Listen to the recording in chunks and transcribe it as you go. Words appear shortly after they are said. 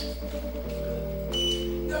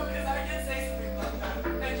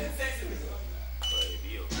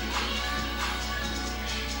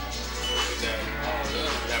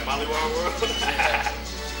Wild World.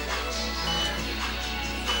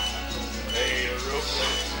 Hey, a real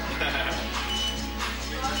place.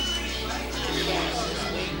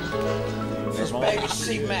 This baby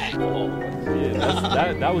C-Mac.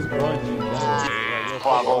 Yeah, that was grungy.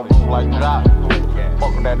 I go like drop.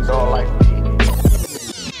 Fuck that door like.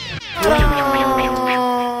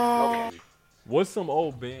 What's some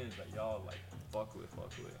old bands that y'all like fuck with?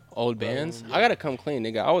 Old bands? I gotta come clean,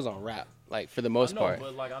 nigga. I was on rap, like for the most part.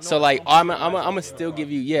 But, like, I know So like, some I'm people gonna still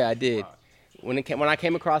give you. Yeah, I did. rock. When I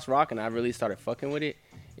came across rock and I really started fucking with it,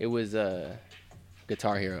 it was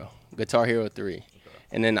Guitar Hero 3,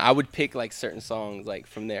 and then I would pick like certain songs like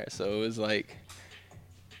from there. So it was like,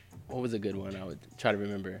 what was a good one? I would try to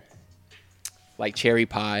remember, like Cherry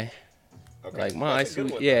Pie. Okay. Like my That's ice a good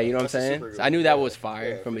cream, one, yeah, though. you know what I'm That's a saying. super good So I knew one. that Yeah. was fire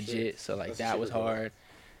Yeah, from for a sure. jit. So like That's a that was super hard.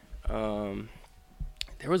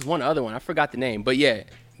 There was one other one, I forgot the name, but yeah,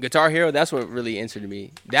 Guitar Hero. That's what really answered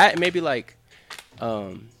me. That and maybe like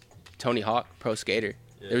Tony Hawk Pro Skater.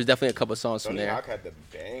 There was definitely a couple songs from Tony there. Hawk had the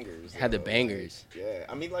bangers. Had the though. bangers. Like, yeah,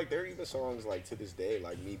 I mean, like there are even songs like to this day,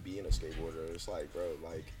 like me being a skateboarder. It's like, bro,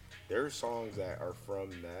 like there are songs that are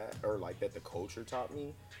from that, or like that the culture taught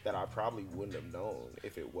me that I probably wouldn't have known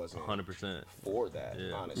if it wasn't 100%. for that.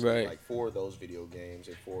 Yeah. Honestly, Right. like for those video games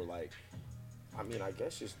and for like, I mean, I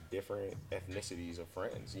guess just different ethnicities of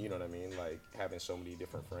friends. You know what I mean? Like having so many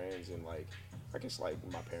different friends and like, I guess like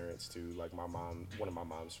my parents too. Like my mom, one of my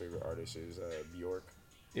mom's favorite artists is Bjork.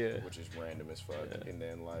 Yeah. Which is random as fuck. Yeah. And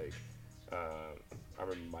then like, I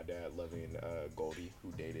remember my dad loving Goldie,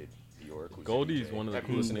 who dated Bjork. who's a Goldie's DJ. one of the Have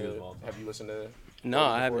you coolest listened niggas to- of all time. Have you listened to? No,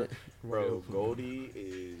 Goldie I before? haven't. Bro, Goldie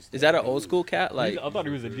is. Is that an old school cat? Like, I thought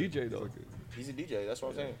he was a DJ though. He's a DJ. That's what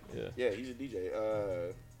I'm saying. Yeah. Yeah, he's a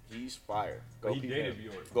DJ. He's fire. But he peep dated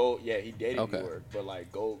him. Bjork. Yeah, he dated Okay. Bjork, but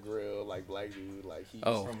like Gold Grill, like black dude, like he's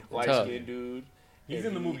Oh, light tough. skinned dude. He's and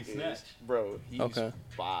in the he movie is- Snatch. Bro, he's Okay.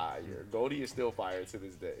 fire. Goldie is still fire to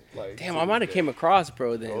this day. Like, damn, to I this might have day. came across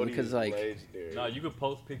bro then Goldie because is like, legendary. Nah, you could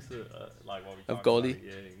post pics of like while we Of talk Goldie? about it.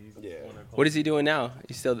 Yeah, he's Yeah. one of the what is he doing now?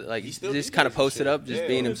 He's still like, He's still just DJs kind of and posted shit. up, just Yeah.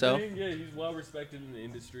 being Doing his himself. thing, yeah, he's well respected in the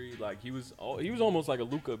industry. Like he was almost like a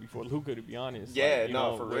Luca before Luca, to be honest. Yeah, like, you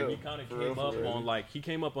no, know, for where real. He kind of For came real, for up real. on like he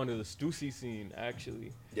came up under the Stussy scene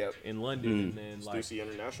actually Yep. in London, and then like Stussy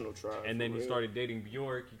International Tribe. and then for he real. started dating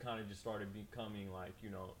Bjork. He kind of just started becoming like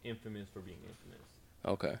infamous for being infamous.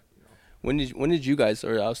 Okay. When did you guys,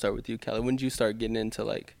 or I'll start with you, Kelly. When did you start getting into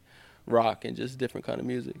like rock and just different kind of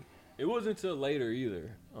music? It wasn't until later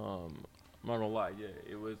either. I'm not gonna lie. Yeah,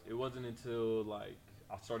 it wasn't until like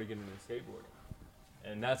I started getting into skateboarding,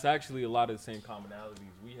 and that's actually a lot of the same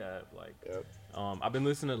commonalities we have. Like, Yep. I've been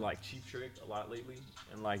listening to like Cheap Trick a lot lately,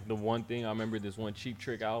 and like the one thing I remember this one Cheap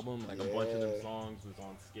Trick album, like a bunch of them Yeah. songs was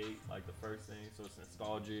on Skate, like the first thing, so it's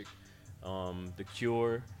nostalgic. The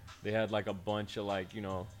Cure, they had like a bunch of like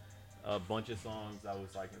a bunch of songs that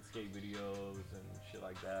was like in skate videos and shit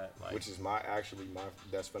like that. Like, Which is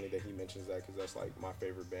that's funny that he mentions that because that's like my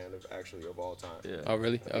favorite band of all time. yeah. Oh,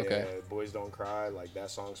 really? Okay. Yeah, Boys Don't Cry, like that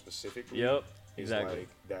song specifically. Yep. is, Exactly. Like,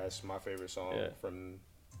 that's my favorite song Yeah. from.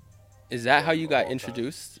 Is that how you All got time.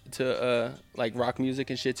 introduced to like rock music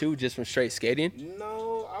and shit too, just from straight skating?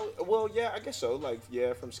 No, well, yeah, I guess so. Like,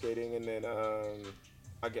 yeah, from skating, and then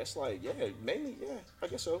I guess like mainly I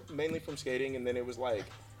guess so. Mainly from skating, and then it was like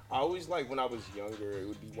I always like when I was younger, it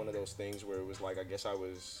would be one of those things where it was like I guess I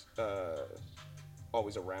was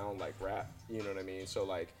always around like rap. You know what I mean? So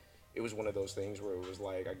like it was one of those things where it was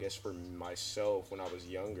like I guess for myself when I was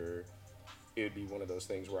younger. It would be one of those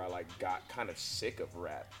things where I like got kind of sick of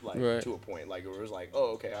rap, like Right. to a point, like it was like,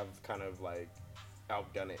 oh, okay, I've kind of like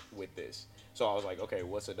outdone it with this. So I was like, okay,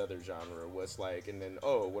 what's another genre? What's like, and then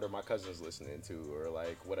what are my cousins listening to, or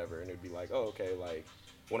like whatever, and it'd be like, oh, okay, like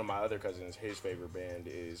one of my other cousins, his favorite band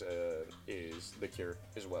is The Cure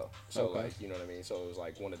as well. So Okay. like, you know what I mean? So it was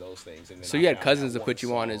like one of those things. And then So you had I got cousins that to put one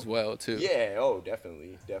you on song. as well too. Yeah, oh,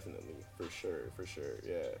 definitely, for sure,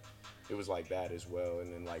 yeah. It was like that as well,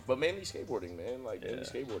 and then like, but mainly skateboarding, man. Like mainly Yeah.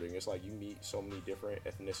 skateboarding. It's like you meet so many different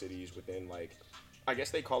ethnicities within, like, I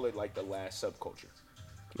guess they call it like the last subculture,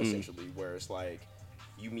 essentially, where it's like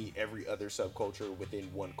you meet every other subculture within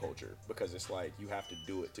one culture because it's like you have to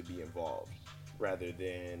do it to be involved, rather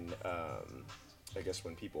than I guess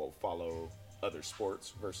when people follow other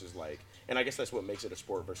sports versus like, and I guess that's what makes it a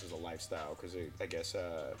sport versus a lifestyle, because I guess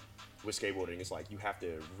with skateboarding it's like you have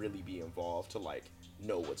to really be involved to like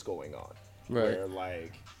know what's going on. Right. Where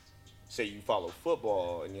like say you follow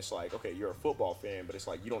football and it's like, okay, you're a football fan, but it's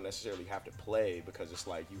like you don't necessarily have to play because it's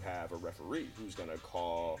like you have a referee who's gonna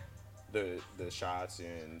call the shots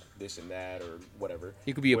and this and that or whatever.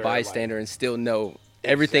 You could be a Where, bystander like, and still know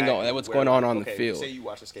everything exactly what's where, going on like, on the okay, field. Say you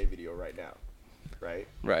watch a skate video right now, right?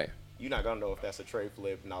 Right. You're not gonna know if that's a tray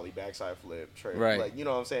flip, nollie backside flip, tray, Right. like, you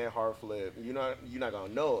know what I'm saying, hard flip. You're not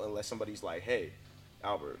gonna know unless somebody's like, hey,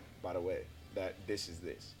 Albert, by the way, that this is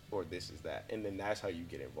this or this is that, and then that's how you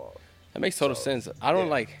get involved. That makes total So, sense. I don't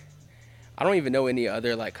yeah. I don't even know any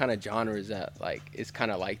other like kind of genres that like is kind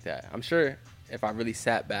of like that. I'm sure if I really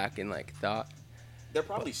sat back and like thought, There are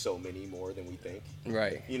probably so many more than we think.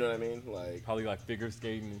 right. You know what I mean? Like, Probably like figure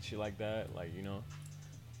skating and shit like that. Like, you know,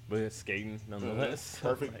 but it's skating nonetheless.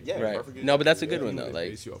 perfect. Like, Yeah, Right. perfect. No, but that's a good example, one, yeah. though. Like-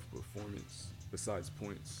 base you off of performance besides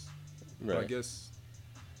points. But I Right. guess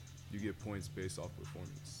you get points based off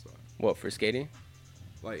performance. So, What, for skating?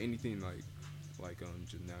 like anything like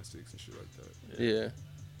gymnastics and shit like that. Yeah.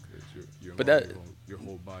 'Cause you're But involving that- your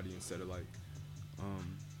whole body instead of like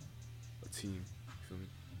a team. You feel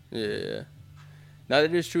me? Yeah. No,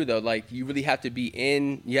 that is true though. Like you really have to be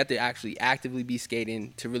you have to actually actively be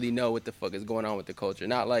skating to really know what the fuck is going on with the culture.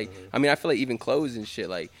 Not like, I mean, I feel like even clothes and shit,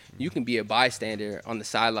 like you can be a bystander on the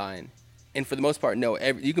sideline and for the most part,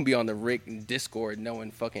 you can be on the Rick Discord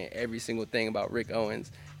knowing fucking every single thing about Rick Owens,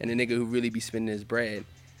 and the nigga who really be spending his bread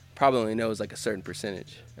probably only knows like a certain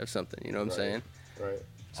percentage of something. You know what I'm saying? Right.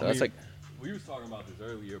 So I that's mean, like, we was talking about this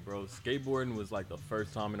earlier, bro. Skateboarding was like the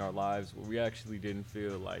first time in our lives where we actually didn't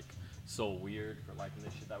feel like so weird for liking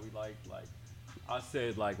the shit that we like. Like I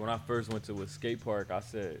said, like when I first went to a skate park, I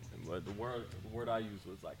said, but the word I used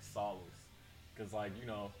was like solace, cause like, you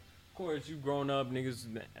know, of course you grown up niggas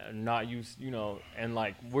not used, you know, and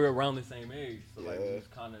like we're around the same age, so like we Yeah. was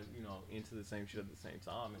kind of, you know, into the same shit at the same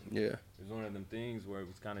time. And yeah. it was one of them things where it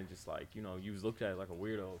was kind of just like, you know, you was looked at like a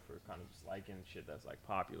weirdo for kind of just liking shit that's like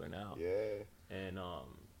popular now. Yeah. And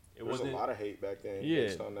it There was a wasn't lot of hate back then yeah,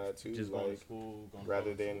 based on that too. just going to Like, school, going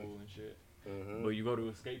rather to than- school and shit. mhm. But you go to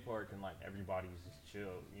a skate park and like everybody's just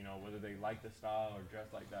chill, you know, whether they like the style or dress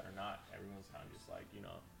like that or not. Everyone's kind of just like, you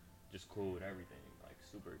know, just cool with everything, like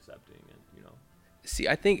super accepting and, you know. See,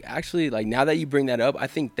 I think actually, like now that you bring that up, I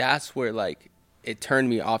think that's where like it turned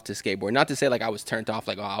me off to skateboard. Not to say like I was turned off,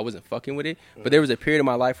 like I wasn't fucking with it, but there was a period of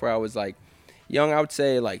my life where I was like young. I would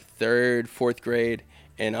say like 3rd, 4th grade,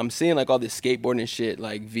 and I'm seeing like all this skateboarding and shit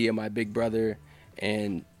like via my big brother,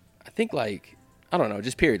 and I think like I don't know,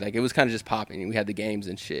 just period. Like it was kind of just popping. We had the games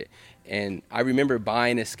and shit, and I remember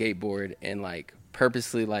buying a skateboard and like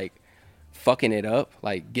purposely like fucking it up,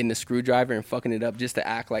 like getting a screwdriver and fucking it up just to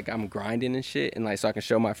act like I'm grinding and shit, and like so I can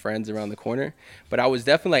show my friends around the corner. But I was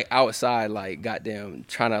definitely like outside, like goddamn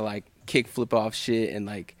trying to like kick flip off shit and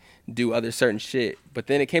like do other certain shit. But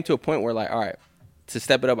then it came to a point where like, all right, to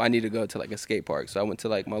step it up, I need to go to like a skate park. So I went to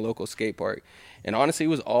like my local skate park, and honestly, it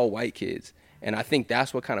was all white kids. And I think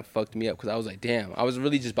that's what kind of fucked me up, because I was like, damn, I was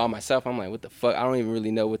really just by myself. I'm like, what the fuck? I don't even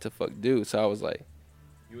really know what to fuck do. So I was like,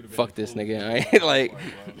 You would've been fuck the this coolest nigga. nigga I ain't at like, the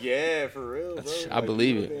park, bro. Yeah, for real, bro. That's- I Like,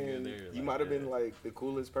 believe you it. would've Yeah, been- they're you like, might have been yeah. like the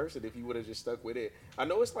coolest person if you would have just stuck with it. I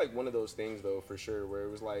know it's like one of those things though, for sure, where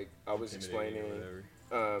it was like I was Intimidating or explaining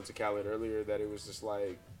whatever. to Khaled earlier that it was just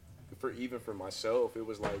like, for myself, it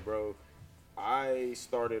was like, bro, I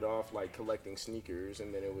started off like collecting sneakers,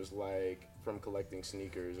 and then it was like from collecting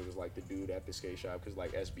sneakers, it was like the dude at the skate shop, because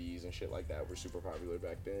like SBs and shit like that were super popular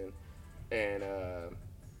back then, and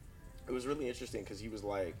it was really interesting because he's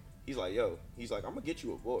like, yo, he's like, I'm gonna get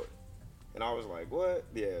you a board. And I was like, what?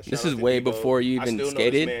 Yeah. shout This out is to way Debo. before you I even still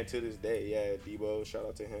skated? know this man to this day. Yeah, Debo. Shout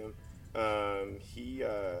out to him.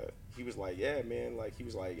 He was like, yeah, man. Like, he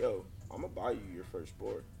was like, yo, I'm gonna buy you your first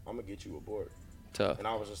board. I'm gonna get you a board. tough. And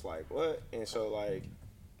I was just like, what? And so like,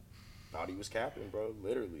 thought he was capping, bro.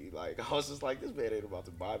 Literally, like I was just like, this man ain't about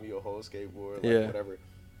to buy me a whole skateboard, like Yeah. whatever.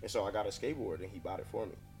 And so I got a skateboard, and he bought it for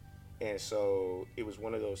me. And so it was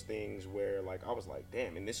one of those things where like I was like,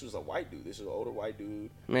 damn. And this was a white dude. This was an older white dude.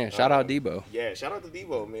 Man, shout out Debo. Yeah, shout out to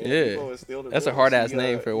Debo, man. Yeah. Debo is still the That's a realest. hard-ass He,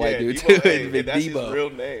 name for a white dude, too. Debo, hey, Big that's Debo. his real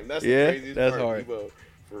name. That's Yeah, the craziest that's part, hard. Debo,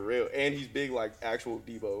 for real. And he's big like actual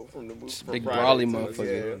Debo from the movie. Big Friday, brawly too.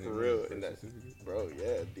 motherfucker. Yeah, for real. And that, bro,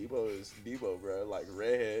 yeah, Debo is Debo, bro. Like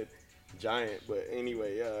redhead giant. But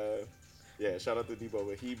anyway, yeah, shout out to Debo.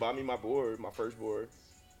 But he bought me my board, my first board.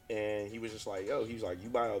 And he was just like, yo, he was like, you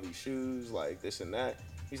buy all these shoes, like this and that.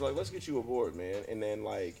 He's like, let's get you a board, man. And then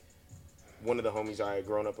like one of the homies I had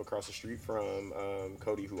grown up across the street from,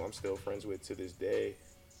 Cody, who I'm still friends with to this day,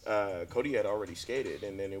 Cody had already skated.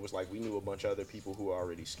 And then it was like we knew a bunch of other people who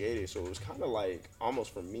already skated. So it was kind of like,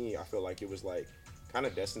 almost for me, I feel like it was like kind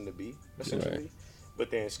of destined to be, essentially. Right.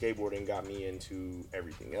 But then skateboarding got me into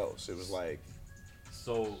everything else. It was like,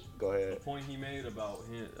 So Go the ahead. point he made about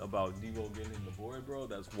Devo getting in the board, bro.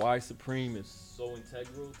 That's why Supreme is so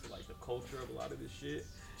integral to like the culture of a lot of this shit.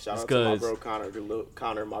 Shout It's out to my 'cause bro Connor.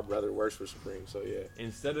 Connor, my brother, works for Supreme. So yeah.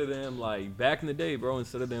 instead of them like back in the day, bro,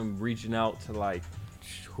 instead of them reaching out to like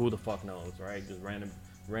who the fuck knows, right? Just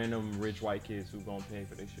random rich white kids who gonna pay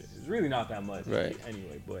for this shit. It's really not that much, Right.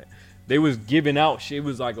 Anyway, but they was giving out shit. It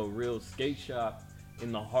was like a real skate shop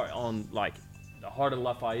in the heart the heart of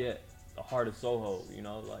Lafayette, the heart of Soho, you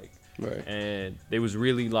know, like. Right. And they was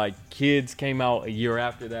really like kids came out a year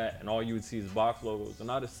after that, and all you would see is box logos, and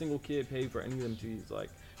not a single kid paid for any of them tees. Like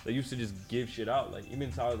they used to just give shit out. Like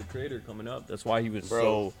even Tyler the Creator coming up, that's why he was Bro.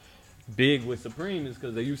 so big with Supreme, is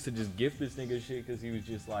because they used to just gift this nigga shit because he was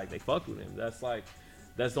just like they fucked with him.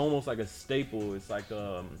 That's almost like a staple. It's like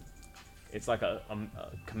a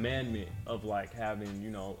commandment of like having, you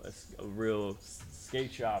know, a real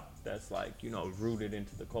skate shop that's like, you know, rooted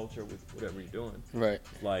into the culture with whatever you're doing. Right.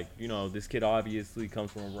 Like, you know, this kid obviously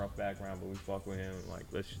comes from a rough background, but we fuck with him. Like,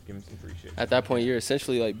 let's just give him some free shit. At that point, you're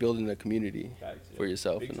essentially like building a community Facts, yeah. for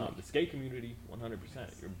yourself. Big And time. The skate community, 100%.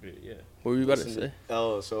 You're big, yeah. what were you about to Listen, say?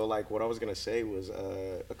 Oh, so like what I was gonna say was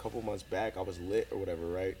a couple months back I was lit or whatever,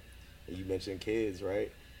 right? And you mentioned kids,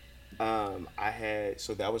 right? I had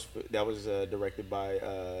that was directed by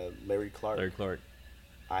Larry Clark. Larry Clark.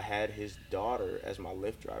 I had his daughter as my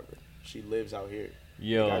Lyft driver. She lives out here.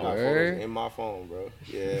 Yo. I got Word? photos in my phone, bro.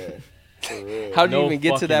 Yeah, for real. How do you No even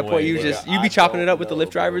get to that fucking point? way, You bro. just you I be chopping don't it up with the know,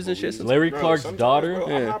 Lyft drivers bro, and shit. believe Larry Bro, Clark's sometimes, daughter? Bro,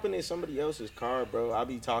 I'm Yeah. hopping in somebody else's car, bro. I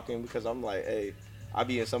be talking because I'm like, hey, I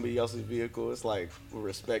be in somebody else's vehicle. It's like a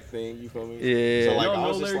respect thing. You feel me? Yeah. So like You don't I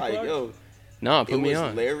was know just Larry like, Clark? yo, Nah, put it me was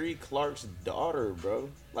on. Larry Clark's daughter, bro.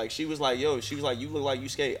 Like she was like, yo, she was like, you look like you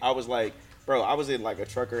skate. I was like, bro, I was in like a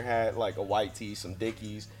trucker hat, like a white tee, some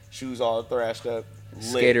Dickies, shoes all thrashed up, lit,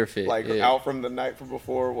 Skater fit, like yeah. out from the night from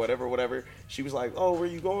before, whatever. She was like, oh, where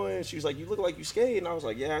you going? She was like, you look like you skate, and I was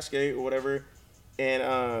like, yeah, I skate or whatever.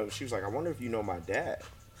 And she was like, I wonder if you know my dad.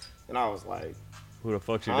 And I was like, Who the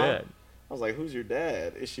fuck's your Huh? dad? I was like, who's your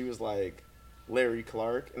dad? And she was like, Larry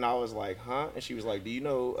Clark. And I was like, huh? And she was like, do you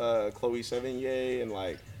know Chloe Sevigny?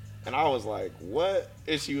 And I was like, what?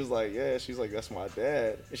 And she was like, yeah. She's like, that's my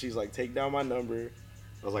dad. And she's like, take down my number.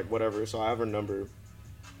 I was like, whatever. So I have her number.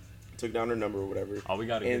 Took down her number or whatever. Oh, we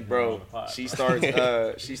gotta get And her bro, on the pod.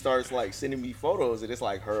 she starts like sending me photos, and it's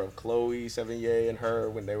like her of Chloe Sevigny and her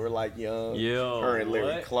when they were like young. Yo, her and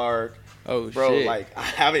Larry what? Clark. Oh Bro, shit. like I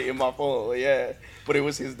have it in my phone, yeah. But it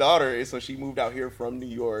was his daughter, and so she moved out here from New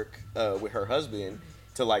York with her husband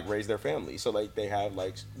to like raise their family. So like they have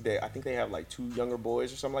like I think they have like 2 younger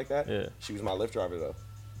boys or something like that. Yeah. She was my Lyft driver though.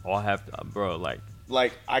 Oh, I have to, bro, like,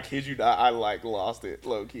 Like I kid you not, I like lost it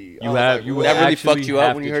low key. I you was have, like, you what? would That really actually fucked you up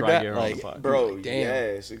have when to you heard try that? get her on the Like, pod. Bro, Damn.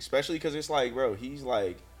 yes, especially because it's like, bro, he's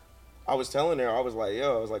like, I was telling her, I was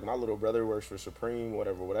like, my little brother works for Supreme,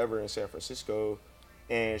 whatever, in San Francisco,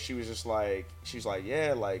 and she was like,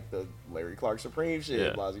 yeah, like the Larry Clark Supreme shit,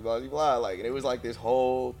 Yeah. blah, blah, blah, blah, like, and it was like this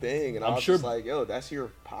whole thing, and I I'm was sure- just like, yo, that's your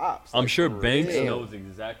pops. I'm like, sure for Banks real. knows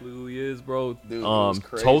exactly who he is, bro. Dude, it was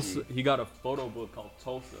crazy. Tulsa, he got a photo book called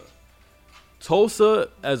Tulsa. Tulsa,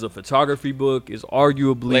 as a photography book, is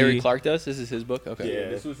arguably Larry Clark does? This is his book? Okay. Yeah.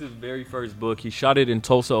 This was his very first book. He shot it in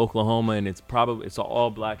Tulsa, Oklahoma, and it's an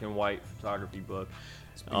all black and white photography book.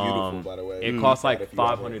 It's beautiful, by the way. It costs like If you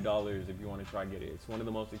have it. $500 if you want to try to get it. It's one of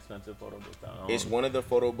the most expensive photo books I own. It's one of the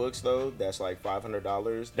photo books though that's like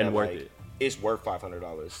 $500. And worth like, it. It's worth $500.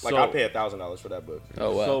 Like So- I'd pay $1,000 for that book.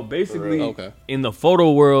 Oh wow. So basically, Okay. in the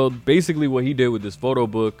photo world, basically what he did with this photo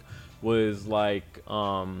book was like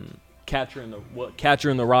Catcher in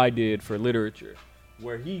the Rye did for literature,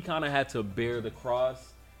 where he kind of had to bear the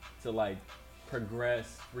cross to like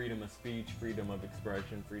progress freedom of speech, freedom of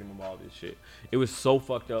expression, freedom of all this shit. It was so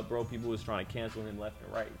fucked up, bro. People was trying to cancel him left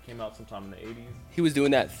and right. It came out sometime in the 80s. He was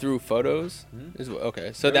doing that through photos?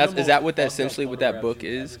 Okay. So They're that's the is that most what that fucked up essentially what that photographs book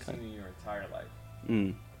you've is? ever seen in your entire life.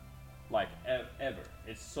 Mm. Like ever.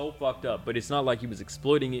 It's so fucked up, but it's not like he was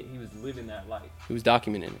exploiting it. He was living that life. He was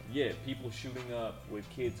documenting it. Yeah, people shooting up with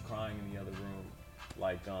kids crying in the other room.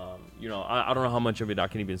 Like, you know, I don't know how much of it I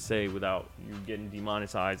can even say without you getting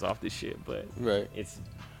demonetized off this shit, but Right. it's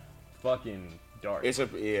fucking dark. It's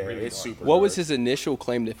Really it's dark. super. What was dark. his initial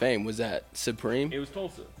claim to fame? Was that Supreme? It was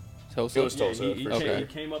Tulsa. Tulsa? It was Yeah, Tulsa, he, for came, sure. he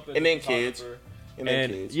came up as And a then Kids. photographer. And then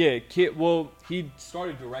Kids. Yeah, Well, he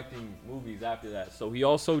started directing movies after that. So he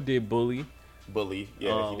also did Bully. Bully.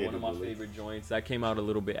 Yeah, he did One of do my Bully. favorite joints. That came out a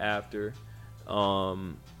little bit after.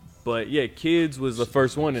 But yeah, Kids was the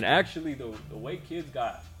first one. And actually, the way Kids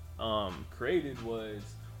got created was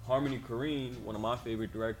Harmony Korine, one of my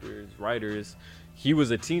favorite directors, writers. He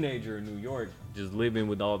was a teenager in New York, just living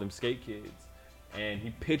with all them skate kids. and he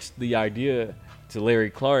pitched the idea to Larry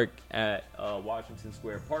Clark at Washington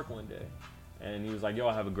Square Park one day, and he was like, "Yo,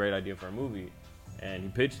 I have a great idea for a movie," and he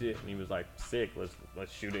pitched it, and he was like, "Sick,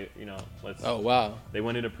 let's shoot it, you know, let's." Oh wow. They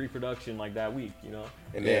went into pre-production like that week, you know.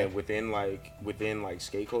 And then within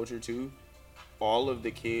skate culture too, all of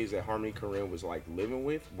the kids that Harmony Korine was like living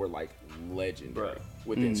with were like legendary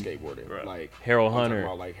within skateboarding. Bruh. Like Harold I'm talking Hunter.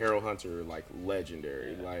 about, like Harold Hunter, like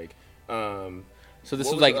legendary. Like So this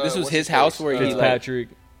What was like was, this was what's his his house face? where he like. Fitzpatrick.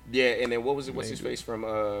 yeah, and then what was it? What's his face from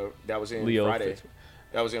that was in Leo Friday. Fitz-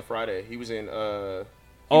 That was in Friday. He was in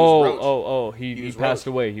He was passed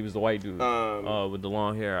Roach. away. He was the white dude with the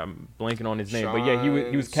long hair. I'm blanking on his name, but yeah, he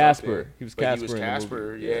was Sean Casper. something. He was But Casper. He was in the Casper,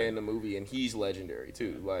 movie. yeah, in the movie, and he's legendary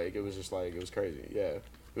too. Like it was just like it was crazy. Yeah, it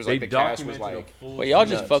was They like the cast was documented like a full Wait, y'all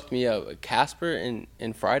just nuts. fucked me up. Casper in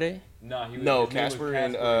Friday? Nah, he was, no his name was Casper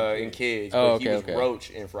and in Kids, Oh, but he okay, was okay. Roach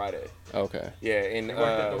in Friday. Okay. Yeah, and He worked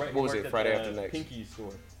at the right- he what was worked it? at Friday the After Next. Pinky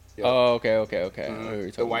store. Yeah. Oh, okay. I know what you're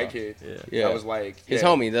The talking white about. kid. Yeah. That was like His yeah.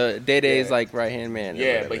 homie, the Day-Day's Yeah. like right hand man. or Yeah,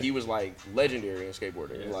 whatever. but he was like legendary in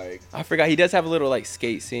skateboarding. Yeah. Like I forgot he does have a little like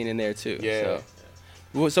skate scene in there too. Yeah.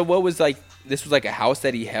 So what was like? This was like a house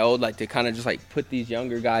that he held, like to kind of just like put these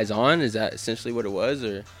younger guys on. Is that essentially what it was,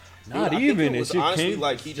 or? Not Dude, I think even. it it was shit honestly came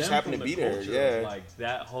like he just stemmed happened to from be the there, culture yeah. of, like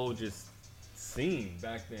that whole just scene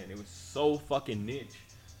back then. It was so fucking niche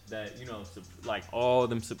that you know, like all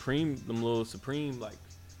them little Supreme like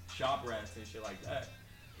shop rats and shit like that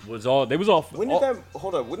was all. They was all. when did that?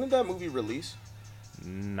 Hold up, when did that movie release?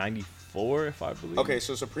 94, if I believe. Okay,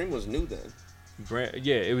 so Supreme was new then.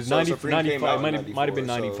 Yeah, it was So 90, Supreme came out 95. in Might have been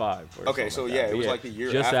 94, so- 95. Or Okay, something so like yeah, that. it was But like the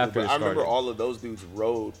year just after. it But I remember started. all of those dudes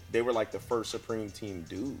rode. They were like the first Supreme team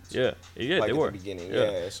dudes. Yeah, like yeah, they at were. the beginning.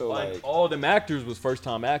 Yeah, so like all them actors was first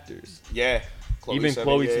time actors. yeah, Even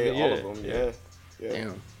Chloe Sevigny, all yeah, of them. yeah. Yeah,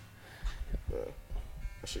 Damn. yeah.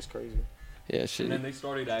 That shit's crazy. Yeah, shit. And then they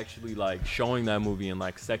started actually like showing that movie in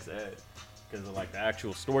like sex ed because of like the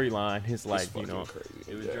actual storyline is like you fucking know crazy,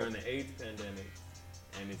 it was yeah. during the AIDS pandemic,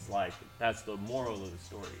 and it's like that's the moral of the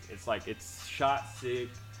story. It's like it's shot sick.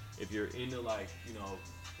 If you're into like you know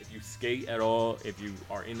if you skate at all, if you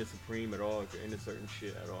are into Supreme at all, if you're into certain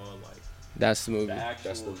shit at all, like That's the movie. the actual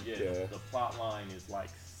That's the- yeah. the plot line is like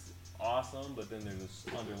awesome, but then there's this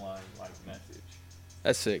underlying like message.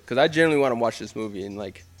 That's sick. Cause I generally want to watch this movie and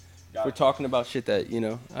like Got we're it. talking about shit that you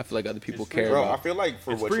know I feel like other people It's free. care Bro, I about. feel like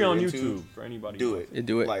for It's what free you're on into, YouTube for anybody. do who it. wants Yeah,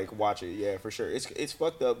 do it. Like watch it. Yeah, for sure. It's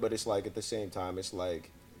fucked up, but it's like at the same time, it's like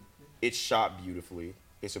it's shot beautifully.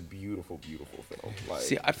 It's a beautiful, beautiful film. Like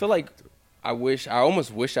See, I feel like I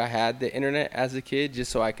almost wish I had the internet as a kid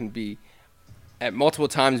just so I can be at multiple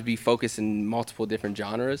times be focused in multiple different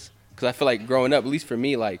genres. Cause I feel like growing up, at least for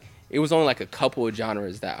me, like it was only like a couple of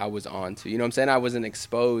genres that I was on to. You know what I'm saying? I wasn't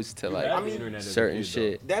exposed to You like had the internet as a certain kid, though.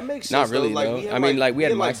 shit. that makes Not sense. really, though. Like, though. we had, I mean, like, we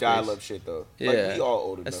had like MySpace. dial-up shit though. Like Yeah. we all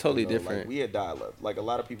old enough. That's to totally know, like, different. we had dial-up. Like a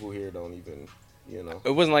lot of people here don't even, you know.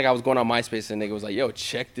 It wasn't like I was going on MySpace and nigga was like, "Yo,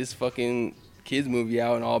 check this fucking kids movie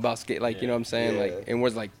out and all about skate." Like, you know what I'm saying? Yeah. Like, and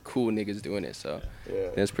was like cool niggas doing it. So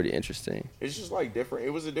Yeah. that's pretty interesting. It's just like different.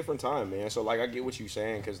 It was a different time, man. So like I get what you're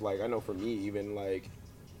saying, cause like I know for me, even like,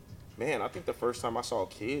 man, I think the first time I saw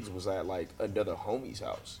kids was at like another homie's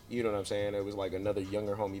house. You know what I'm saying? It was like another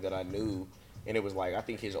younger homie that I knew, and it was like I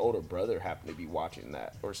think his older brother happened to be watching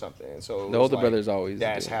that or something. And so it The was older like, brother's always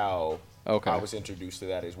That's do. how Okay. I was introduced to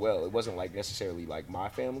that as well. It wasn't like necessarily like my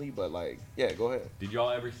family, but like yeah, go ahead, Did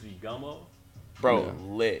y'all ever see Gummo? bro. Yeah.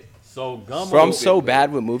 Lit. So Gummo. Bro, I'm so Stupid,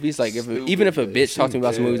 bad with movies. Like, even if a Stupid, bitch talks to me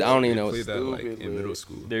about some movies, I don't even know. Played What's, that like Stupid in middle lit.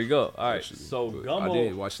 school. There you go. All right. actually. So But Gummo. I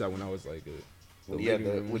did watch that when I was like When he had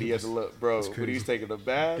the look, bro. That's When he crazy. was taking the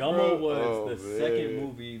bath, Gummo bro. was Oh, the man. second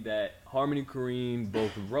movie that Harmony Korine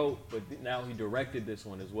both wrote, but now he directed this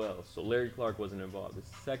one as well. So Larry Clark wasn't involved. It's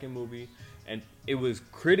the second movie, and it was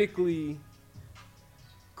critically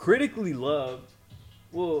loved.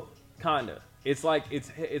 Well, kinda. It's like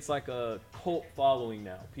it's like a cult following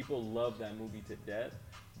now. People love that movie to death,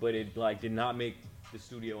 but it like did not make the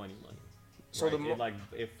studio any money. So Right? the mo-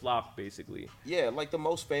 it flopped basically. Yeah, like the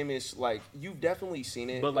most famous, like you've definitely seen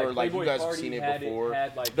it, But like or like you Playboy guys have Cardi seen it had before.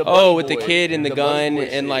 had, like, The Oh, Bunny with the Boy- kid and the Bunny gun Boy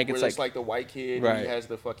and, shit, like, where it's like- the white kid and Right. he has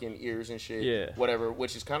the fucking ears and shit, Yeah. whatever.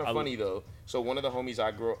 Which is kind I- of funny though. So one of the homies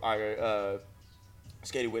I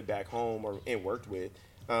skated with back home and worked with,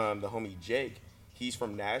 the homie Jake, he's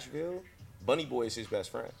from Nashville. Bunny Boy is his best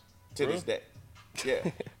friend to this day. Yeah.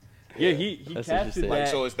 Yeah, he That's casted interesting. Like, that.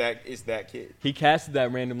 so it's that kid. He casted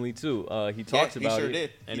that randomly too. He talks he about sure it,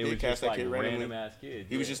 did. and He it did was cast just that like kid randomly. random ass kid.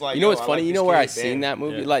 He was yeah. just like, You know what's I funny? like You this know where I kid, seen bam. that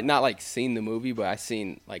movie? Yeah. Like not like seen the movie, but I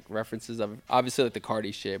seen like references of obviously like the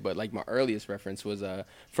Cardi shit. But like my earliest reference was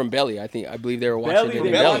from Belly. I believe they were watching Belly, it they in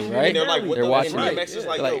were Belly, watching right? And they're like, what They're the watching and it. DMX is Yeah.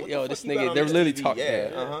 like, Like, yo, what yo, the this fuck you got nigga- on they're this literally TV? talking- Yeah,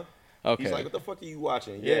 yeah. He's Okay. like, what the fuck are you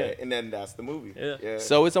watching? Yeah. Yeah, and then that's the movie. Yeah. Yeah.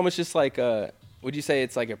 So it's almost just like would you say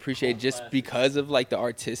it's like appreciated just classic. because of like the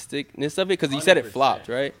artisticness of it? Because you said it 100%. flopped,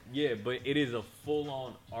 right? Yeah, but it is a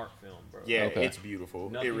full-on art film, bro. Yeah, Okay. it's beautiful.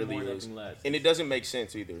 Nothing it really more, is. nothing less. And it doesn't make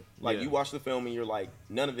sense either. Like Yeah. you watch the film and you're like,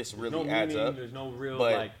 none of this There's really no adds meaning, up. There's no real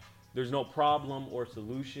but- like. There's no problem or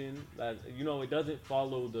solution. That it doesn't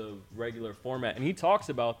follow the regular format. And he talks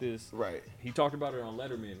about this. Right. He talked about it on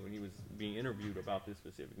Letterman when he was being interviewed about this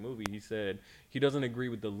specific movie. He said he doesn't agree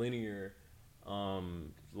with the linear,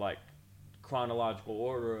 like chronological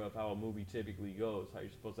order of how a movie typically goes. How you're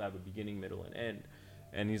supposed to have a beginning, middle, and end.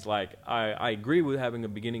 And he's like, I agree with having a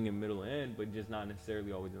beginning and middle and end, but just not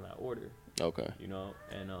necessarily always in that order. Okay.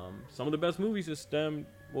 And some of the best movies have stemmed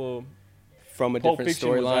From a Pulp different Fiction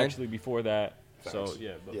was storyline. actually before that. So Facts.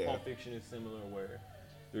 yeah, but Yeah. Pulp Fiction is similar where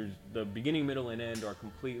there's the beginning, middle, and end are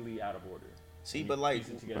completely out of order. See, And but you like, piece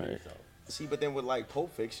it together Right. yourself. see, but then with like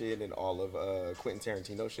Pulp Fiction and all of Quentin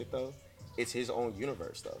Tarantino shit though, it's his own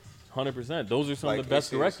universe though. 100%. Those are some Like, of the best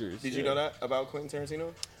it's his- directors. Did you know that about Quentin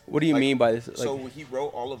Tarantino? What do you Like, mean by this? Like, so he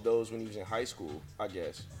wrote all of those when he was in high school, I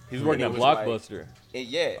guess. He's working And at it was like- Blockbuster. And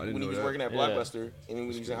yeah, didn't when he know was that. working at Yeah. Blockbuster, and then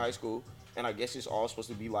when he was in high school, and I guess it's all supposed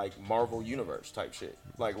to be like Marvel Universe type shit,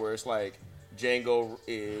 like where it's like Django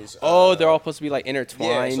is. they're all supposed to be like yeah.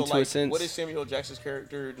 intertwined So to a like, sense. what is Samuel Jackson's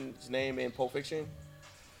character's name in Pulp Fiction?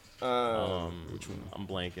 Which one? I'm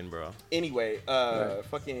blanking, bro. Anyway,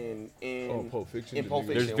 fucking in Oh, Pulp Fiction. in the Pulp nigga-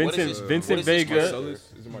 There's Fiction. what is Vincent- his- Vincent what is his Vega. character?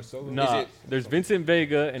 Marcellus? Is it Marcellus? Nah, it- there's Vincent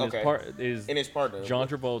Vega and Okay. his And his partner. John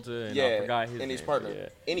Travolta and I Yeah, forgot his and his name. partner. Yeah.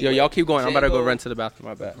 Anyway, Yo, y'all keep going. I'm about to go Django- run to the bathroom.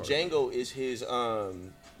 My bad. Django is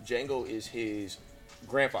his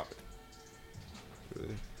grandfather.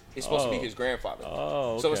 Really? It's supposed to be Oh. his grandfather.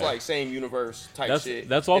 Oh, So it's okay. like same universe type That's- shit.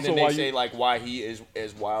 that's also and then why they say you- like why he is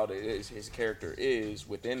as wild as his character is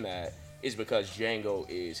within that is because Django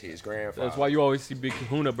is his grandfather. That's why you always see Big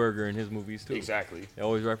Kahuna Burger in his movies too. exactly, They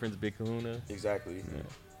always reference Big Kahuna. exactly.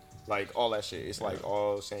 Like all that shit. It's like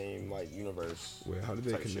all same like universe. Wait, how did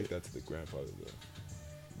they type connect shit. that to the grandfather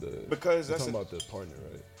though? Because we're that's talking a- about the partner,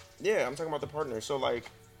 right? Yeah, I'm talking about the partner. So like,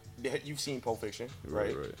 you've seen Pulp Fiction,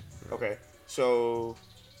 right? Right. Okay, so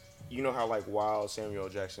you know how like wild Samuel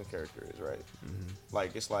Jackson's character is, right? Mm-hmm.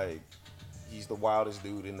 Like it's like he's the wildest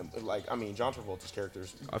dude in the like. I mean, John Travolta's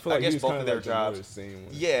characters. I feel like guess he was both kind of of their like the more jobs. sane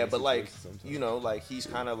one. Yeah, in but like situations sometimes. you know, like he's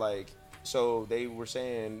kind of like. So they were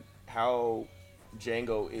saying how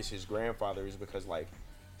Django is his grandfather is because like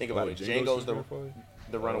think about Oh, it. Django's Django's his grandfather?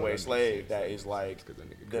 the Oh, runaway that makes slave sense. that That is makes like sense, 'cause that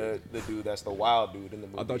nigga the crazy. dude that's the wild dude in the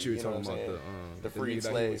movie. I thought you were know talking what I'm about saying? the freed nigga that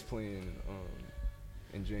he slave. was playing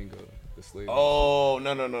in Django, the slave. Oh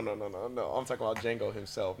no! I'm talking about Django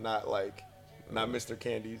himself, not like, not Mr.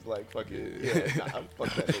 Candy's like fucking. Yeah. Yeah, nah,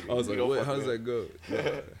 fuck that nigga. I was We like, don't what? fuck How does with that him.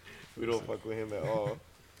 go? We don't fuck with him at all.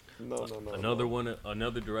 No.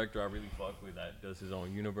 Another director I really fuck with that does his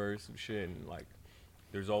own universe and shit, and like,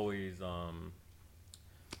 there's always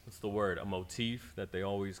what's the word? A motif that they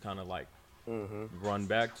always kind of like run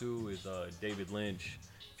back to is David Lynch.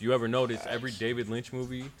 If you ever notice, every David Lynch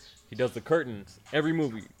movie, he does the curtains. Every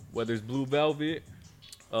movie, whether it's Blue Velvet,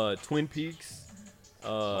 Twin Peaks,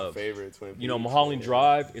 My favorite Twin Peaks. you know, Mulholland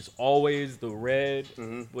Drive, it's always the red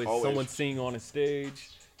with Always. someone singing on a stage.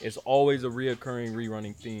 It's always a reoccurring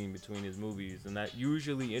rerunning theme between his movies, and that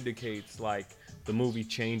usually indicates like the movie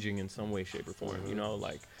changing in some way, shape, or form. You know,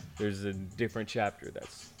 like there's a different chapter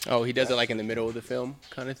that's Oh, he does it like in the middle of the film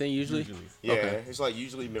kind of thing usually? Yeah, Okay. it's like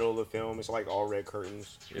usually middle of the film. It's like all red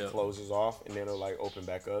curtains. Yeah. It closes off, and then it'll like open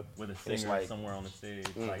back up. with a And it's singer like, somewhere on the stage.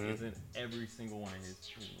 Like, isn't every single one of his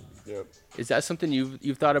movies? yep. Is that something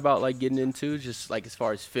you've thought about like getting into, just like as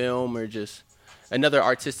far as film or just another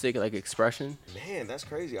artistic like expression? Man, that's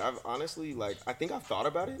crazy. I've honestly like I think I've thought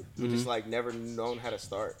about it, but just like never known how to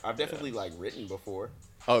start. I've definitely like written before.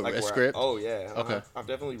 Oh, Like a where script? oh yeah. Okay. I've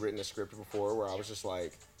definitely written a script before where I was just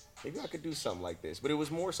like, maybe I could do something like this. But it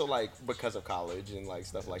was more so like because of college and like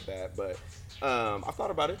stuff like that. But I've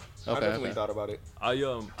thought about it. I Okay, definitely okay. thought about it.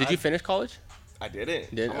 Did you finish college? I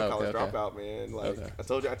didn't. Didn't? I'm a college Okay, okay. dropout, man. Like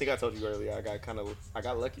Okay. I think I told you earlier. I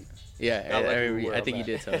got lucky. Yeah, Not lucky every- where I I'm think you at.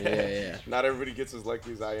 did tell me. Yeah. Not everybody gets as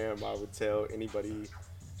lucky as I am. I would tell anybody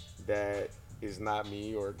that is not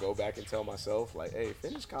me, or go back and tell myself like, hey,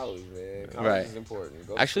 finish college, man. College Right. is important.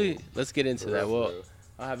 Go to Actually, school. let's get into For that. real, for Well, real.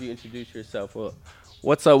 I'll have you introduce yourself. Well,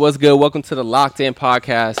 what's up? What's good? Welcome to the Locked In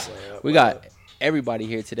Podcast. We got everybody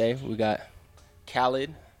here today. We got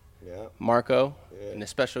Khaled, Marco, and a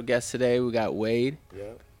special guest today. We got Wade.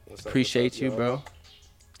 Appreciate you, bro.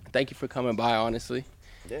 Thank you for coming by, honestly.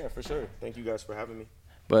 Yeah, for sure. Thank you guys for having me.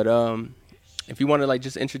 But if you want to like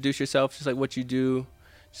just introduce yourself, just like what you do,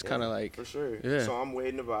 just kind of like. For sure. Yeah. So I'm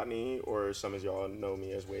Wade Novotny, or some of y'all know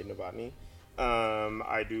me as Wade Novotny.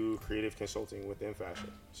 I do creative consulting within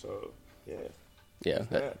fashion. So yeah,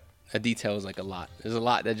 that details like a lot. There's a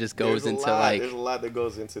lot that just goes into like. There's a lot that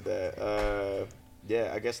goes into that.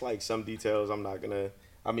 I guess like some details I'm not gonna.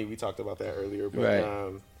 I mean, we talked about that earlier, but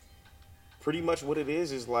Right. Pretty much what it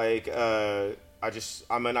is like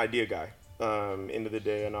I'm an idea guy. End of the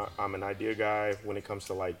day, and I'm an idea guy when it comes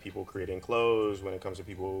to like people creating clothes, when it comes to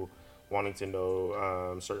people wanting to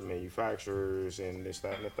know certain manufacturers and this,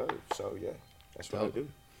 that, and the third. So yeah, that's what I do.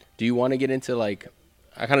 Do you want to get into like?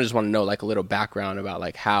 I kind of just want to know like a little background about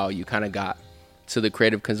like how you kind of got to the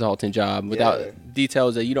creative consulting job without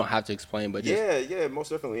details that you don't have to explain, but just yeah, most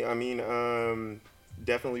definitely. I mean,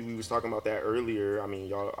 definitely we was talking about that earlier. I mean,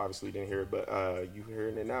 y'all obviously didn't hear it, but you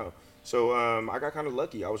hearing it now. So I got kind of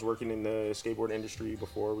lucky. I was working in the skateboard industry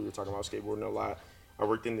before. We were talking about skateboarding a lot. I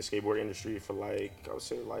worked in the skateboard industry for like, I would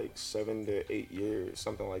say like 7 to 8 years,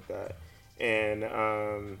 something like that.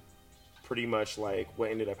 And pretty much like what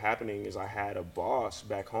ended up happening is I had a boss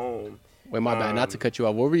back home. Wait, my bad, not to cut you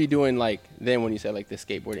off. What were you doing like then when you said like the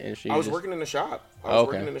skateboard industry? I was working in the shop. I was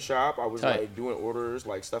working in the shop. I was like doing orders,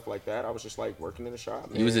 like stuff like that. I was just like working in the shop.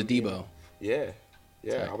 Man. You was a Debo. Yeah,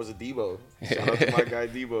 I was a Debo. Shout out to my guy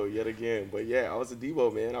Debo yet again. But yeah, I was a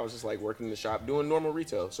Debo, man. I was just like working in the shop, doing normal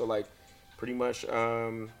retail. So like pretty much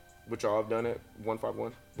what y'all have done at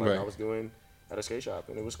 151, like I was doing at a skate shop,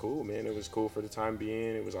 and it was cool, man. It was cool for the time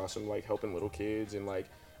being. It was awesome, like helping little kids and like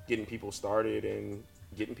getting people started and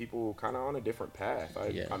getting people kind of on a different path.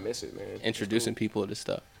 I miss it, man. Introducing people to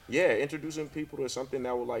stuff. Yeah, introducing people to something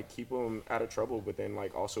that will like keep them out of trouble, but then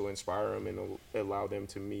like also inspire them and allow them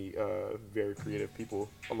to meet very creative people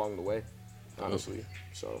along the way. Honestly,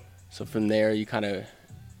 so from there, you kind of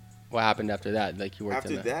what happened after that? Like you worked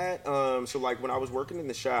after in that. So like when I was working in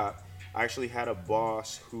the shop, I actually had a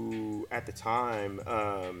boss who at the time,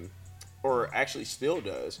 or actually still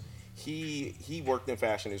does. He worked in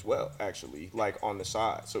fashion as well, actually, like on the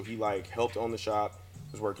side. So he like helped own the shop,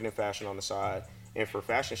 was working in fashion on the side. And for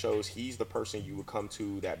fashion shows, he's the person you would come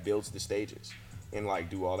to that builds the stages and like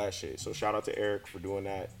do all that shit. So shout out to Eric for doing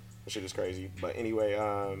that. That shit is crazy. But anyway,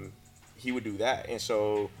 he would do that. And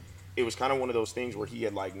so it was kind of one of those things where he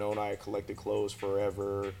had like known I had collected clothes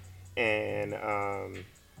forever. And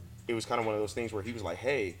it was kind of one of those things where he was like,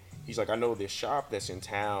 hey, he's like, I know this shop that's in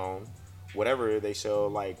town, whatever, they sell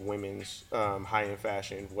like women's high-end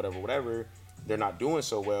fashion, whatever. They're not doing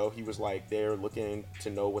so well. He was like, they're looking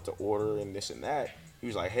to know what to order and this and that. He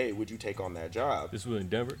was like, hey, would you take on that job? This was in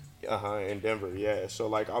Denver? In Denver, yeah. So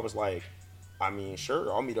like I was like, I mean,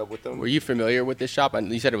 sure, I'll meet up with them. Were you familiar with this shop?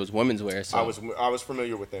 You said it was women's wear. So I was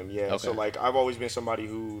familiar with them, yeah. Okay. So like I've always been somebody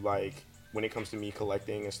who like when it comes to me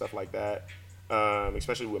collecting and stuff like that,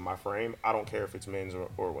 especially with my frame, I don't care if it's men's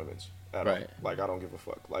or women's at all. Like I don't give a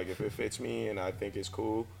fuck. Like if it fits me and I think it's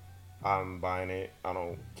cool, I'm buying it. I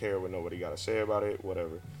don't care what nobody got to say about it,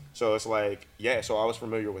 whatever. So it's like, yeah, so I was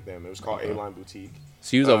familiar with them. It was called A-Line Boutique.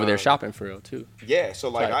 So you was over there shopping for real, too? Yeah, so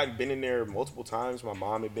like I'd been in there multiple times. My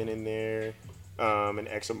mom had been in there. An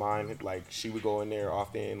ex of mine, like she would go in there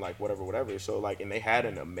often, like whatever. So like, and they had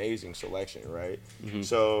an amazing selection, right? Mm-hmm.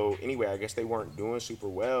 So anyway, I guess they weren't doing super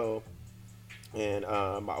well. And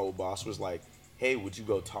my old boss was like, hey, would you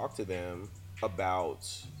go talk to them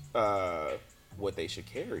about what they should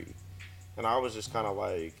carry? And I was just kind of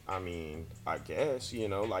like, I mean, I guess, you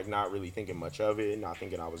know, like not really thinking much of it, not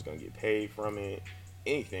thinking I was going to get paid from it,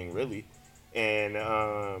 anything really. And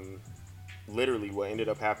literally what ended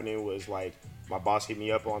up happening was like my boss hit me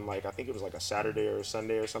up on like, I think it was like a Saturday or a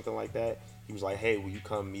Sunday or something like that. He was like, hey, will you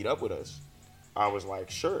come meet up with us? I was like,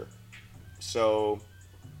 sure. So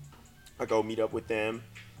I go meet up with them.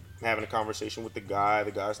 I'm having a conversation with the guy.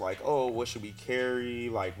 The guy's like, oh, what should we carry?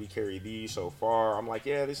 Like, we carry these so far. I'm like,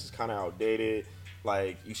 yeah, this is kind of outdated.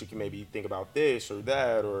 Like, you should maybe think about this or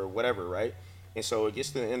that or whatever, right? And so it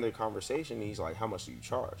gets to the end of the conversation. And he's like, how much do you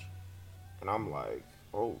charge? And I'm like,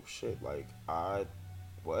 oh, shit. Like,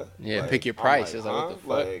 what? Yeah, like, pick your price. I'm like, like, what the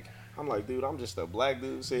fuck? Like, I'm like, dude, I'm just a black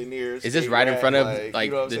dude sitting here. Is this right in front of like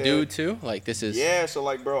you know the dude too? Like this is. Yeah, so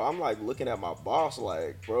like, bro, I'm like looking at my boss,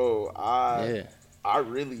 like, bro, I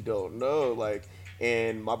really don't know, like,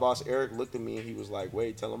 and my boss Eric looked at me and he was like,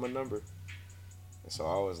 wait, tell him a number. And so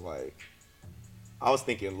I was like, I was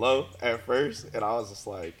thinking low at first, and I was just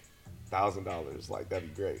like, $1,000, like that'd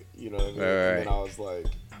be great, you know what I mean? Right. And then I was like,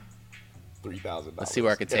 $3,000. Let's see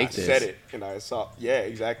where I could take I this. said it, and I saw, yeah,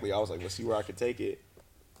 exactly. I was like, let's see where I could take it.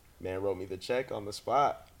 Man wrote me the check on the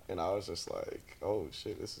spot, and I was just like, oh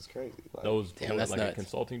shit, this is crazy. Like, That was Damn, that's like a nuts.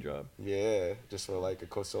 consulting job. yeah, just for like a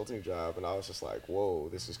consulting job, and I was just like, whoa,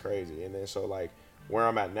 this is crazy. And then so like where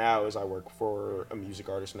I'm at now is I work for a music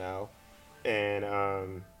artist now,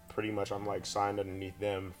 and pretty much I'm like signed underneath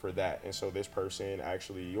them for that. And so this person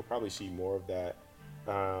actually, you'll probably see more of that,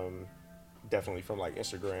 definitely from like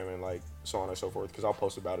Instagram and like so on and so forth, because I'll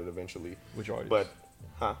post about it eventually. Which artist? But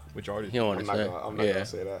huh? Which artist? He don't want I'm to not say. gonna, I'm not Yeah. gonna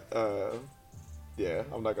say that. Yeah,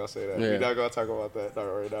 I'm not gonna say that. Yeah. We're not gonna talk about that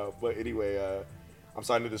right now. But anyway, I'm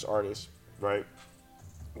signed to this artist, right?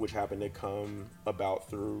 Which happened to come about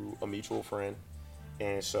through a mutual friend.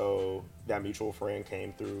 And so that mutual friend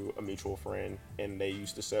came through a mutual friend, and they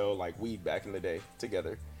used to sell like weed back in the day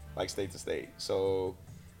together, like state to state. So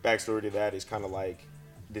backstory to that is kind of like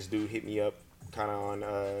this dude hit me up kind of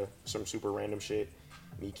on some super random shit.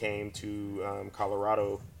 And he came to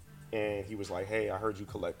Colorado, and he was like, hey, I heard you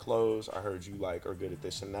collect clothes. I heard you like are good at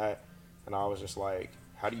this and that. And I was just like,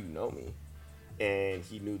 how do you know me? And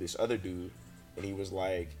he knew this other dude, and he's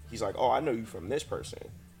like, oh, I know you from this person.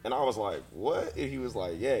 And I was like, what? And he was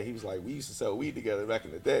like, yeah. He was like, we used to sell weed together back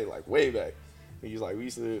in the day, like way back. And he's like, we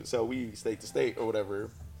used to sell weed state to state or whatever.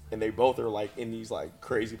 And they both are like in these like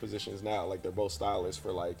crazy positions now. Like they're both stylists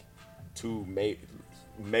for like two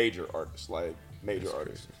major artists, like major That's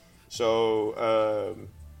artists. crazy. So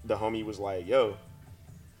the homie was like, yo,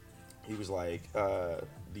 he was like,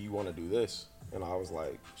 do you want to do this? And I was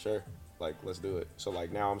like, sure, like let's do it. So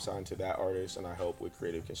like now I'm signed to that artist, and I help with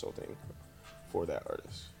creative consulting for that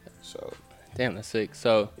artist. So Damn, that's sick.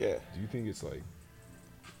 So, yeah, Do you think it's like?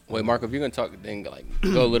 wait, Marco, if you're gonna talk, then like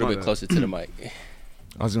go a little My bit bad. closer to the mic.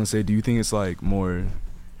 I was gonna say, do you think it's like more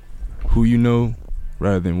who you know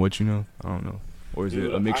rather than what you know? I don't know. Or is Dude,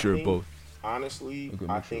 it a mixture I of think- both? honestly, A good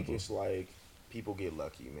I mixture of think both. it's like people get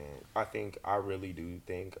lucky, man. I really do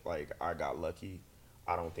think like I got lucky.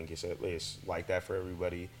 I don't think it's like that for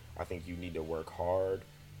everybody. I think you need to work hard,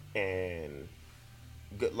 and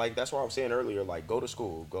like that's what I was saying earlier. Like go to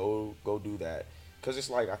school, go do that, because it's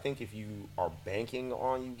like I think if you are banking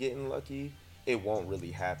on you getting lucky, it won't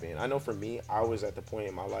really happen. I know for me, I was at the point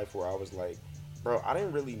in my life where I was like, bro, I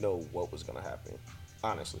didn't really know what was gonna happen.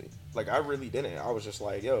 Honestly, like I really didn't. I was just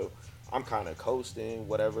like, yo, I'm kind of coasting,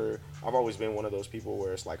 whatever. I've always been one of those people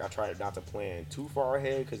where it's like I try not to plan too far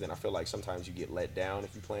ahead, because then I feel like sometimes you get let down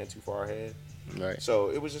if you plan too far ahead. Right. So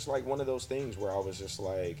it was just like one of those things where I was just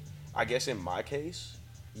like, I guess in my case,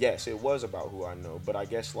 yes, it was about who I know, but I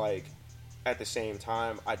guess like at the same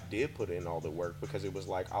time, I did put in all the work, because it was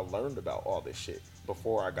like I learned about all this shit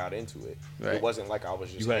before I got into it. Right. It wasn't like I was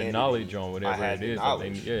just You had handed knowledge it. on I whatever had it the is that they-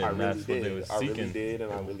 knowledge. yeah, I and really that's what did. they was I really seeking. did,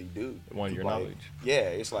 and I They really do. wanted your Like, knowledge. Yeah,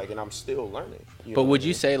 it's like, and I'm still learning. You But know would what I you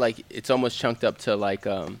mean? say like it's almost chunked up to like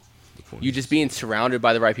you just being surrounded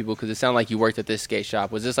by the right people? Because it sounded like you worked at this skate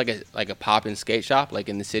shop. Was this like a poppin' skate shop like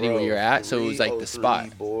in the city where Bro, you're at? So it was like the 303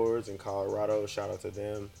 spot. Boards in Colorado. Shout out to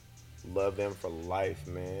them. Love them for life,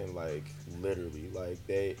 man. Like literally, like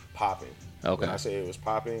they popping. Okay. When I say it was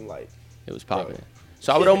popping, like It was bro. popping.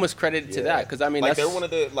 So I would almost credit it to Yeah. that because I mean like that's they're one of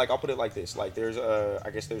the like I'll put it like this. Like there's I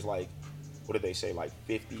guess there's like what did they say, like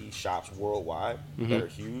 50 shops worldwide Mm-hmm. that are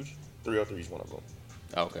huge. 303 is one of them.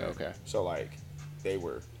 okay. So like they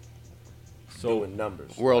were So doing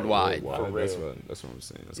numbers Worldwide. Like, for That's real. what I'm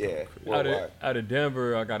saying. That's Yeah. kinda crazy. Worldwide. out of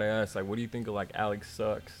Denver, I gotta ask, like, what do you think of like Alex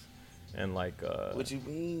Sucks and like What you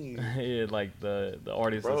mean, yeah, like the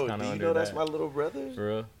artist bro? that's Do kind of you under know that's that. my little brother? For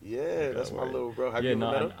real? Yeah, that's my word. little bro. Have Yeah, you ever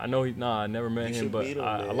no, met him? I know he. Nah, I never met You him, should but meet him,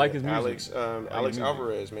 I man. like his music. Alex, I like Alex his music.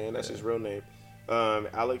 Alvarez, man. That's his real name.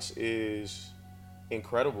 Alex is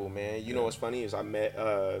incredible, man. You know what's funny is I met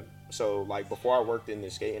so like before I worked in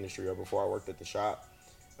the skate industry or before I worked at the shop,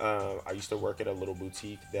 I used to work at a little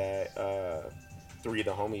boutique that three of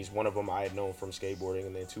the homies, one of them I had known from skateboarding,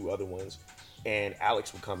 and then two other ones, and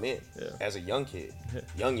Alex would come in Yeah. as a young kid,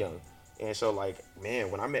 young, and so like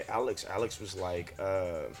man, when I met Alex was like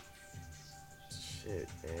shit,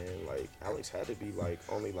 man, like Alex had to be like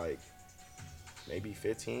only like maybe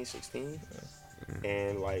 15, 16.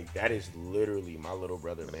 And like that is literally my little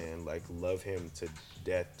brother, man. Like love him to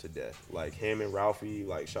death. Like him and Ralphie,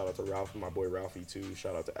 like shout out to Ralphie, my boy Ralphie too.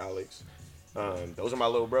 Shout out to Alex. Those are my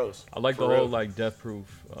little bros. I like for the real. whole like Death Proof,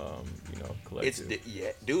 It's collective.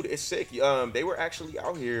 yeah, dude, it's sick. They were actually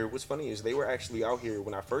out here. What's funny is they were actually out here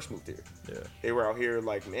when I first moved here. Yeah. They were out here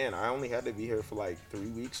like, man, I only had to be here for like 3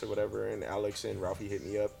 weeks or whatever, and Alex and Ralphie hit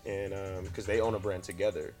me up, and because they own a brand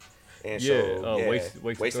together, And Yeah, so yeah,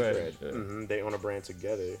 Wasted Thread. Yeah. They own a brand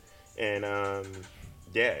together, and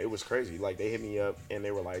yeah, it was crazy. Like they hit me up and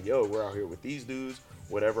they were like, "Yo, we're out here with these dudes."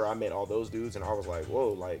 Whatever. I met all those dudes, and I was like, "Whoa,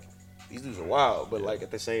 like these dudes are wild." But like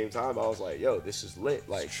at the same time, I was like, "Yo, this is lit.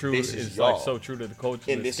 Like It's true. this is It's y'all." like so true to the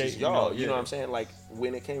culture. And this is y'all, you know what I'm saying? saying? Like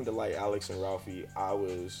when it came to like Alex and Ralphie,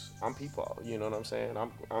 I'm Peepaw, you know what I'm saying?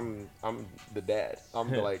 I'm the dad. I'm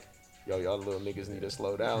the, like, yo, y'all little niggas need to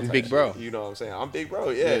slow down. type Big bro. shit, you know what I'm saying? I'm big bro,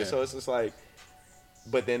 yeah. Yeah. So it's just like,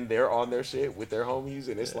 but then they're on their shit with their homies,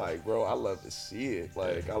 and it's like, bro, I love to see it.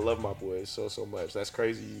 Like I love my boys so much. That's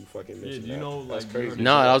crazy. You fucking mentioned you that. know, That's like, crazy.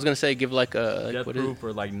 No, I was gonna say give like a Death what is Proof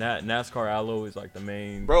or like NASCAR Aloe is like the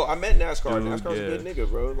main. Bro, I met NASCAR. Dude, NASCAR's yeah. a good nigga,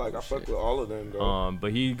 bro. Like I fuck with all of them, bro.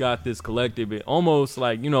 But he got this collective. It almost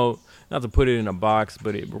like, you know, not to put it in a box,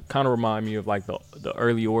 but it kind of remind me of like the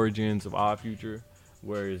early origins of Odd Future,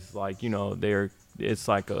 where it's like, you know, it's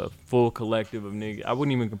like a full collective of niggas. I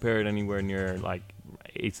wouldn't even compare it anywhere near like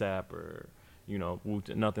ASAP or, you know,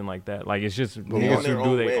 nothing like that. Like it's just on niggas their who do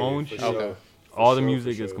own their way, own for shit. sure. All the For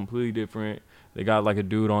music is sure. completely different. They got like a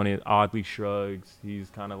dude on it, Oddly Shrugs. He's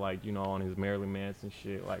kind of like, you know, on his Marilyn Manson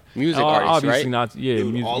shit. Like Music artists, obviously right? not. Yeah,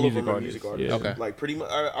 Dude, all of music them are artists. music artists. Yeah. Okay. Like pretty much,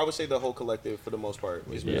 I would say the whole collective for the most part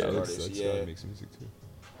is music artists. Yeah, makes music too.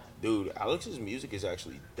 dude, Alex's music is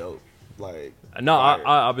actually dope. Like No, fire.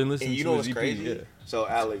 I've been listening and you to know his what's EP. crazy? Yeah. So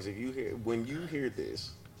Alex, when you hear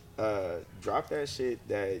this, drop that shit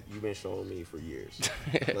that you've been showing me for years.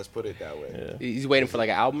 Let's put it that way. Yeah. He's waiting for like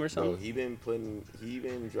an album or Bro, something. he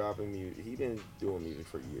been dropping music. He been doing music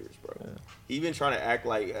for years, bro. He been trying to act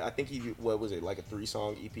like, I think what was it, like a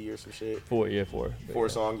 3-song EP or some shit? Four.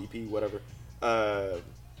 4-song EP, whatever.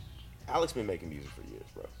 Alex been making music for years,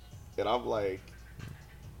 bro. And I'm like,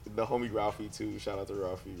 the homie Ralphie too. Shout out to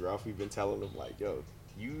Ralphie. Ralphie been telling him like, yo,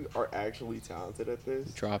 you are actually talented at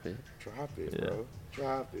this. Drop it. Drop it, Yeah. bro.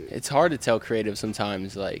 Drop it. It's hard to tell creatives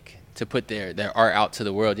sometimes, like to put their art out to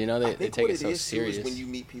the world. You know, I they think take what it so is, too, serious. is when you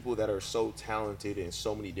meet people that are so talented in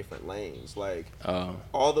so many different lanes. Like Oh.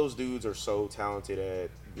 all those dudes are so talented at,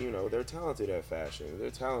 you know, they're talented at fashion.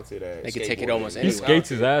 They're talented at They can take it skateboarding. almost They're He anywhere. skates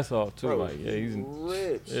his talented. ass off too. Bro, Like yeah, he's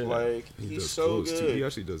rips. yeah. Like He he's does so clothes, too. good. He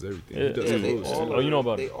actually does everything. Yeah, He does Yeah, Yeah, they clothes, all too. Oh, you know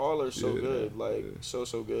about they it. all are so Yeah, good, like yeah.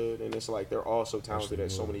 so good, and it's like they're all so talented at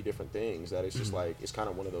so Actually, many different things that it's just like it's kind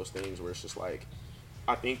of one of those things where it's just like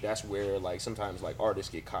I think that's where like sometimes like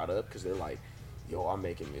artists get caught up because they're like, yo, I'm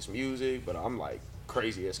making this music, but I'm like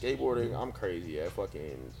crazy at skateboarding, I'm crazy at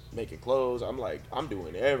fucking making clothes, I'm like I'm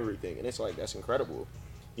doing everything, and it's like that's incredible,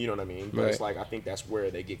 you know what I mean? But it's Right. like I think that's where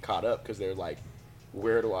they get caught up because they're like,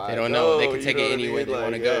 where do I? They don't go? know. They can You take know it what I anywhere mean? they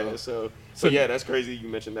wanna Like, go. yeah, so So- yeah, that's crazy. You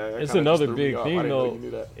mentioned that. That It's kinda just another threw me big off. I thing didn't know though. you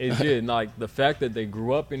knew that. Is yeah, like the fact that they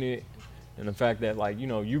grew up in it, and the fact that like, you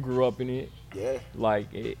know, you grew up in it. Yeah.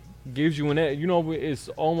 Like it gives you you know, it's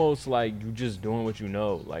almost like you just doing what you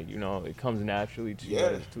know. Like, you know, it comes naturally to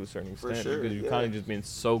Yeah, you to a certain for extent sure, because you yeah. kind of just been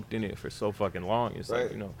soaked in it for so fucking long. It's Right.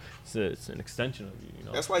 like, you know, it's an extension of you. You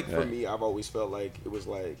know. That's like for Right. me, I've always felt like it was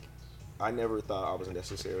like I never thought I was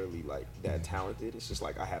necessarily like that talented. It's just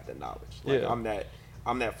like I have the knowledge. Like Yeah.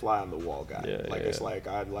 I'm that fly on the wall guy. Yeah, like yeah. it's like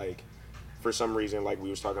I like for some reason like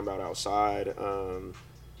we was talking about outside,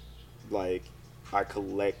 like I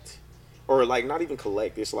collect or like not even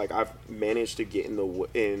collect. It's like I've managed to get in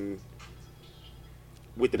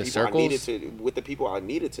with the The people I needed circles? to with the people I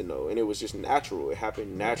needed to know, and it was just natural. It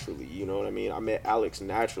happened naturally. You know what I mean? I met Alex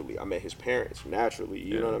naturally. I met his parents naturally.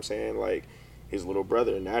 You know what I'm saying? Like his little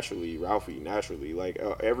brother naturally, Ralphie naturally. Like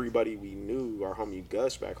everybody we knew, our homie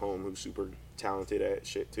Gus back home, who's super talented at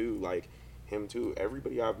shit too. Like him too.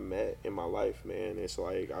 Everybody I've met in my life, man, it's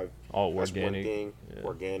like I've All that's one organic. thing, Yeah.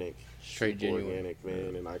 organic, Straight super genuine. organic,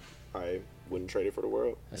 man, and I wouldn't trade it for the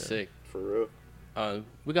world, That's sick. for real.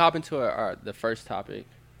 We can hop into the first topic.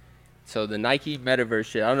 So the Nike metaverse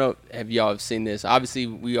shit. I don't know if y'all have seen this. Obviously,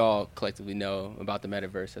 we all collectively know about the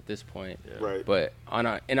metaverse at this point. Right. But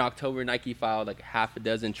in October, Nike filed like half a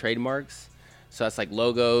dozen trademarks. So that's like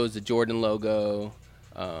logos, the Jordan logo,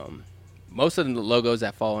 most of the logos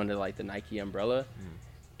that fall under like the Nike umbrella,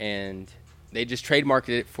 and they just trademarked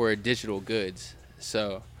it for digital goods.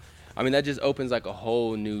 So, I mean, that just opens like a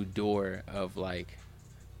whole new door of like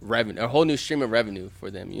revenue, a whole new stream of revenue for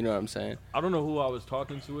them. You know what I'm saying? I don't know who I was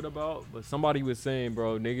talking to it about, but somebody was saying,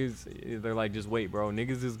 bro, niggas, they're like, just wait, bro.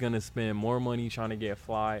 Niggas is going to spend more money trying to get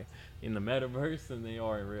fly in the metaverse than they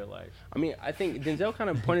are in real life. I mean, I think Denzel kind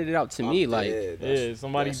of pointed it out to me, like, Yeah,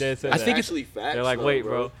 somebody dead said I that. think it's- actually facts. They're like, though, wait,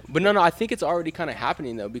 bro. but no, I think it's already kind of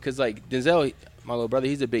happening though, because like Denzel, my little brother,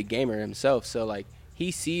 he's a big gamer himself, so like he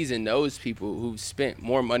sees and knows people who've spent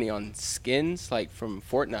more money on skins like from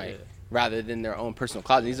Fortnite Yeah. rather than their own personal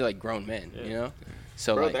closet. These are like grown men, Yeah. you know.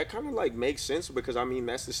 So Bro, like, that kind of like makes sense because I mean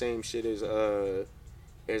that's the same shit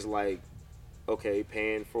as like, okay,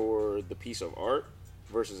 paying for the piece of art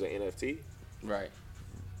versus an NFT. right.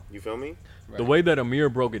 You feel me? Right. The way that Amir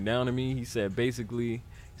broke it down to me, he said basically, he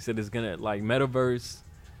said it's gonna like metaverse.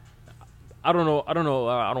 I don't know. I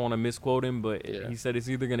don't want to misquote him, but Yeah. he said it's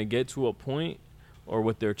either gonna get to a point, or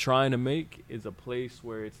what they're trying to make is a place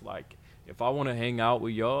where it's like, if I want to hang out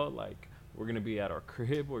with y'all, like we're gonna be at our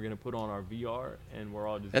crib, we're gonna put on our VR, and we're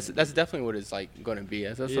all just. That's definitely what it's like going to be.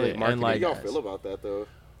 That's Yeah, what and, marketing How like- y'all does. feel about that though?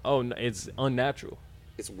 Oh, it's unnatural.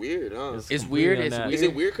 It's weird, huh? It's completely weird, it's unnatural. Is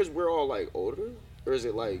it weird because we're all like older, or is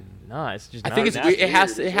it like? Nah, it's just. I not think it's natural. weird. It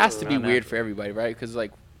has to be Not weird natural. for everybody, right? Because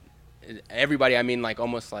like everybody, I mean, like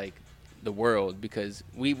almost like the world, because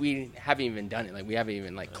we haven't even done it. Like we haven't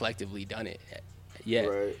even like collectively done it yet.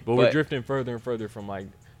 Right. But we're drifting further and further from like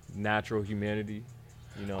natural humanity.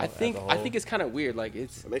 You know, I think as a I whole. think it's kind of weird. Like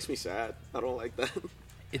it's It makes me sad. I don't like that.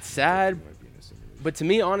 it's sad, Might be in a simulation. but to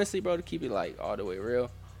me, honestly, bro, to keep it like all the way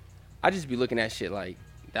real, I just be looking at shit like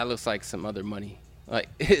that looks like some other money. Like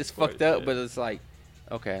it's course, fucked up, yeah. but it's like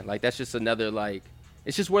okay, like that's just another like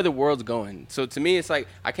it's just where the world's going. So to me, it's like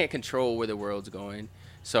I can't control where the world's going.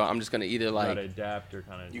 So I'm just gonna either You like gotta adapt or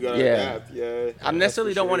kind of. You gotta Yeah. adapt. Yeah. I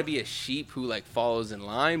necessarily don't want to be. be a sheep who like follows in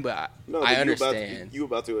line, but No, I but understand. You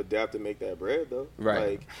about to adapt and make that bread though.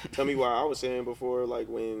 Right. Like, tell me why I was saying before, like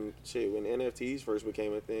when NFTs first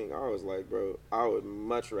became a thing, I was like, bro, I would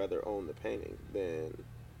much rather own the painting than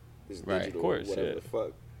this Right, of digital course, whatever yeah. the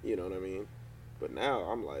fuck. You know what I mean? But now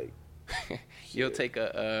I'm like, You'll shit. take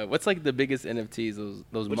a what's like the biggest NFTs?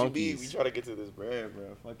 Those What monkeys, you mean? We try to get to this bread,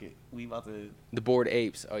 bro. Fuck it. We about to. the bored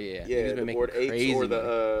apes. Oh yeah, Yeah, Niggas the been making board apes crazy or money.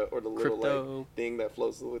 the little Crypto. like thing that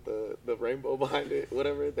floats with the rainbow behind it,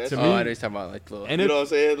 whatever. That's To Oh, me- I know you're talking about like little. And you know what I'm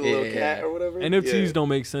saying? The little Yeah. cat or whatever. NFTs Yeah. don't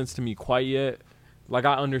make sense to me quite yet. Like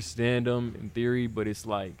I understand them in theory, but it's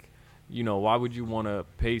like, you know, why would you want to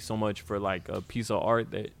pay so much for like a piece of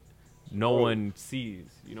art that no Bro. one sees?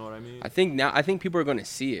 You know what I mean? I think people are gonna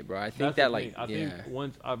see it, bro. I think That's that the like thing. I yeah. think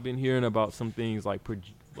once I've been hearing about some things like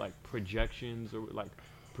projections or like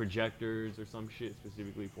projectors or some shit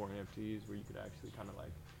specifically for NFTs where you could actually kind of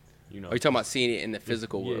like, you know. Are you talking about seeing it in the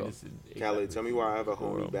physical yeah, world? this is Khaled, exactly tell me why I have a physical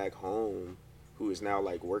homie world. back home who is now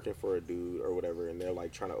like working for a dude or whatever, and they're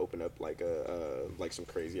like trying to open up like a like some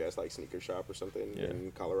crazy ass like sneaker shop or something Yeah.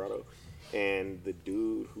 in Colorado, and the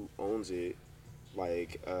dude who owns it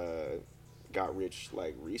like got rich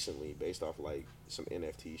like recently based off like some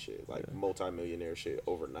NFT shit, like multi-millionaire shit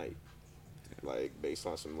overnight. Like based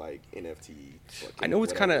on some like NFT. I know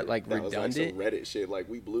it's kinda, whatever. like, That was, like, some redundant. Reddit shit. Like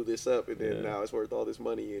we blew this up and then Yeah. now it's worth all this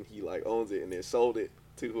money and he like owns it and then sold it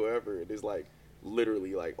to whoever. And it's like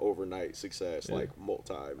literally like overnight success, Yeah. like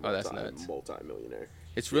that's nuts. multi-millionaire.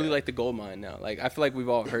 It's really Yeah. like the gold mine now. Like I feel like we've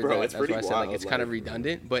all heard Bro, that. it's That's why pretty I said like wild, it's kind of like-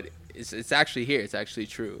 redundant, but it's actually here. It's actually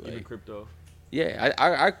true. Even Like, crypto. yeah,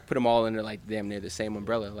 I put them all under like damn near the same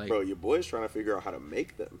umbrella. Like Bro, your boy's trying to figure out how to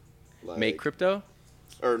make them. Like, make crypto.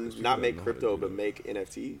 or not make know how to crypto, do but that. make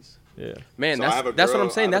NFTs. Yeah. Man, So I have a that's what girl-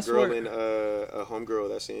 I'm saying. I have That's a girl what in a homegirl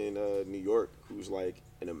that's in New York who's like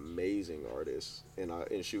an amazing artist, and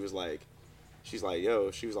she was like, she's like,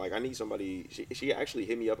 yo, she was like, I need somebody. She actually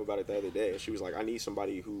hit me up about it the other day. She was like, I need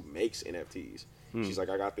somebody who makes NFTs. She's like,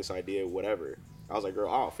 I got this idea, whatever. I was like,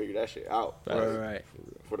 girl, I'll figure that shit out. right, Like, right.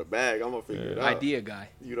 For the bag, I'm gonna figure it out. Idea guy.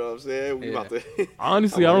 You know what I'm saying? We Yeah. about to.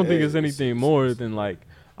 Honestly, I'm I don't like, think hey, it's anything more than like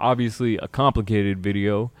obviously a complicated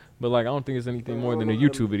video, but like I don't think it's anything more than a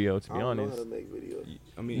YouTube video, to I be don't know how honest. to make videos.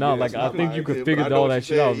 I mean, No, yeah, like that's I not think my you could idea, figure but I know all what that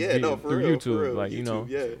you're shit out saying. Yeah, no, for through real, YouTube. for real. Like, you know, YouTube,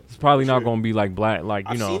 yeah. it's probably not Sure. gonna be like black, like,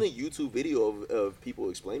 you I've know. seen a YouTube video of people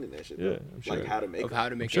explaining that shit. Yeah, though. I'm sure. Like how to make Of them. how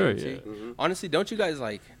to make sure, NFT. yeah. Mhm. Honestly, don't you guys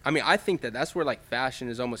like? I mean, I think that's where like fashion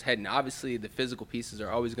is almost heading. Obviously, the physical pieces are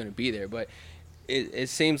always going to be there, but it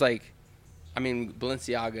seems like, I mean,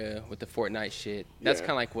 Balenciaga with the Fortnite shit, that's Yeah.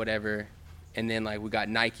 kind of like whatever. And then like we got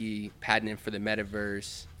Nike patenting for the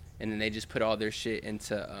metaverse, and then they just put all their shit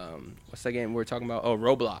into what's that game we were talking about? Oh,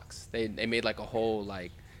 Roblox. They made like a whole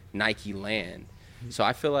like Nike land. So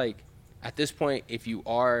I feel like at this point, if you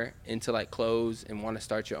are into like clothes and want to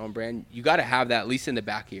start your own brand, you got to have that at least in the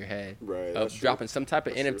back of your head Right, of that's true. dropping some type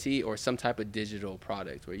of That's NFT or some type of digital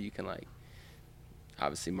product where you can like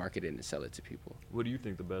obviously market it and sell it to people. What do you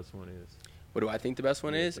think the best one is? What do I think the best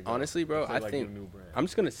one Yeah, is? to go. Honestly, bro, To, I like, think do a new brand. I'm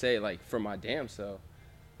just gonna say like for my damn self,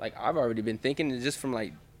 like I've already been thinking just from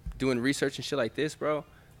like doing research and shit like this, bro.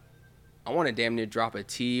 I want to damn near drop a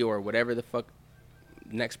T or whatever the fuck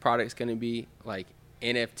next product's gonna be, like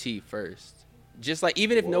NFT first. Just like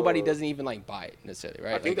even if nobody Whoa. doesn't even like buy it necessarily,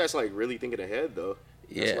 right? I think Like, that's like really thinking ahead though.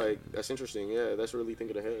 Yeah. That's interesting. Yeah, that's really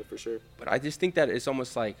thinking ahead for sure. But I just think that it's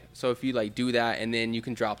almost like, so if you like do that and then you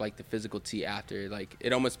can drop like the physical tee after, like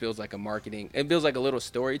it almost feels like a marketing. It feels like a little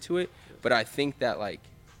story to it. But I think that like,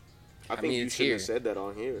 I think you it's should here. have said that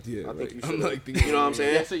on here. Yeah, I think like, you I'm should. like thinking- You know what I'm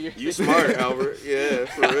saying? That's what you're You smart, Albert. Yeah,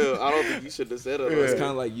 for real. I don't think you should have said it. It's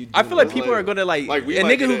kind of like you. I feel like Like- people are gonna like we a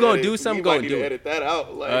might nigga need who to gonna edit- do we something might gonna need do to it. edit that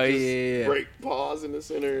out. Like, Oh, just yeah. break pause in the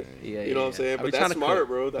center. Yeah, You know what I'm saying? I be But trying that's to smart, cook.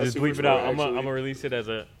 bro. That's Just super bleep it out. smart, I'm actually. gonna release it as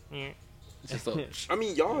a. It's just a, I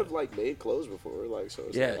mean, y'all have like made clothes before, like so.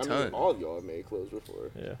 It's Yeah, like, a I mean, ton. all of y'all have made clothes before.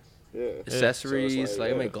 Yeah. Yeah, accessories, So it's like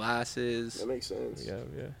I yeah, make glasses. that makes sense. Yeah.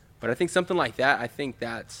 Yeah. But I think something like that,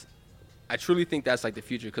 I truly think that's like the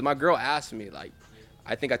future. Because my girl asked me, like,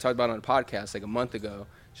 I think I talked about it on a podcast like a month ago.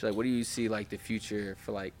 She's like, what do you see like the future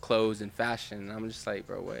for like clothes and fashion? And I'm just like,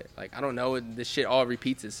 bro, what? Like, I don't know. This shit all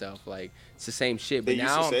repeats itself. Like, it's the same shit. They But used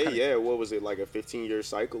now to I'm say, kinda, yeah, what was it, like a 15-year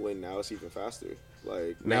cycle, and now it's even faster.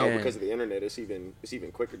 Like now Man. because of the internet, it's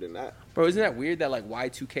even quicker than that. Bro, isn't that weird that like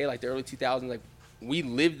Y2K, like the early 2000s, like we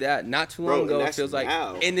lived that not too long Bro, ago. and It that's feels like,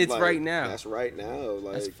 now. and it's Like, right now. That's right now.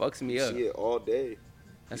 Like That's fucks me you up. see it all day.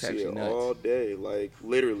 That's you see actually it nuts. all day. Like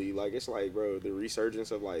literally, like it's like, bro, the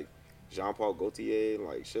resurgence of like Jean Paul Gaultier and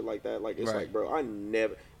like shit like that. Like it's Right. like, bro,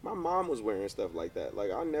 my mom was wearing stuff like that.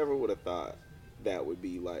 Like I never would have thought that would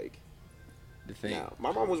be like The thing. now.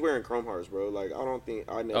 My mom was wearing Chrome Hearts, bro. Like I don't think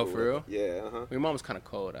I never. Oh, for would've- real? Yeah, Your mom's kind of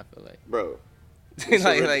cold, I feel like. bro.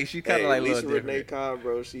 like she kind of like a Lisa little Renee different. Cobb,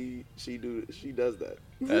 bro. She does that.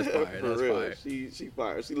 That's fire, For that's real. fire. She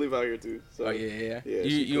fire. She live out here too. So Oh yeah. Yeah, You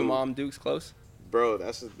she and cool. mom Duke's close? bro,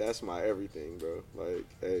 that's my everything, bro. Like,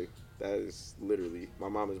 hey, that is literally my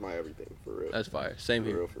mom is my everything for real. That's fire. Same for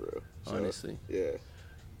here, real, for real. So, honestly. yeah.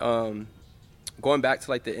 Going back to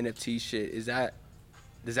like the NFT shit,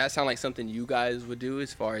 does that sound like something you guys would do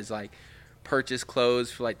as far as like purchase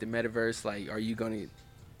clothes for like the metaverse? Like, are you gonna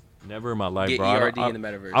Never in my life, get bro. I ERD don't- in the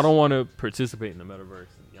metaverse? I don't want to participate in the metaverse,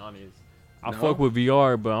 to be honest. I No? fuck with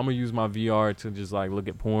VR, but I'm gonna use my VR to just like look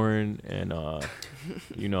at porn and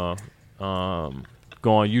you know, go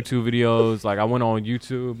on YouTube videos. Like I went on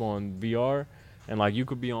YouTube on VR, and like you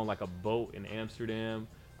could be on like a boat in Amsterdam.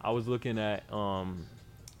 I was looking at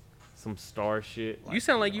some star shit. You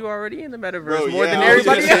sound like you already in the metaverse Bro, more yeah, than I was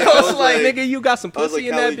everybody gonna say, I else. was Like, like- nigga, you got some I was pussy like,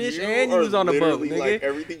 in that Callie, bitch, you and you are was on a boat, literally, nigga. Like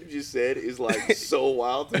everything you just said is like so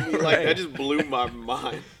wild to me. Like that just blew my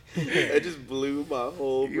mind. That just blew my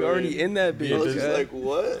whole. You already brain. in that bitch. Yeah, I was just okay? like,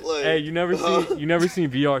 what? Like, Hey, you never seen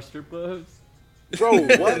VR strip clubs? bro?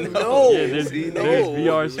 What? No, Yeah, there's no.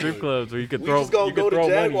 VR strip clubs where you could We throw just gonna you could go to throw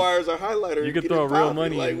money. Jaguars or highlighter. You and could get throw it real popping.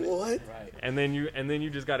 money Like in. what? And then you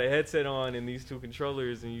just got a headset on and these two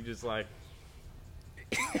controllers and you just like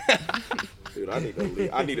Dude, I need to leave.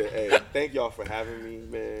 I need to. Hey, thank y'all for having me,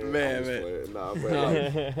 man. Man, I'm just man. playing. Nah,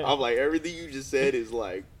 bro. Like, I'm like everything you just said is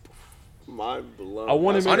like mind blown. I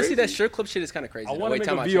wanna That's make- Honestly, that crazy. strip club shit is kind of crazy. I though. want to Wait, make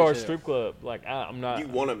time a out, VR shit, shit. strip club. Like I'm not. You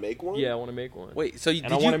want to make one? Yeah, I want to make one. Wait, so you and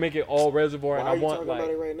did I you? want to make it all reservoir, Why and are I you want talking like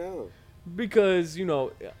about it right now? because you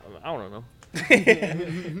know I don't know.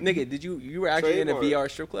 Nigga, did you were actually in a Trademark.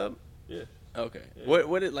 VR strip club? Yeah. Okay. Yeah.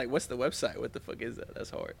 What's the website? What the fuck is that? That's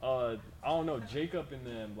hard. I don't know. Jacob and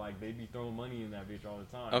them like they be throwing money in that bitch all the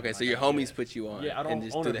time. Okay, Like, so your I- homies put you on Yeah, I don't and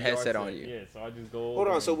just own do a the VR headset set. on you. Yeah, so I just go. Hold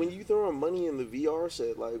over on. So and- when you throwing money in the VR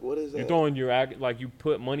set, like what is that? you're throwing your like you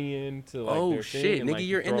put money into like Oh their thing shit, and, nigga, like,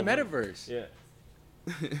 you're in the throw money. metaverse. Yeah.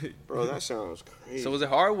 Bro, that sounds crazy. So was it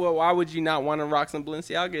hard? Well, why would you not want to rock some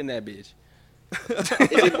Balenciaga in that bitch? Is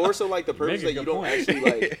it more so like the purpose make a that you good don't point. actually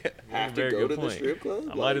like have to Very go good to the point. strip club? I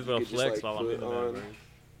Like, might as you well could just, flex like, while I'm put in the on- metaverse.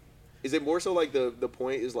 Is it more so like the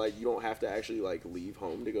point is like you don't have to actually like leave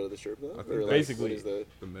home to go to the strip club? I think Or, like, basically. what is the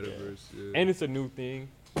The metaverse. Yeah. And it's a new thing.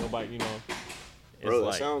 Nobody, you know. It's bro? That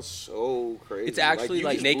like, sounds so crazy. It's actually, you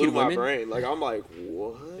like, just naked blew my women? brain. Like I'm like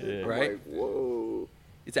what? Yeah. I'm Right? like whoa.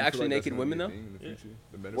 It's You feel actually like that's naked gonna women be a though. thing in the Yeah. future?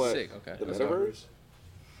 The metaverse. What? Sick. Okay. The That's metaverse?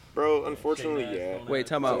 Bro, unfortunately, Shaking ass, yeah. going Wait, ass.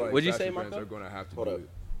 time So, out. like, What'd you say, fashion brands Marco? are gonna have to Hold do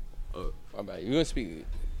up. it. My bad. You gonna speak?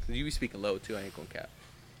 Cause you be speaking low too. I ain't gonna cap.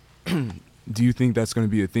 Do you think that's going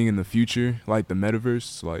to be a thing in the future, like the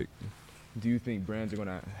metaverse? Like, do you think brands are going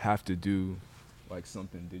to have to do like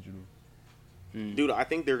something digital? Dude, I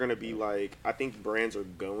think they're gonna be like, I think brands are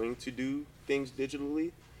going to do things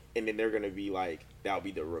digitally, and then they're gonna be like, that'll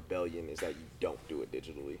be the rebellion is that you don't do it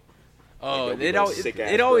digitally. Oh, there'll be it those always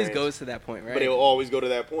sick-ass it always brands. goes to that point, right? But it'll always go to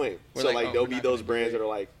that point. We're so like, like, oh, there'll we're be not those gonna do brands it. that are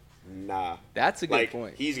like, nah. That's a good Like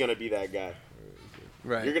point. he's gonna be that guy.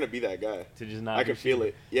 Right. You're gonna be that guy. To just not I do can feel shit.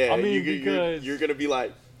 it. Yeah. I mean, you're, because you're gonna be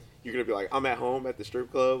like, I'm at home at the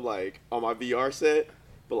strip club, like on my VR set,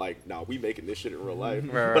 but like, nah, we making this shit in real life.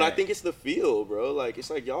 Right, But I right. think it's the feel, bro. Like, it's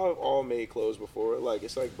like y'all have all made clothes before. Like,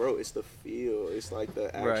 it's like, bro, it's the feel. It's like the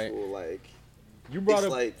Right. actual like. You brought It's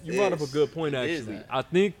up like you brought up a this. good point It is actually. that. I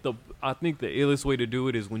think the illest way to do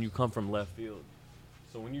it is when you come from left field.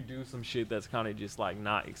 So when you do some shit that's kind of just like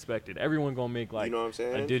not expected, everyone gonna make like You know what I'm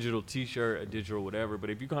saying? a digital T-shirt, a digital whatever. But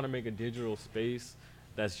if you kind of make a digital space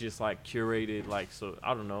that's just like curated, like so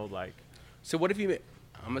I don't know, like So what if you?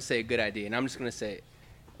 I'm gonna say a good idea, and I'm just gonna say,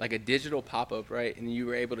 like a digital pop-up, right? And you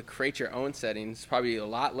were able to create your own settings, probably a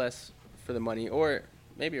lot less for the money, or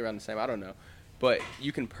maybe around the same. I don't know, but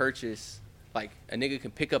you can purchase. Like a nigga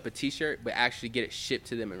can pick up a T-shirt, but actually get it shipped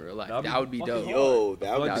to them in real life. That'd be That would be fucking dope. hard. Yo, that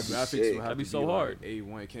I feel would like be the graphics sick. would have That'd be to so be hard. Like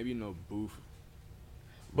A1. It can't be no booth.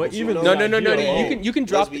 But You even know, No, the no, no, no. idea You can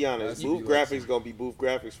drop. Let's be honest. That's Booth be like graphics gonna be booth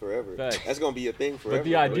graphics forever. Facts. That's gonna be a thing forever. But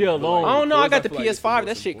the bro. idea alone. I don't know. I got the Clothes, feel like it's PS5. That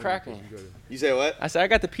most shit important cracking. because you gotta- You say what? I said I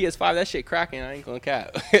got the PS5. That shit cracking. I ain't gonna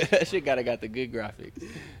cap. That shit got the good graphics.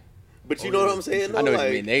 But you know what I'm saying? I know though? what you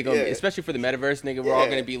Like, mean. They gonna, yeah. especially for the metaverse, nigga. We're all Yeah.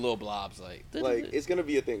 gonna be little blobs, like It's gonna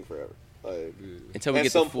be a thing forever. Like until we at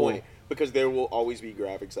get some the full. point, because there will always be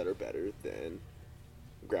graphics that are better than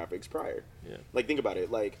graphics prior. Yeah. Like think about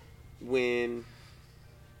it. Like when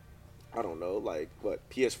I don't know, like what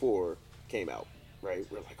PS4 came out, right?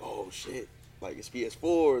 We're like, oh shit, like it's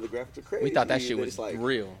PS4. The graphics are crazy. We thought that shit Then was it's like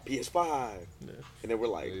real. PS5, Yeah. and then we're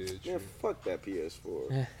like, Yeah, man, true. fuck that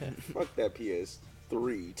PS4, fuck that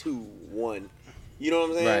PS3, 2, 1. You know what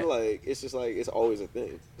I'm saying? Right. Like it's just like it's always a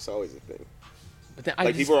thing. It's always a thing. But then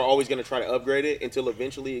Like people are always going to try to upgrade it until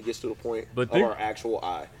eventually it gets to the point But of think- our actual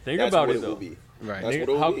eye. think That's about what it, will though. be. Right. That's Nigga, what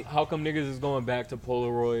it will be. how come niggas is going back to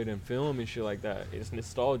Polaroid and film and shit like that? It's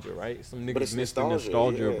nostalgia, right? Some But niggas it's miss the nostalgia,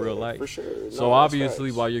 nostalgia of yeah, real life. for sure. No, So that's obviously,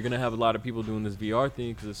 facts. while you're gonna have a lot of people doing this VR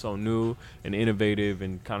thing because it's so new and innovative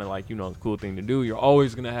and kind of like the cool thing to do, you're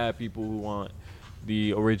always gonna have people who want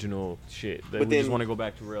the original shit. That But we just then- want to go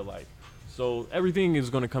back to real life. So everything is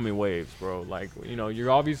gonna come in waves, bro. Like you're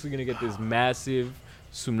obviously gonna get this massive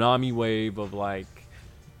tsunami wave of like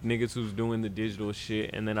niggas who's doing the digital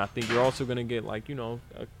shit, and then I think you're also gonna get like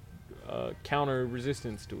a counter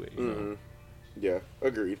resistance to it. You know? Mhm. Yeah,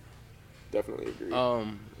 agreed. Definitely agreed.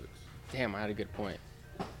 Damn, I had a good point.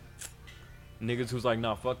 Niggas who's like,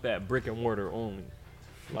 nah, fuck that, brick and mortar only.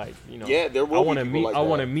 Like Yeah, there will I be wanna people meet. like I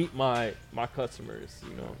want to that. meet my customers.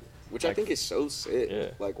 Which I like- think is so sick.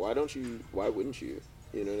 Yeah. Like, why wouldn't you?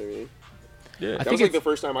 You know what I mean? Yeah, I That think was like it's- the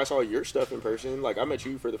first time I saw your stuff in person. Like, I met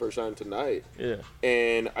you for the first time tonight. yeah.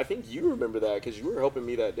 And I think you remember that because you were helping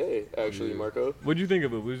me that day, actually, Yeah. Marco. What'd you think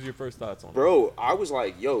of it? What was your first thoughts on it? Bro, I was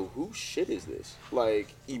like, yo, whose shit is this? Like,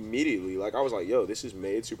 immediately. Like, I was like, yo, this is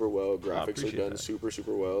made super well. Graphics are appreciate done that. super,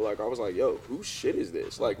 super well. Like, I was like, yo, whose shit is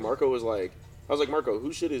this? Like, Marco was like, I was like, Marco,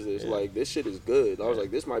 whose shit is this? Yeah. Like, this shit is good. I was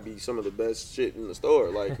like, this might be some of the best shit in the store.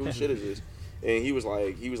 Like, whose shit is this? And he was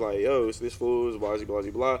like, yo, it's this fool's, blah, blah,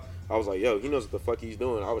 blah, blah. I was like, yo, he knows what the fuck he's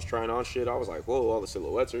doing. I was trying on shit. I was like, whoa, all the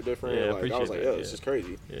silhouettes are different. Yeah, I like, I was appreciate like, that, yo, yeah. this is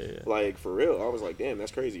crazy. Yeah. Like, for real. I was like, damn,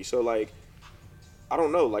 that's crazy. So, like, I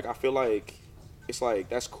don't know. Like, I feel like it's like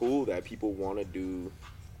that's cool that people want to do,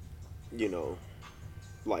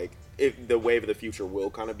 like if the wave of the future will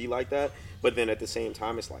kind of be like that. But then at the same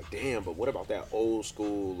time, it's like, damn. But what about that old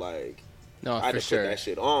school? Like, No, I had for to sure. put that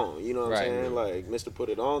shit on. You know what Right. I'm saying? Like, Mr. Put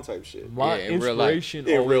It On type shit. My Yeah, in real life. inspiration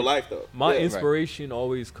In always, real life, though. My Yeah. inspiration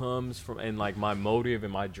always comes from, and like my motive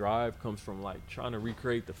and my drive comes from like trying to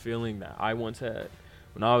recreate the feeling that I once had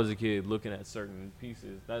when I was a kid, looking at certain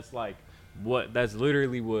pieces. That's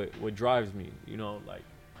literally what drives me. Like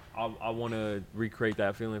I want to recreate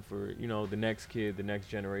that feeling for the next kid, the next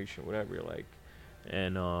generation, whatever. Like,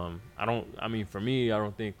 and for me, I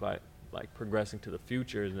don't think like progressing to the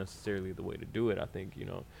future is necessarily the way to do it. I think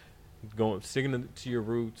sticking to your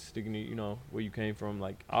roots, sticking to where you came from.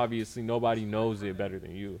 Like, obviously nobody knows it better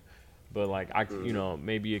than you, but like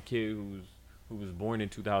maybe a kid who was born in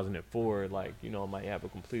 2004 might have a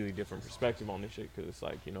completely different perspective on this shit because it's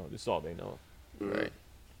like this is all they know. Right.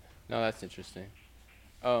 No, that's interesting.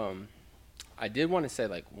 I did want to say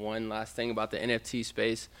like one last thing about the NFT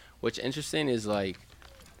space. What's interesting is like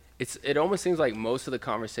it almost seems like most of the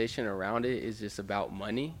conversation around it is just about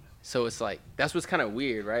money. So it's like that's what's kind of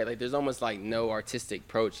weird, right? Like there's almost like no artistic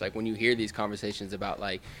approach. Like when you hear these conversations about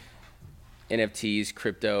like NFTs,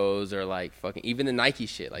 cryptos, or like fucking even the Nike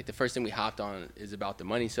shit. Like the first thing we hopped on is about the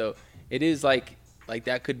money. So it is like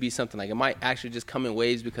that could be something like it might actually just come in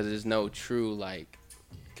waves because there's no true like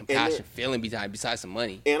compassion feeling besides some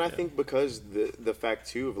money. And I think because the fact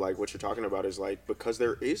too of like what you're talking about is like because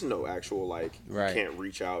there is no actual like Right. you can't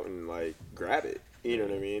reach out and like grab it. You know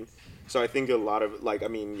what I mean? So I think a lot of like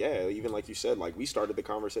even like you said, like we started the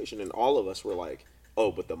conversation and all of us were like,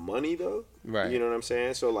 oh, but the money though, Right. You know what I'm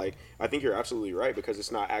saying? So like, I think you're absolutely right because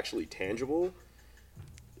it's not actually tangible.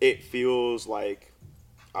 It feels like,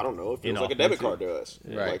 I don't know, it feels like a debit card to us.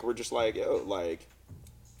 Right. Like we're just like, yo, like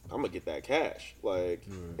I'm gonna get that cash, like,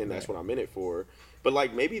 and that's what I'm in it for. But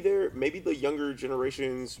like maybe the younger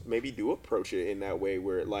generations maybe do approach it in that way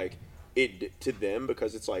where like it to them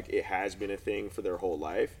because it's like it has been a thing for their whole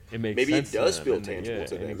life. It makes maybe sense it to does them, feel and tangible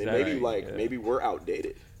to them, and exactly, maybe like yeah. maybe we're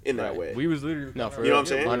outdated in that Right. way. We was literally No, for You know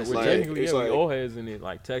what I'm real. saying? Honestly. Like, technically, it's yeah, like- we old heads in it,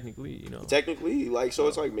 like technically, you know. Technically, like, so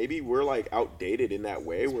it's like maybe we're like outdated in that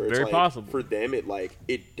way where it's very like possible. for them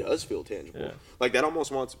it does feel tangible. Yeah. Like that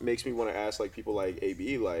almost makes me want to ask like people like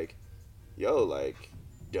AB like, yo, like,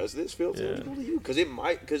 does this feel Yeah. tangible to you? Because it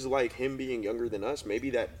might, because like him being younger than us, maybe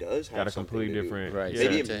that does have Got a something completely to do. different, Right. yeah.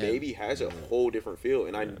 Maybe it to him. maybe has a whole different feel,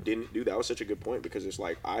 and I didn't do that. Was such a good point because it's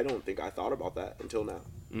like I don't think I thought about that until now,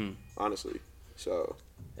 honestly. So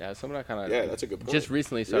Yeah, something I kind of yeah, that's a good point. just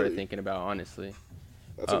recently started Really. thinking about. Honestly,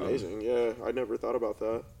 That's amazing. Yeah, I never thought about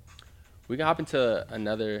that. we can hop into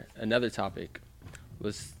another topic.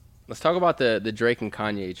 Let's talk about the Drake and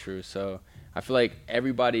Kanye truth. So I feel like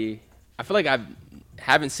I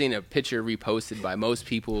haven't seen a picture reposted by most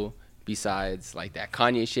people besides like that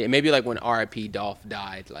Kanye shit. Maybe like when R.I.P. Dolph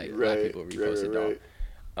died, like a lot of people reposted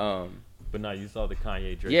Dolph. But now you saw the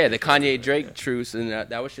Kanye Drake. Yeah, the Kanye Drake truce, and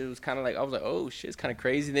that was shit was kind of like I was like, oh shit, it's kind of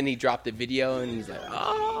crazy. Then he dropped the video, and he's like,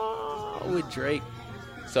 oh, with Drake.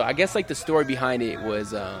 So I guess like the story behind it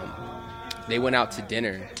was they went out to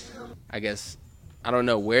dinner. I guess I don't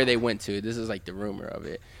know where they went to. This is like the rumor of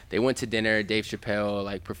it. They went to dinner. Dave Chappelle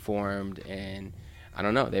like performed, and I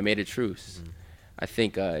don't know. They made a truce. I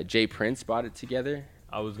think Jay Prince brought it together.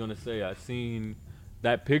 I was gonna say I seen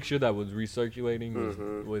that picture that was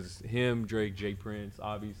recirculating was him, Drake, Jay Prince.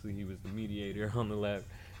 Obviously, he was the mediator on the left.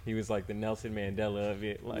 He was like the Nelson Mandela of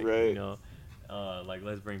it, like Right. you know, like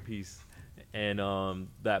let's bring peace. And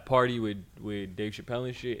that party with Dave Chappelle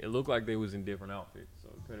and shit, it looked like they was in different outfits, so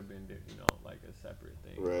it could have been like a separate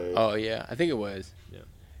thing. Right. Oh yeah, I think it was.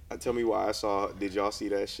 Tell me why I saw. Did y'all see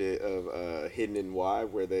that shit of Hidden in Why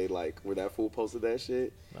where that fool posted that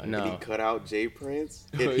shit? No. And he cut out Jay Prince,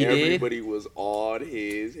 and He did? everybody was on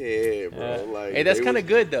his head, bro. Like, Hey, that's they kind of was-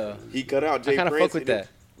 good though. He cut out Jay I kinda Prince. fuck with and that.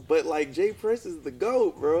 But like Jay Prince is the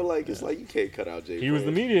GOAT, bro. Like it's like you can't cut out Jay. He was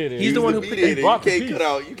the Prince. mediator. He's the one who put mediator. He brought You the can't cut peace.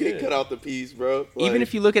 out. You can't Yeah. cut out the piece, bro. Even Like,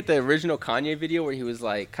 if you look at the original Kanye video where he was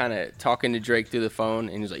like kind of talking to Drake through the phone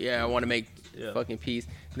and he's like, "Yeah, I want to make fucking peace."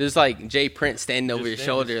 There's like Jay Prince standing over his standing,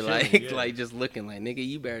 shoulder, just like chilling, yeah. like just looking like, "Nigga,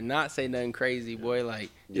 you better not say nothing crazy, boy." Like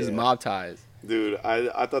just Yeah. mob ties. Dude,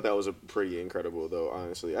 I thought that was a pretty incredible though,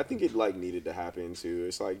 honestly. I think it like needed to happen too.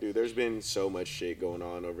 It's like, dude, there's been so much shit going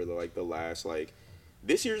on over the last like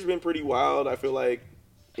this year's been pretty wild, I feel like,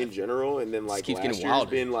 in general, and then like keeps last getting year's wilder.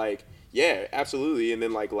 been like yeah, absolutely. And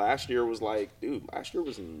then like last year was like, dude, last year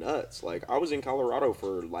was nuts. Like I was in Colorado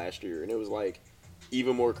for last year and it was like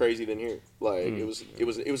even more crazy than here. Like it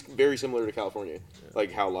was very similar to California,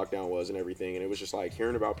 like how lockdown was and everything. And it was just like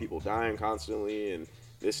hearing about people dying constantly and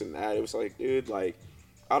this and that. It was like, dude, like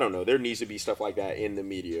I don't know. There needs to be stuff like that in the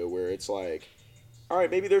media where it's like, all right,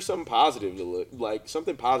 maybe there's something positive to look like,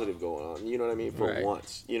 something positive going on. You know what I mean? For Right.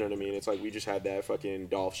 once, you know what I mean? It's like we just had that fucking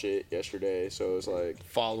Dolph shit yesterday, so it's like.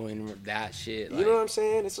 Following that shit. You know what I'm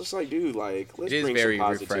saying? It's just like, dude, like, let's It is bring very some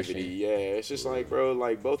positivity. refreshing. Yeah, it's just like, bro,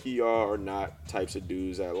 like, both of y'all are not types of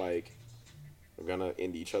dudes that, like, are gonna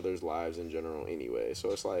end each other's lives in general anyway.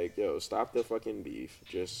 So it's like, yo, stop the fucking beef.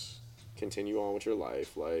 Just continue on with your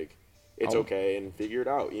life. Like, it's okay and figure it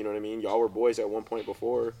out. You know what I mean? Y'all were boys at one point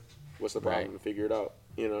before. What's the problem? Right. Figure it out.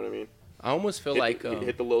 You know what I mean? I almost feel like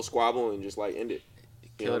hit the little squabble and just, like, end it. You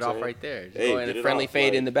kill know it what I'm off saying? right there. Just Hey, go in get a it friendly off,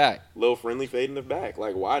 fade like- in the back. Little friendly fade in the back.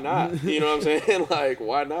 Like, why not? You know what I'm saying? Like,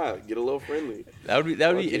 why not? Get a little friendly. That would be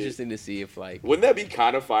Fuck it. interesting to see if like Wouldn't that be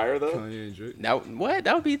kind of fire though? Kanye and Drake.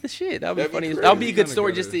 that would be the shit. That would be That'd be funny. crazy. That would be a good Kinda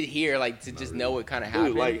story gotta- just to hear, like to just know what kind of happened.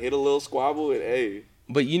 Dude, like hit a little squabble and hey,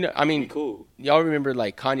 But you know, I mean, be cool. y'all remember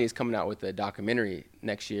like Kanye's coming out with a documentary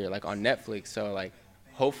next year, like on Netflix. So like,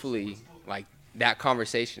 hopefully, like that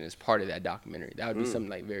conversation is part of that documentary. That would be something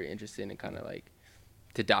like very interesting and kind of like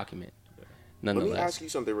to document. Let me Nonetheless, ask you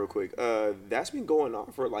something real quick. That's been going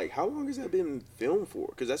on for like how long has that been filmed for?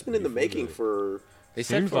 Because that's been in the making for they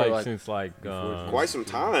said Seems for like like since like quite some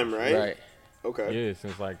time, right? right. Okay. yeah,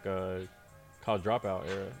 since like college dropout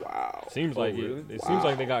era. Wow. Seems like really? it seems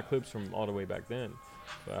like they Wow. got clips from all the way back then.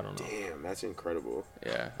 But I don't know. Damn, that's incredible.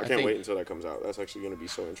 Yeah, I can't wait until that comes out. That's actually gonna be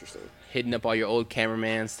so interesting. Hitting up all your old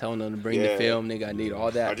cameraman's, telling them to bring Yeah. the film. Nigga, I need all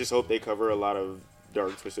I that. just hope they cover a lot of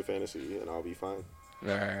dark twisted fantasy, and I'll be fine.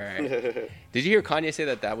 Right. Did you hear Kanye say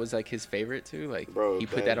that was like his favorite too? Like Bro, he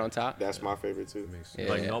put that on top. That's my favorite too. Yeah,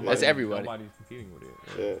 Like yeah. nobody, That's everybody. Nobody's competing with it.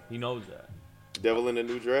 Yeah. He knows that. Devil in a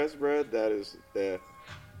New Dress, bro. That is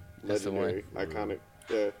That's the legendary, iconic.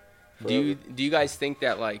 Yeah. Do you guys think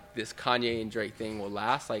that like this Kanye and Drake thing will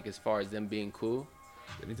last? Like as far as them being cool?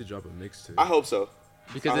 They need to drop a mixtape. I hope so.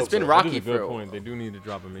 Because I it's hope been so. That rocky is a good for point. They do need to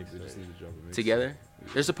drop a mixtape. They just need to drop a mixtape. together.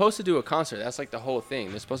 They're supposed to do a concert. That's like the whole thing.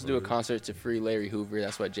 They're supposed to do a concert to free Larry Hoover.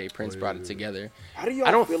 That's why Jay Prince brought it together. How do y'all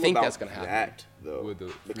I don't feel think about that's gonna happen. that though? With the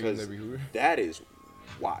free because Larry Hoover? that is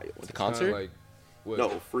wild. The Kinda concert? like, what? No,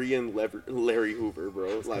 freeing Larry Hoover,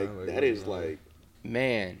 bro. Like kinda like that is what, like,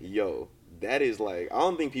 Man, yo, that is like. I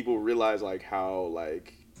don't think people realize like how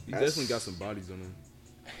like. He that's- definitely got some bodies on him.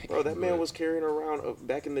 Bro, that man But- was carrying around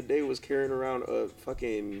back in the day was carrying around a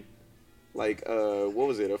fucking like what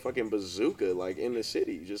was it, a fucking bazooka like in the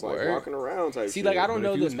city, just like Word. walking around type see, shit. like I don't But if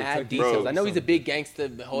know he the was mad protecting details. Bro, I know he's a something. big gangster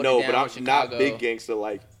holding No, down but I'm Chicago. not big gangster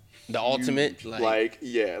like The ultimate, huge, like,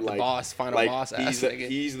 yeah, like boss, final like, boss He's ass the,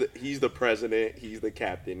 nigga. he's the president, he's the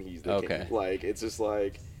captain, he's the Okay. king. Like it's just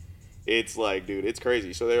like. It's like, dude, it's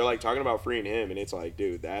crazy. So they're like talking about freeing him, and it's like,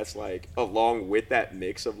 dude, that's like along with that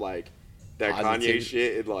mix of like that Positivity. Kanye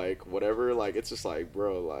shit and like whatever. Like it's just like,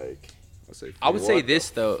 bro, like I would say what this,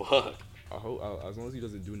 the though. Fuck. I hope as long as he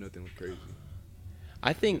doesn't do nothing crazy.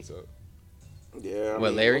 I think. What's up Yeah, I What,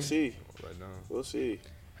 mean, Larry? We'll see. right now? We'll see.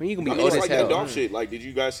 I mean, you can I be mean, old it's as like hell. that Dolph shit. Like, did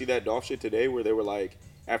you guys see that Dolph shit today where they were like,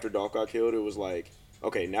 after Dolph got killed, it was like,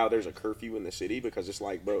 okay, now there's a curfew in the city because it's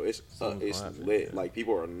like, bro, it's Something's gonna happen, lit. yeah. Like,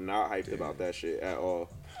 people are not hyped about that shit at all.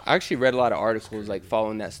 I actually read a lot of articles like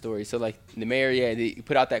following that story. So like the mayor, yeah, they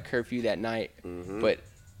put out that curfew that night, but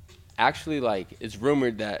actually like it's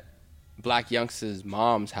rumored that Black Youngsta's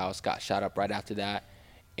mom's house got shot up right after that,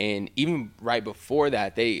 and even right before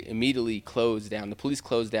that, they immediately closed down. The police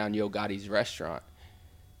closed down Yo Gotti's restaurant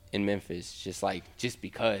in Memphis, just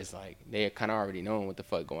because like they kind of already knowing what the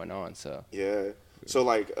fuck going on. So Yeah. So,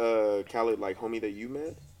 like, Khaled, like, homie that you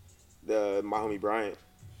met, my homie Bryant,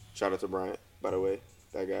 shout out to Bryant, by the way,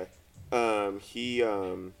 that guy.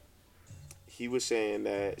 He was saying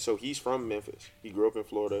that, so he's from Memphis. He grew up in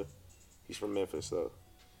Florida. He's from Memphis, though.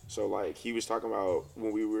 So, like, he was talking about,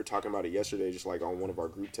 when we were talking about it yesterday, just, like, on one of our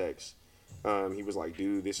group texts, he was like,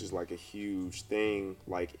 dude, this is, like, a huge thing,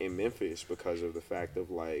 like, in Memphis because of the fact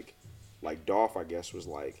of, like Dolph, I guess, was,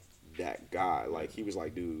 like, that guy. Like, he was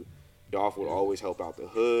like, dude, Dolph would always help out the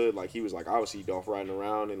hood. Like, he was like, I would see Dolph riding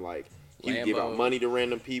around and, like, he would give out Lambo. money to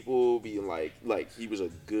random people, being like he was a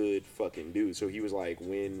good fucking dude. So he was like,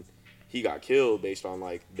 when he got killed based on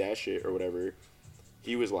like that shit or whatever,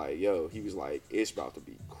 he was like, it's about to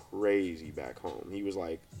be crazy back home. He was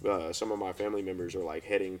like, some of my family members are like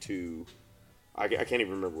heading to, I can't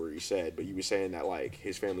even remember where he said, but he was saying that like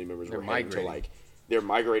his family members They're were heading to migrating. like, they're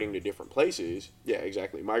migrating to different places. Yeah,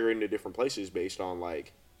 exactly. Migrating to different places based on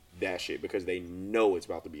like that shit because they know it's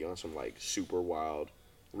about to be on some like super wild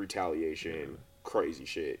retaliation, crazy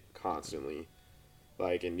shit constantly.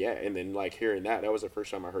 Like, and yeah, and then like hearing that was the first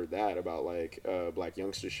time I heard that about like Black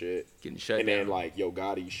Youngster shit. getting shut And down. then like Yo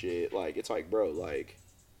Gotti shit. Like, it's like, bro, like,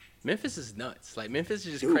 Memphis is nuts. Like Memphis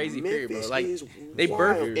is just dude, crazy. Period, bro. Memphis Like is they wild.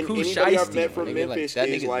 birthed And Pooh anybody I've Shiesty, met from my nigga, Memphis that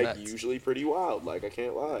is nigga's like nuts. usually pretty wild. Like, I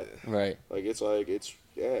can't lie. Right. Like, it's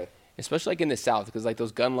yeah. Especially like in the South, because like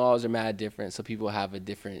those gun laws are mad different, so people have a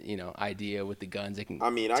different, idea with the guns. They can. I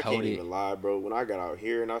mean, I tote can't it. even lie, bro. When I got out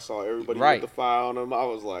here and I saw everybody Right. with the fire on them, I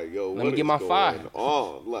was like, yo, Let what me get is my going fire.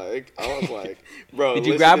 on? Like, I was like, bro. Did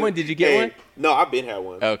you listen grab to- one? Did you get hey, one? No, I've been had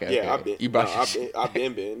one. Okay, Yeah, okay. I've been. You brought no, your I've been.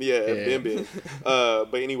 I've been. Yeah, Yeah. been.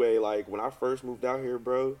 But anyway, like when I first moved out here,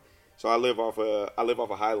 bro. So I live off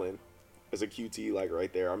a Highland. There's a QT like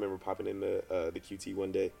right there. I remember popping in the QT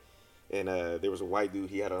one day, and there was a white dude.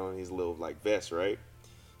 He had on his little like vest, right?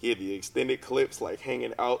 He had the extended clips like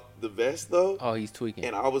hanging out the vest though. Oh, he's tweaking.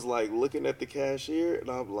 And I was like looking at the cashier, and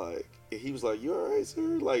I'm like, and he was like, "You all right, sir?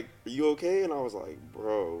 Like, are you okay?" And I was like,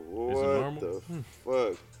 "Bro, what normal? the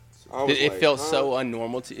fuck?" I was It like, felt huh? so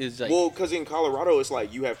unnormal. It's like Well, because in Colorado, it's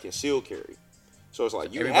like you have concealed carry, so it's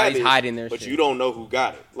like you Everybody's have it, hiding their but shit. you don't know who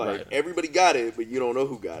got it. Like Right. everybody got it, but you don't know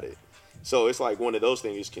who got it. So it's like one of those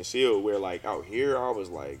things concealed. Where like out here, I was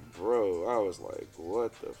like, bro, I was like,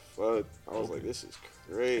 what the fuck? I was like, this is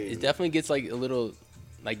crazy. it definitely gets like a little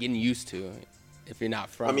like getting used to if you're not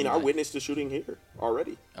from. I mean, I like, witnessed the shooting here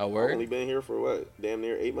already. A I've word? only been here for what, damn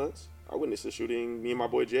near 8 months. I witnessed the shooting. Me and my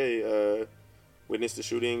boy Jay witnessed the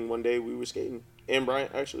shooting one day. We were skating, and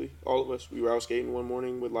Bryant actually, all of us. We were out skating one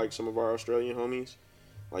morning with like some of our Australian homies.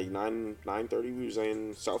 Like 9:30, we was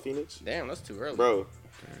in South Phoenix. Damn, that's too early. Bro,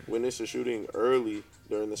 witnessed the shooting early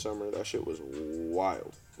during the summer. That shit was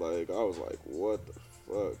wild. Like I was like, what the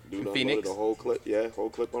fuck. Dude unloaded Phoenix? the whole clip. Yeah, whole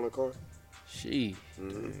clip on a car. She.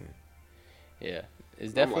 Mm-hmm. Yeah, it's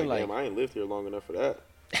I'm definitely like, like. damn, I ain't lived here long enough for that.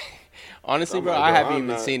 Honestly, I'm bro, like, I bro, haven't I'm even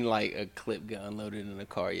not- seen like a clip get unloaded in a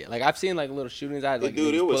car yet. Like I've seen like little shootings. I had like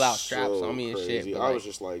Dude, niggas it was pull out straps so on me and crazy. shit. But, I like, was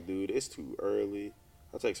just like, dude, it's too early.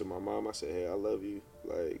 I texted my mom. I said, hey, I love you.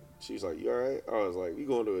 Like, she's like, you all right? I was like, we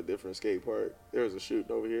going to a different skate park. There was a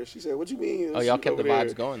shooting over here. She said, what you mean? oh, y'all kept the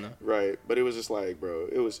vibes going though. Right, but it was just like, bro,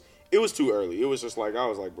 it was too early. It was just like, I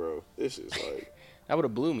was like, bro, this is like. That would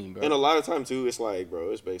have blew me, bro. And a lot of time too, it's like,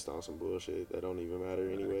 bro, it's based on some bullshit that don't even matter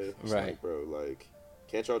anyway. It's Right. like, bro, like,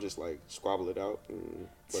 can't y'all just like squabble it out? And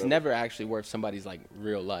It's whatever? never actually worth somebody's like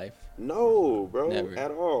real life. No, bro, Never.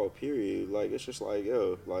 at all. Period. Like, it's just like,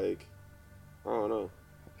 yo, like, I don't know.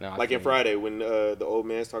 No, I Like feel in you. Friday when the old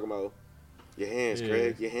man's talking about your hands, Yeah.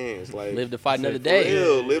 Craig, your hands. Like, Live to fight Said another for day.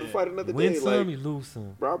 real, live to fight another Win day. some, Like, you lose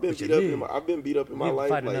some. bro, I've been But you beat up. live. I've been beat up in my Live to life.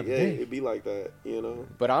 fight Like, another yeah, day. it'd be like that, you know.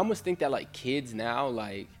 But I almost think that like kids now,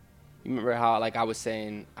 like you remember how like I was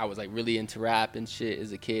saying I was like really into rap and shit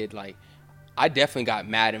as a kid. Like I definitely got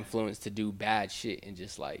mad influence to do bad shit and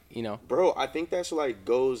just like Bro, I think that's like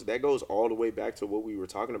goes all the way back to what we were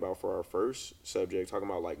talking about for our first subject, talking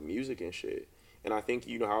about like music and shit. And I think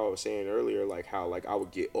you know how I was saying earlier, like how like I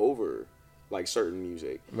would get over like certain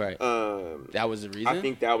music. Right. That was the reason. I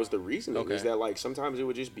think that was the reason Okay. is that like sometimes it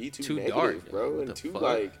would just be too negative, dark, bro, what and the too fuck?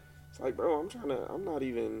 like it's like, bro, I'm not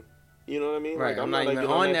even, you know what I mean? Right, Like I'm not even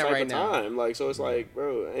on that type right of now. time. Like so it's like,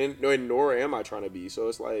 bro, and nor am I trying to be. So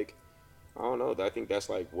it's like, I don't know. I think that's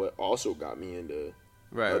like what also got me into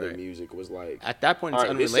right, other right. music was like, At that point, all it's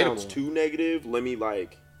right, unrelatable. this sounds too negative. Let me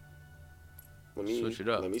Switch it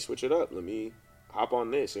up. Let me switch it up. Let me hop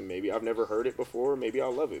on this, and maybe I've never heard it before. Maybe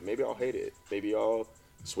I'll love it. Maybe I'll hate it. Maybe I'll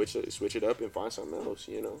switch it up and find something else.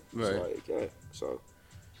 You know, Right. It's like, yeah. So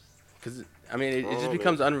Because I mean, it Oh, just man.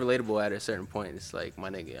 becomes unrelatable at a certain point. It's like, my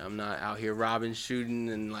nigga, I'm not out here robbing, shooting,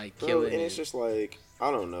 and like bro, killing. and it's just like I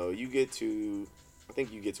don't know. I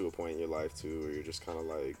think you get to a point in your life too where you're just kind of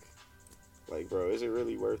like, bro, is it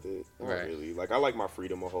really worth it? Not Right. really. Like I like my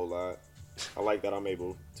freedom a whole lot. I like that I'm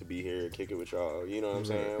able to be here and kick it with y'all. You know what I'm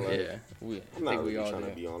saying? Like, yeah, I'm I not think really we all trying do.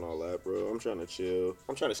 to be on all that, bro. I'm trying to chill.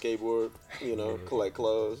 I'm trying to skateboard, you know, collect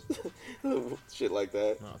clothes, shit like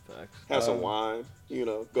that. Not facts. Have some wine, you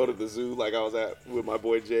know, go to the zoo like I was at with my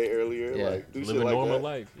boy Jay earlier. Yeah. Like, do Live shit a like normal that.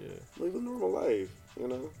 life. Yeah. Live a normal life, you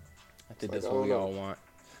know? I think It's that's like, what I we don't all know. want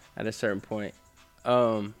at a certain point.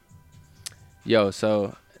 Yo,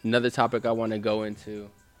 so another topic I want to go into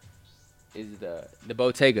is the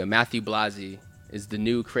Bottega. Matthew Blasi is the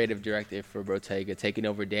new creative director for Bottega, taking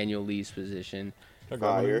over Daniel Lee's position.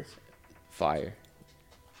 Fire. Fire.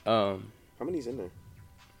 How many's in there?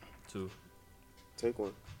 2. Take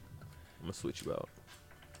one. I'm gonna switch you out.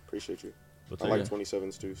 Appreciate you. But I like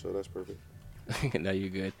 27s too, so that's perfect. No, you're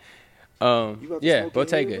good. You got the Yeah, smoke in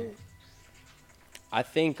Bottega. here, bro? I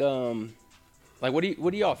think like what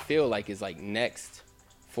do y'all feel like is like next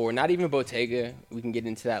for not even Bottega, we can get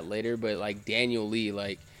into that later, but like Daniel Lee,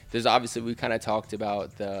 like there's obviously we kind of talked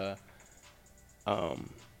about the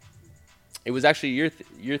it was actually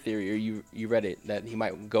your theory or you read it that he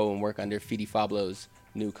might go and work under Fidi Fablo's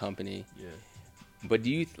new company. Yeah. But do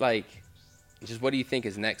you like just what do you think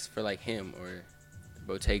is next for like him or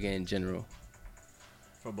Bottega in general?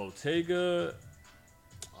 For Bottega,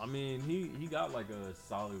 I mean, he got like a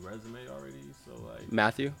solid resume already. So like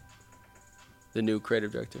Matthew, the new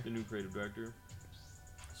creative director. the new creative director.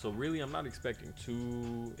 So really, I'm not expecting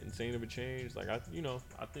too insane of a change. Like I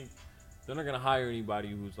think they're not gonna hire anybody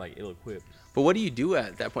who's like ill-equipped. But what do you do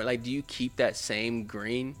at that point? Like, do you keep that same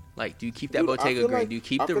green? Like, do you keep that Dude, I Bottega feel green? like- Do you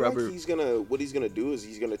keep I the feel rubber? Like what he's gonna do is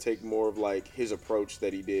he's gonna take more of like his approach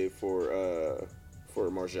that he did for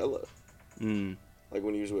Margiela. Mm. Like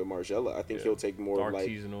when he was with Margiela, I think Yeah. he'll take more The of like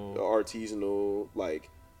artisanal. the artisanal, like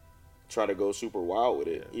try to go super wild with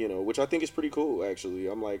it, you know, which I think is pretty cool actually.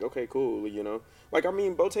 I'm like, okay, cool, you know. Like I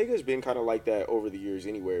mean, Bottega's been kind of like that over the years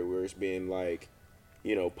anyway, where it's been like,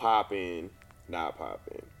 you know, popping, not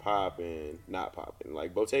popping, popping, not popping.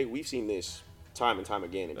 Like Bottega, we've seen this time and time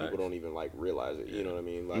again, and people Facts. don't even like realize it. You know what I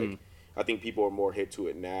mean? Like, Mm. I think people are more hip to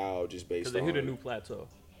it now, just based Because they on hit a new plateau.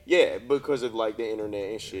 yeah, because of like the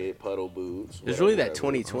internet and shit, puddle boots. It's really that whatever.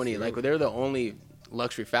 2020. Like, they're the only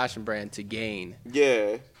luxury fashion brand to gain.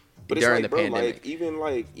 Yeah. But it's During like, the bro, pandemic.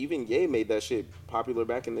 even Ye made that shit popular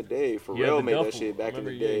back in the day. Yeah, Pharrell the made that duffel. shit back in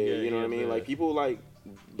the Remember, day. yeah, you know what I yeah, mean? the- Like people like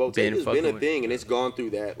Bottega's fucking been a with- thing, and it's gone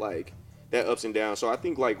through that like that ups and downs. So I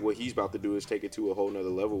think like what he's about to do is take it to a whole nother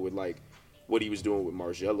level with like what he was doing with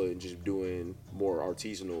Margiela and just doing more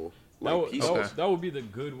artisanal like pieces. That would be the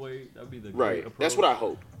good way. That would be the Right. Good approach. That's what I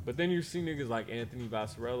hope. But then you see niggas like Anthony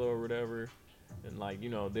Vasarello or whatever, and like, you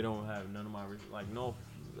know, they don't have none of my like no.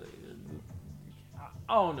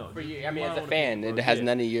 I don't know. For you, I mean, My as a own fan, opinion, it bro. has Yeah.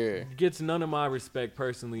 none of your. Gets none of my respect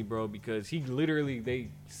personally, bro, because he literally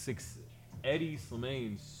Eddie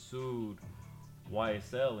Slimane sued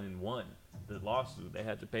YSL and won the lawsuit. They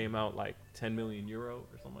had to pay him out like 10 million euro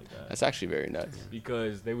or something like that That's actually very nuts.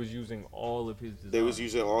 because they was using all of his designs. They was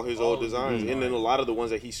using all his All old of the designs, and then a designs. lot of the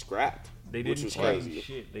ones that he scrapped, They which didn't was change crazy.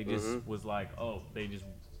 shit. They just was like, oh, they just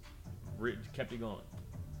kept it going.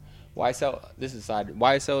 YSL. This is side.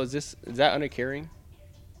 YSL is that under Kering?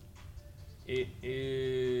 It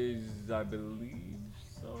is, I believe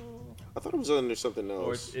so. I thought it was under something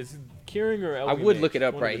Or else. it's Kering or LVMH. I would look it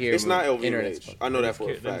up One of right the here. two. It's not Internet's LVMH. fun. I know that That's for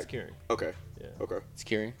a That's fact. Kering. Okay. Yeah, Okay. It's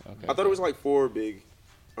Kering. Okay. I thought it was like 4 big,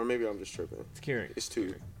 or maybe I'm just tripping. it's Kering. It's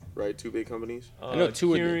 2, right? 2 big companies. I know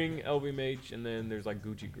two of them. Kering, LVMH, and then there's like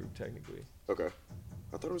Gucci Group technically. Okay.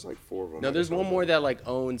 I thought it was like 4 of them. No, I there's guess I one was more wrong. that like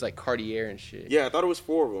owns like Cartier and shit. Yeah, I thought it was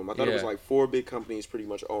 4 of them. I thought it was Yeah. like 4 big companies pretty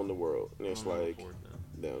much own the world, and it's I don't know like the fourth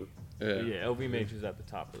now. them. But yeah, LVMH is at the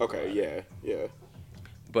top. Of the Okay. ladder. Yeah.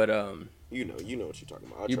 But You know what you're talking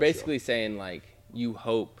about. I you're trust basically saying like you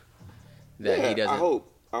hope that yeah, he doesn't.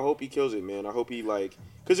 I hope he kills it, man. I hope he like,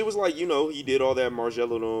 cause it was like, you know, he did all that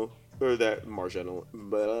Margiela or that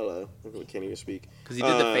Margiela, I can't even speak. 'Cause he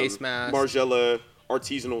did the face mask. Margiela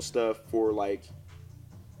artisanal stuff for like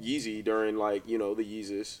Yeezy during like, you know, the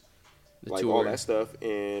Yeezus, The like tour. all that stuff,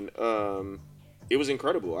 and it was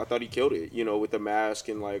incredible. I thought he killed it, you know, with the mask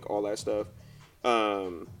and like all that stuff.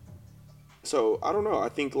 So I don't know. I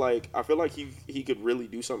think like I feel like he could really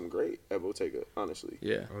do something great at Bottega, honestly.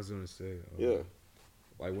 Yeah. I was gonna say, Yeah.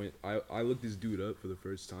 like when I looked this dude up for the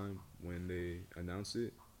first time when they announced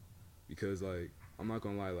it, because like I'm not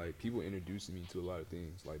gonna lie, like people introduced me to a lot of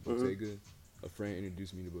things, like Bottega. A friend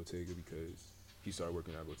introduced me to Bottega because he started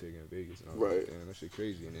working at Bottega in Vegas, and I was Right. like, damn, that shit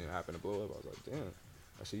crazy. And then it happened to blow up. I was like, damn,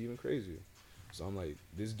 that shit even crazier. So I'm like,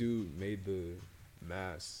 this dude made the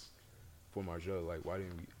mask for Margiela. Like, why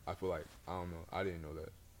didn't we? I feel like I don't know. I didn't know that.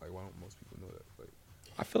 Like, why don't most people know that? Like,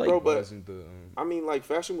 I feel like Bro, why but isn't the I mean, like,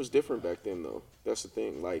 fashion was different back then, though. That's the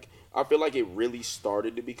thing. Like, I feel like it really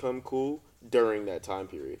started to become cool during that time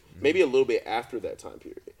period. Maybe a little bit after that time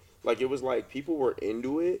period. Like, it was like people were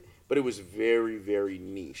into it, but it was very, very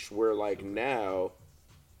niche. Where, like, now,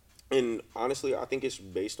 and honestly, I think it's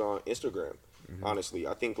based on Instagram. Honestly,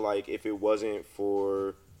 I think, like, if it wasn't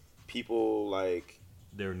for people, like,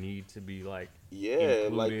 There need to be like yeah,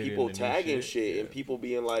 like included people in the new tagging shit, shit and yeah. people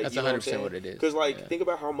being like, That's you know what I'm 100% saying? what it is, Because like, yeah. think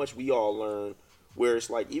about how much we all learn. Where it's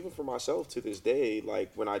like, even for myself to this day,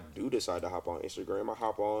 like when I do decide to hop on Instagram, I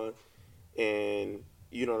hop on, and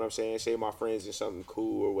you know what I'm saying. Say my friends in something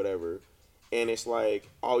cool or whatever, and it's like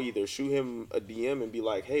I'll either shoot him a DM and be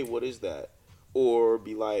like, "Hey, what is that?" Or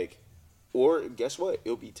be like, or guess what?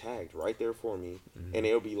 It'll be tagged right there for me, and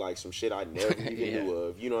it'll be like some shit I never even Yeah. knew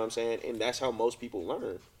of. You know what I'm saying? And that's how most people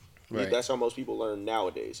learn. Right. That's how most people learn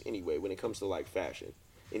nowadays. Anyway, when it comes to like fashion,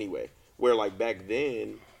 anyway, where like back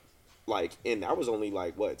then, like, and that was only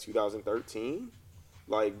like what 2013,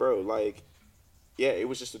 like bro, like, yeah, it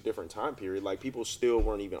was just a different time period. Like people still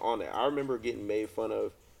weren't even on that. I remember getting made fun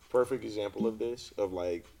of. Perfect example of this, of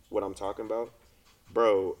like what I'm talking about,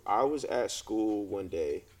 bro. I was at school one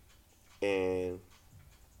day, and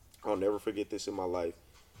I'll never forget this in my life.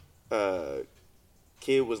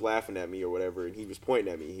 Kid was laughing at me or whatever, and he was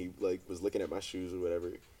pointing at me. He like was looking at my shoes or whatever,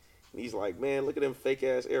 and he's like, "Man, look at them fake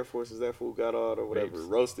ass Air Forces that fool got on or whatever," Rapes.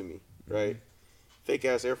 roasting me, right? Fake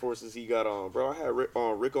ass Air Forces he got on, bro. I had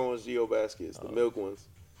Rick Owens Geo Baskets, the milk ones.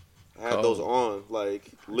 I had those on like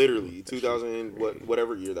literally 2000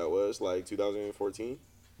 whatever year that was, like 2014.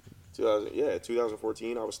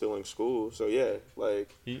 2014. I was still in school, so yeah,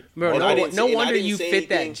 like. Bro, And I didn't no say- and I wonder didn't you say fit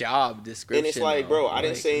anything. that job description. And it's like, though. bro, I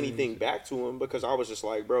didn't Like, say anything back to him because I was just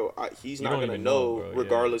like, bro, he's You not don't gonna even know, know, bro, yeah.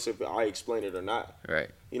 regardless if I explain it or not. Right.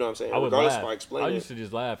 You know what I'm saying? I would Regardless laugh. if I explain I it, used to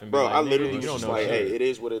just laugh and be bro, like, I "Nigga, literally you was don't just know like, shit." hey, it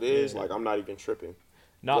is what it is. Yeah. Like, I'm not even tripping.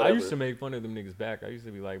 No, I whatever. used to make fun of them niggas back. I used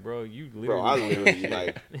to be like, bro, you literally. Bro, I don't know literally shit.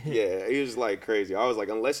 like, yeah, it was like crazy. I was like,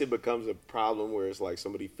 unless it becomes a problem where it's like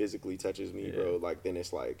somebody physically touches me, bro, like then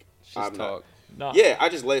it's like, Just I'm talk. Nah, Yeah, I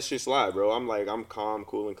just let shit slide, bro. I'm like, I'm calm,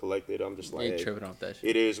 cool, and collected. I'm just You like, ain't hey, tripping off that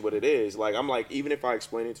shit. it is what it is. Like, I'm like, even if I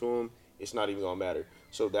explain it to him, it's not even gonna matter.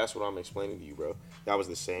 So that's what I'm explaining to you, bro. That was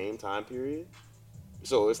the same time period.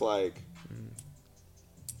 So it's like,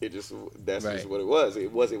 that's Right. just what it was.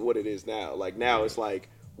 It wasn't what it is now. Like now it's like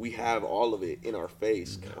we have all of it in our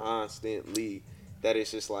face constantly. That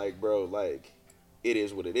it's just like, bro, like it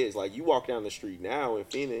is what it is. Like you walk down the street now in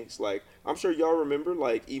Phoenix, like I'm sure y'all remember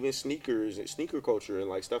like even sneakers and sneaker culture and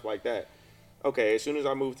like stuff like that. Okay, as soon as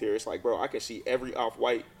I moved here, it's like, bro, I can see every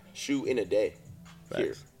Off-White shoe in a day.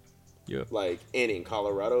 here. Yeah. Like, and in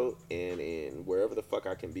Colorado and in wherever the fuck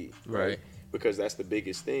I can be. Right. Because that's the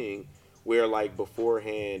biggest thing. Where, like,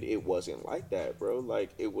 beforehand, it wasn't like that, bro. Like,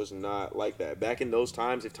 it was not like that. Back in those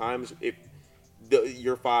times, if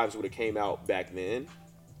your fives would have came out back then,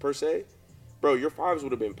 per se, bro, your fives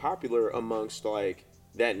would have been popular amongst, like,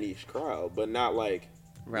 that niche crowd, but not, like,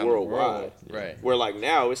 Around the worldwide. world. Right. Where, like,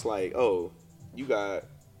 now it's like, oh, you got,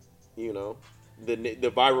 you know, the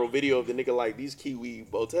viral video of the nigga like these Kiwi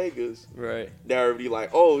Bottegas. Right. Now everybody like,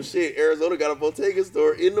 oh shit, Arizona got a Bottega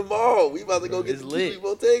store in the mall. We about to go get It's the lit. Kiwi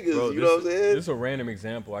Bottegas. Bro, you know what I'm saying? This is a random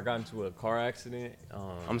example. I got into a car accident.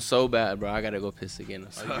 I'm so bad, bro. I gotta go piss again.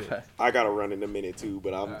 I'm so Oh, yeah. bad. I gotta run in a minute too,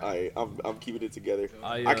 but I'm keeping it together.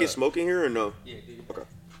 I, I can smoke in here or no? Yeah, dude. Okay.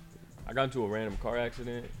 I got into a random car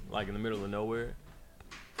accident, like in the middle of nowhere.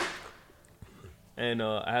 And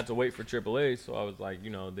I had to wait for AAA, so I was like, you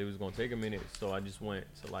know, they was gonna take a minute, so I just went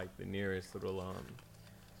to like the nearest little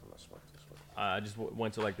I just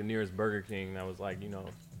went to like the nearest Burger King that was like, you know,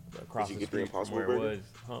 across Did you the get the street from Impossible where Burger? it was.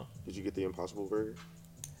 Huh? Did you get the Impossible Burger?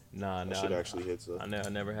 Nah, That shit actually hits though. I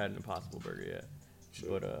never had an Impossible Burger yet. Shit.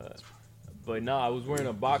 But nah, I was wearing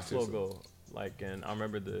a box logo, like, and I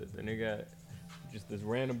remember the nigga at just this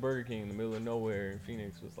random Burger King in the middle of nowhere in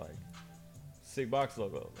Phoenix was like, sick box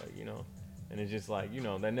logo, like, you know, and it's just like, you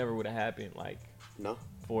know, that never would have happened, like, No.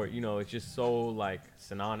 for, you know, it's just so like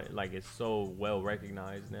synonymous, like it's so well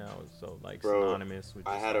recognized now, it's so like Bro, synonymous with.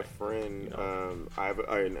 I just, had like, a friend. you know.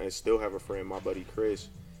 I still have a friend, my buddy Chris,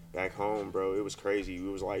 back home, bro. It was crazy. It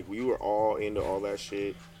was like we were all into all that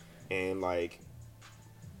shit, and like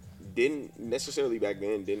didn't necessarily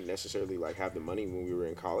like have the money when we were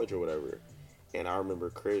in college or whatever. And I remember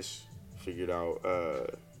Chris figured out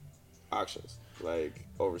auctions, like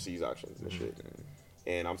overseas auctions and shit.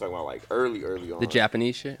 And I'm talking about like early on. The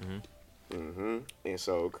Japanese shit. And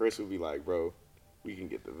so Chris would be like, bro, we can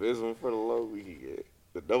get the Vism for the low, we can get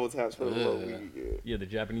the double taps for the low, we can get. Yeah, the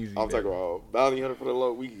Japanese. I'm talking about bounty hunter for the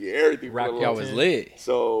low, we can get everything Rock for the Y'all low. was lit.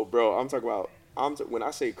 So, bro, I'm talking about. When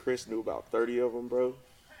I say Chris knew about 30 of them, bro,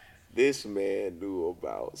 this man knew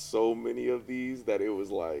about so many of these that it was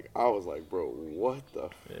like, I was like, bro, what the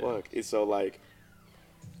fuck? And so, like,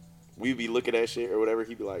 we'd be looking at shit or whatever.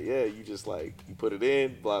 He'd be like, yeah, you just, like, you put it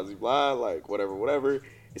in, blah, blah, blah, like, whatever.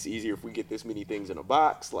 It's easier if we get this many things in a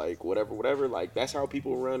box, like, whatever. Like, that's how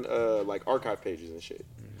people run, like, archive pages and shit.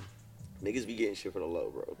 Niggas be getting shit for the low,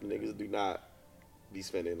 bro. Niggas do not be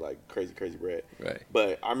spending like crazy bread. Right.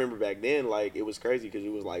 But I remember back then, like, it was crazy because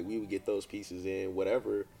it was like we would get those pieces in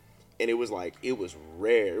whatever, and it was like it was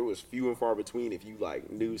rare. It was few and far between if you like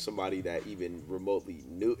knew somebody that even remotely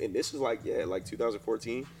knew. And this was like like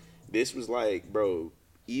 2014. This was like, bro,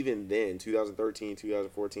 even then 2013,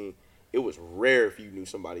 2014, it was rare if you knew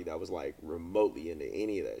somebody that was like remotely into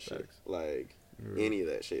any of that shit. Facts. Like any of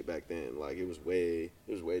that shit back then. Like it was way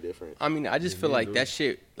different. I mean, I just feel like that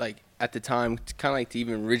shit, like, at the time, kind of like to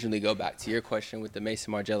even originally go back to your question with the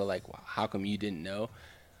Mason Margiela, like, wow, how come you didn't know?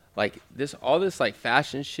 Like, all this, like,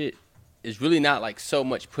 fashion shit is really not, like, so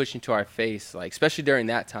much pushing to our face, like, especially during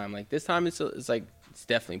that time. Like, this time, it's like, it's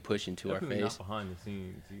definitely pushing to Definitely our face. not behind the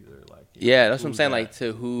scenes either. Like, Yeah, that's what I'm who's saying, that? like,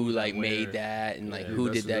 to who, like, where? made that and, like, Yeah, who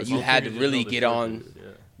that's- did that. that's You what had to Just really know the get on surface, yeah.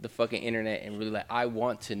 the fucking internet and really, like, I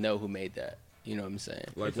want to know who made that. You know what I'm saying?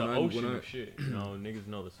 Like It's an ocean of shit. You know, niggas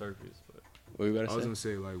know the surface, but What you I about was to gonna say?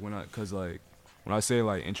 say like when I say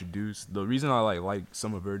like introduce, the reason I like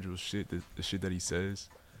some of Virgil's shit, the shit that he says,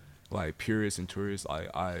 like purists and tourists,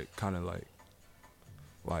 I kind of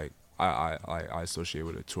like I associate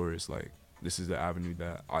with a tourist. Like this is the avenue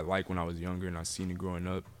that I like when I was younger and I seen it growing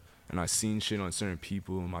up, and I seen shit on certain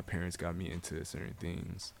people, and my parents got me into certain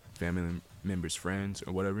things, family members, friends,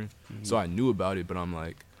 or whatever. So I knew about it, but I'm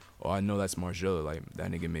like, oh, I know that's Margiela. Like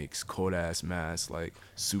that nigga makes cold ass masks, like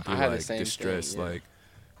super I have the like same distressed, thing, yeah. like.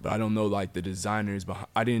 But I don't know like the designers behind.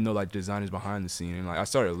 I didn't know like designers behind the scene, and like I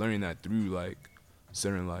started learning that through like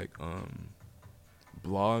certain like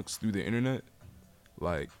blogs through the internet,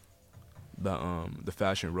 like the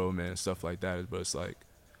fashion romance stuff like that. But it's like,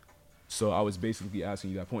 so I was basically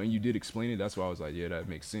asking you that point, and you did explain it. That's why I was like, yeah, that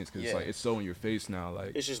makes sense, because it's Yeah. like it's so in your face now.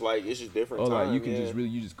 Like It's just different. oh, like time, you can yeah. just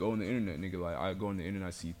you just go on the internet, nigga. Like I go on the internet,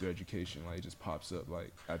 I see through education, like it just pops up.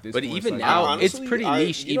 Like at this But point, even it's now, like, it's pretty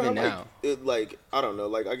niche you know even how, now. Like I don't know.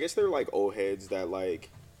 Like I guess they're like old heads that like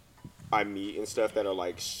I meet and stuff that are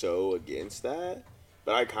like so against that,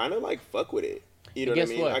 but I kind of like fuck with it. You know what I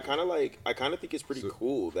Against mean? what? I kind of think it's pretty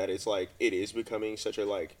cool that it's like it is becoming such a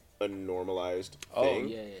like a normalized thing. Oh,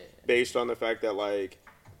 yeah. Based on the fact that like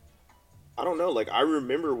I don't know, like I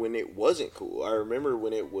remember when it wasn't cool. I remember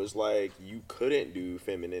when it was like you couldn't do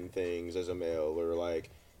feminine things as a male, or like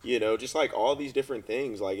You know, just like all these different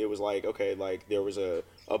things. Like it was like, okay, like there was a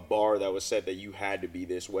bar that was set that you had to be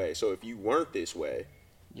this way. So if you weren't this way,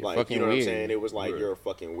 You're like fucking you know what I'm weird. saying? It was like Right. you're a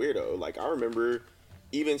fucking weirdo. Like I remember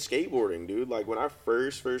even skateboarding, dude. Like when I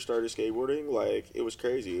first started skateboarding, like it was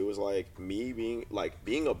crazy. It was like me being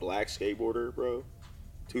a black skateboarder, bro.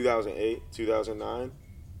 2008, 2009.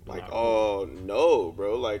 Like, Nah, oh no,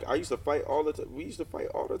 bro. Like I used to fight all the time. We used to fight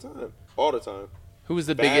all the time. Who was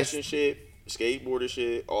the Fashion biggest? shit, skateboarder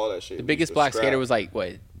shit, all that shit. The We biggest used to black scrap. skater was like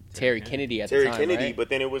what? Terry Kennedy at Terry the time, Kennedy, right? but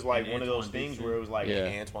then it was like And one of those Antoine things Dixon. where it was like Yeah.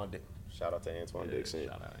 Antoine. Shout out to Antoine Yeah, Dixon.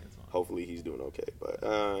 shout out Antoine. Hopefully he's doing okay. But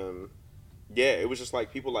yeah, it was just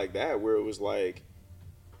like people like that where it was like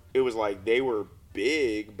they were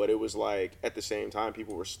big, but it was like at the same time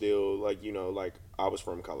people were still like, you know, like I was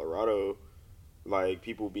from Colorado, like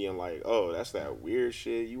people being like, oh, that's that weird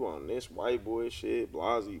shit, you on this white boy shit,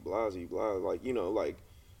 blasey blah, like, you know, like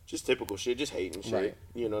just typical shit, just hating shit. Right.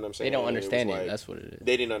 You know what I'm They saying? don't And was understand it. like- That's what it is.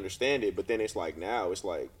 they didn't understand it, but then it's like now it's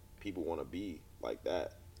like people want to be like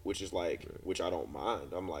that, which is like which I don't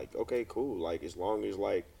mind. I'm like, okay, cool. Like as long as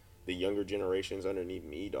like the younger generations underneath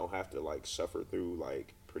me don't have to like suffer through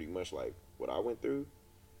like pretty much like what I went through,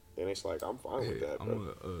 then it's like I'm fine with Hey, that, I'm bro.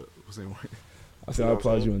 gonna say one. I You said know I what I'm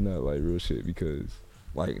applaud saying? you on that, like real shit, because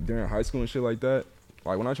like during high school and shit like that,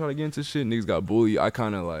 like when I try to get into shit, niggas got bullied. I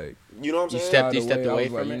kind of like You know what I'm You saying? stepped- shied stepped I away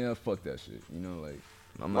was like, from it? yeah, fuck that shit. You know, like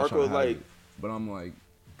I'm not Marco, trying to have like- it. But I'm like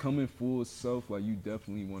coming full self. Like you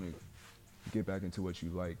definitely want to get back into what you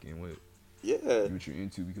like and what Yeah, you're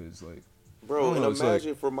into, because like bro. I And don't know, it's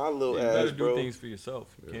imagine for my little You better ass, do bro. things for yourself.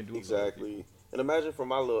 You can't do it for other people. Exactly. And imagine for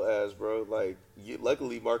my little ass, bro. Like,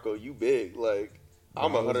 luckily, Marco, you big. Like,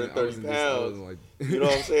 I'm I wasn't- 130 I wasn't this- I pounds. wasn't like, You know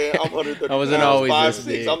what I'm saying? I'm 130 I wasn't pounds, always 5'6". this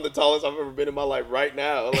big. I'm the tallest I've ever been in my life right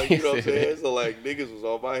now. Like, you know what I'm saying? So, like, niggas was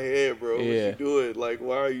on my head, bro. What Yeah. you doing? Like,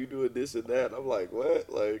 why are you doing this and that? I'm like, what?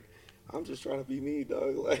 Like, I'm just trying to be me,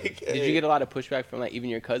 dog. Like, Did you get a lot of pushback from like even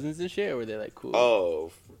your cousins and shit, or were they like cool?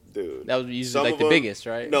 Oh, dude. That was usually Some like of the them- biggest,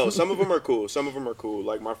 right? No, some of them are cool. Some of them are cool.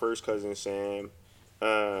 Like my first cousin Sam,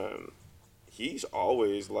 he's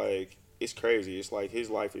always like, it's crazy. It's like his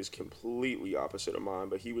life is completely opposite of mine,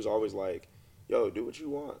 but he was always like, "Yo, do what you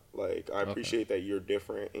want." Like I appreciate that you're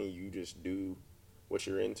different and you just do what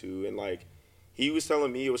you're into. And like he was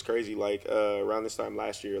telling me, it was crazy. Like around this time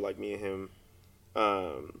last year, like me and him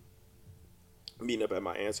meeting up at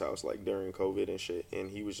my aunt's house like during COVID and shit, and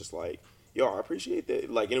he was just like, yo, I appreciate that.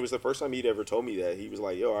 Like, and it was the first time he'd ever told me that. He was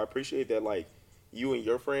like, yo, I appreciate that, like, you and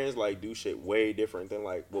your friends, like, do shit way different than,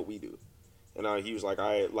 like, what we do. And he was like,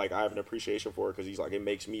 I have an appreciation for it because he's like, it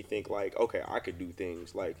makes me think, like, okay, I could do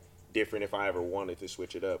things, like, different if I ever wanted to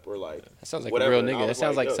switch it up or, like, That sounds like whatever. a real And I nigga. That was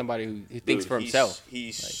sounds like yo, somebody who thinks dude, for himself.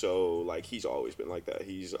 He's so, like, he's always been like that.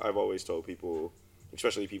 I've always told people,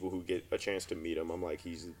 especially people who get a chance to meet him, I'm like,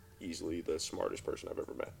 he's easily the smartest person I've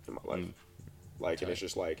ever met in my life. Like, and it's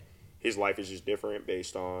just like, his life is just different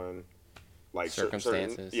based on, like,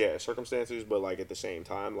 Circumstances. circumstances, but, like, at the same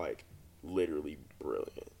time, like, literally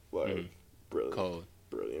brilliant. Like, brilliant. Cold.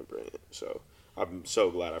 Brilliant. So, I'm so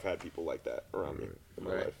glad I've had people like that around me in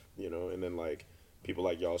my Right. life, you know, and then, like, people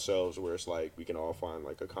like y'all selves where it's like, we can all find,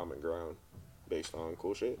 like, a common ground based on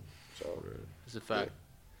cool shit. So, It's a fact.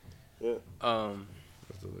 yeah.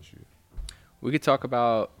 that's the issue. We could talk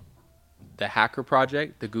about the Hacker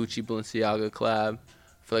Project, the Gucci Balenciaga collab.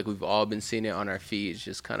 I feel like we've all been seeing it on our feeds,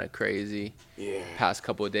 just kind of crazy. Yeah. Past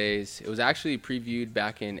couple of days, it was actually previewed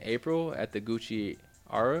back in April at the Gucci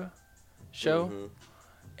Aura show, Mm-hmm.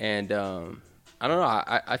 and I don't know.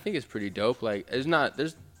 I think it's pretty dope. Like, there's not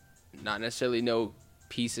necessarily no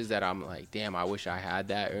pieces that I'm like, damn, I wish I had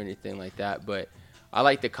that or anything like that. But I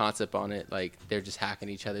like the concept on it. Like, they're just hacking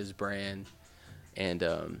each other's brand, and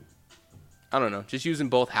I don't know, just using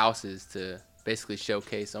both houses to basically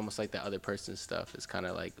showcase almost like the other person's stuff. It's kind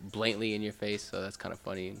of like blatantly in your face, so that's kind of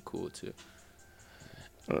funny and cool too.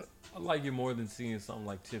 I like it more than seeing something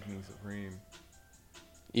like Tiffany Supreme.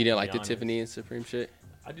 You didn't like Be the honest. Tiffany and Supreme shit?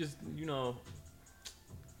 I just, you know,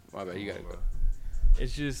 My bad, you gotta go.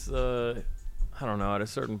 it's just, I don't know, at a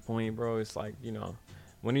certain point, bro, it's like, you know,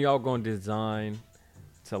 when are y'all going to design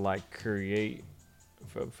to, like, create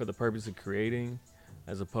for the purpose of creating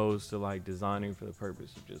as opposed to, like, designing for the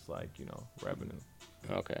purpose of just, like, you know, revenue?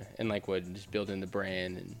 Okay, and like what, just building the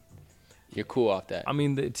brand, and you're cool off that. I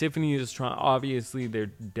mean, Tiffany is trying, obviously, they're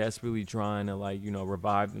desperately trying to, like, you know,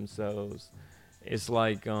 revive themselves. It's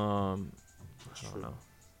like, I don't know.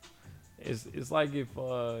 It's like if,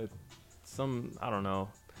 I don't know.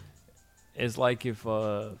 It's like if,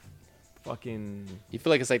 fucking, You feel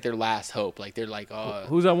like it's like their last hope. Like they're like, oh,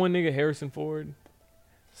 who's that one nigga, Harrison Ford?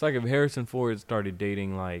 It's like if Harrison Ford started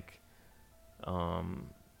dating, like,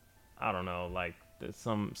 I don't know, like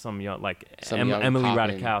some young like Some young Emily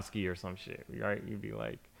poppin'. Ratajkowski or some shit, right? You'd be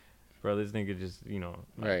like, bro, this nigga just like,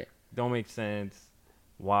 Right. don't make sense.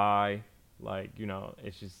 Why? Like,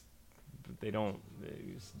 it's just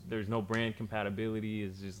there's no brand compatibility.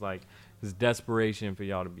 It's just like this desperation for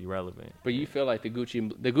y'all to be relevant. But you feel like the Gucci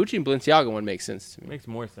and Balenciaga one makes sense to It me. makes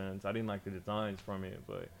more sense. I didn't like the designs from it,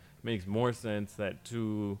 but it makes more sense that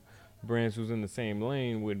two brands who's in the same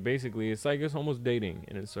lane would basically, it's almost dating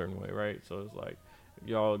in a certain way, right? So it's like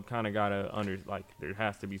y'all kind of gotta there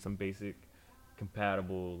has to be some basic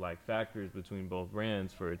compatible like factors between both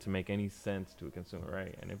brands for it to make any sense to a consumer,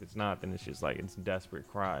 right? And if it's not, then it's just like it's a desperate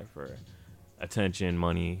cry for attention,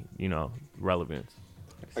 money, relevance.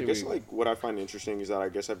 I guess like what I find interesting is that I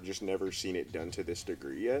guess I've just never seen it done to this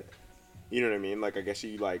degree yet. You know what I mean? Like I guess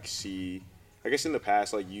you like see, I guess in the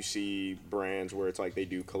past like you see brands where it's like they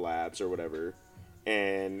do collabs or whatever,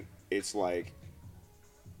 and it's like,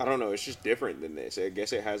 I don't know, it's just different than this. I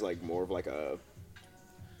guess it has like more of like a,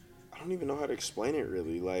 I don't even know how to explain it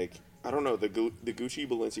really. Like I don't know, the Gucci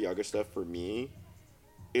Balenciaga stuff for me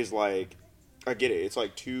is like, I get it. It's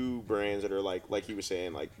like two brands that are like he was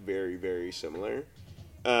saying, like very very similar.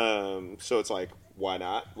 So it's like, why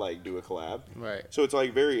not like do a collab? Right. So it's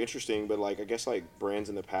like very interesting, but like I guess like brands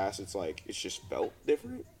in the past, it's like it's just felt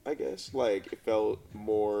different. I guess like it felt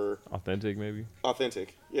more Authentic, maybe.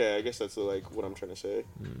 authentic. Yeah, I guess that's like what I'm trying to say.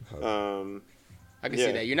 I can Yeah.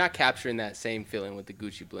 see that. You're not capturing that same feeling with the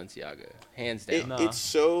Gucci Balenciaga. Hands down. No. It's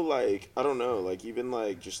so like I don't know, like even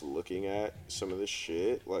like just looking at some of this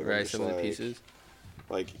shit, like I'm Right, just some of the like- pieces.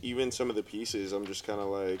 like even some of the pieces, I'm just kind of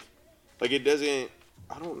like it doesn't.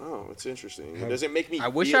 I don't know. It's interesting. It doesn't make me. I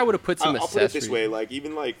wish feel- I would've put some I'll put it this accessories. way, like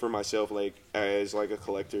even like for myself, like as like a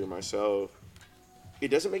collector myself, it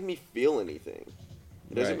doesn't make me feel anything.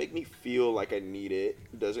 It doesn't Right. make me feel like I need it.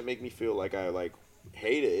 It doesn't make me feel like I like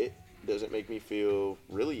hate it. It doesn't make me feel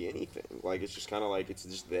really anything. Like it's just kind of like it's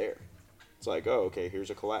just there. It's like, oh, okay, here's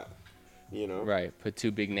a collab. You know? Right. Put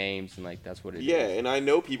two big names and like that's what it is. Yeah, and I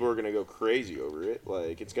know people are gonna go crazy over it.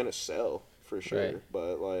 Like it's gonna sell for sure. Right.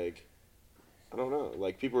 But like, I don't know.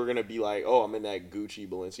 Like people are gonna be like, "Oh, I'm in that Gucci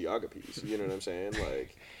Balenciaga piece." You know what I'm saying?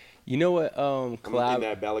 Like You know what? I'm in Collab.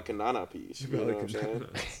 that Balakanana piece. You know what I'm saying?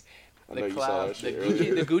 I know The you saw that collab. The shit Gucci,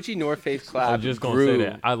 earlier. the Gucci North Face collab. I was just gonna grew. say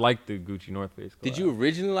that I like the Gucci North Face. Did collab. you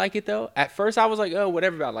originally like it though? At first, I was like, oh,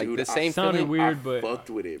 whatever about like Dude, the I same sounded feeling. weird, I but fucked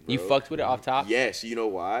with it, bro. You fucked with it off top. Yes, you know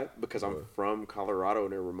why? Because I'm from Colorado,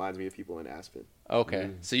 and it reminds me of people in Aspen. Okay,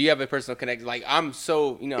 so you have a personal connection. Like I'm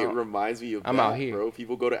so It know. reminds me of I'm that, out here. bro.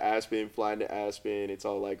 People go to Aspen, fly into Aspen. It's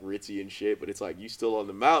all like ritzy and shit, but it's like you still on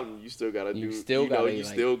the mountain. You still gotta You do. still you know, gotta, you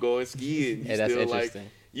like- still going skiing. You Yeah, that's still like, interesting.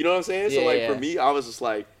 you know what I'm saying? So Yeah, like yeah. for me, I was just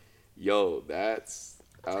like, yo, I was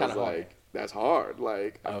kinda hard. like, that's hard.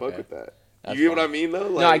 Like I fuck Okay. with that. That's You get what I fine. mean though?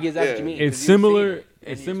 No, I get exactly what you mean. It's 'cause you've seen similar. it.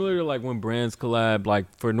 It's similar to like when brands collab. Like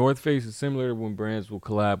for North Face, it's similar to when brands will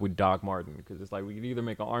collab with Doc Martin because it's like we could either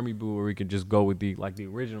make an army boot or we could just go with the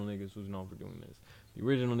original niggas who's known for doing this. The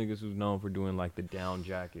original niggas who's known for doing like the down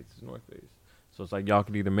jackets is North Face. So it's like y'all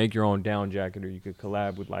could either make your own down jacket or you could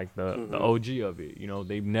collab with like the OG of it. You know,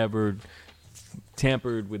 they've never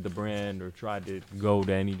tampered with the brand or tried to go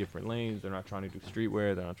to any different lanes. They're not trying to do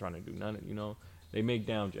streetwear. They're not trying to do none of, they make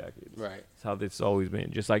down jackets. Right. That's how it's always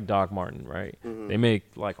been. Just like Doc Martin, right? They make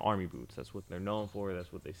like army boots. That's what they're known for.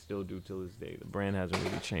 That's what they still do till this day. The brand hasn't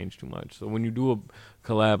really changed too much. So when you do a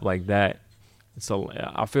collab like that,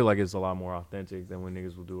 I feel like it's a lot more authentic than when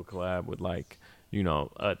niggas will do a collab with like,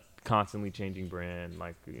 a constantly changing brand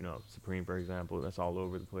like, Supreme, for example, that's all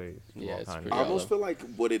over the place. Do Yeah, all it's kind pretty I of almost feel like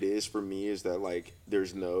what it is for me is that like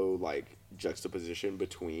there's no like juxtaposition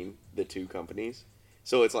between the two companies,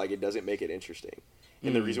 so it's like it doesn't make it interesting.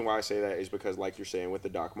 And the reason why I say that is because like you're saying with the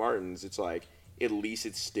Doc Martens, it's like at least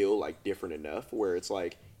it's still like different enough where it's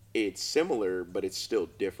like it's similar but it's still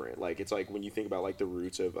different. Like it's like when you think about like the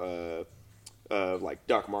roots of like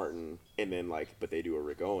Doc Martin and then like but they do a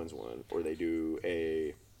Rick Owens one or they do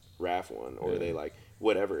a Raf one or they like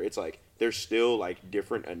whatever. It's like they're still like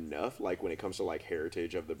different enough like when it comes to like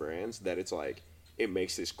heritage of the brands that it's like it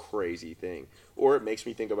makes this crazy thing. Or it makes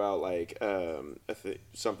me think about like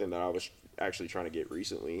something that I was actually trying to get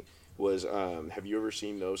recently was have you ever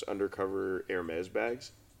seen those undercover Hermes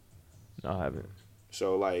bags? No, I haven't.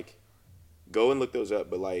 So like go and look those up,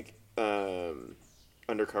 but like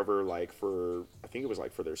undercover like for I think it was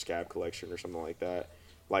like for their Scab collection or something like that,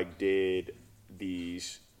 like did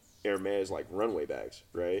these Hermes like runway bags,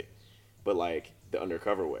 right? But like the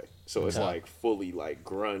undercover way. So it's Yeah. like fully like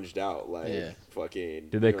grunged out, like Yeah. fucking.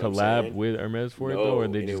 Did they you know what I'm collab saying? with Hermes for it No, though, or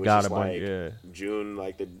they and it just was got just a bunch? like, Yeah, June,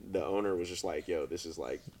 like the owner was just like, "Yo, this is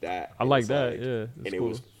like that." I And like it's that. Yeah, that's and it cool.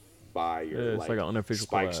 was fire. Yeah, it's like an unofficial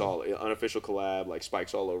spikes collab. unofficial collab, like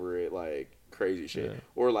spikes all over it, like crazy shit. Yeah.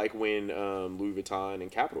 Or like when Louis Vuitton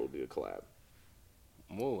and Capital did a collab.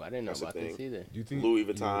 Whoa, I didn't know That's the about this thing. either. Do you think Louis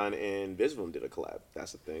Vuitton and Visvim did a collab.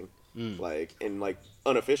 That's the thing. Mm. Like, and like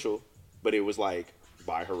unofficial, but it was like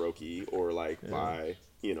by Hiroki or like by,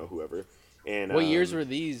 you know, whoever. And What years were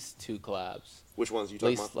these two collabs? which ones you At talking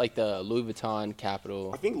least about? like the Louis Vuitton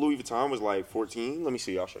Capital. I think Louis Vuitton was like 14. Let me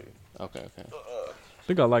see. I'll show you. Okay. I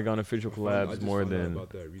think I like unofficial I collabs just more found out than about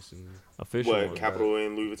that recently. official. What, ones. Capital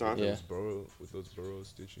and Louis Vuitton? Yeah. With those burrow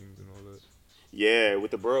stitchings and all that. Yeah,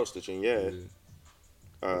 with the burrow stitching. Yeah.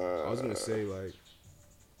 I was gonna say, like,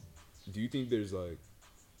 do you think there's like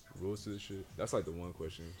rules to this shit? That's like the one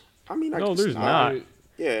question. I mean, I No, can there's see- not.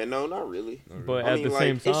 Yeah, no, not really. But I at mean, the like,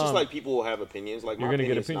 same time, it's just like people will have opinions. Like, you're my gonna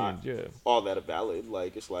get opinion's opinions. not Yeah. all that valid.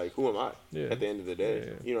 Like, it's like, who am I? Yeah. At the end of the day,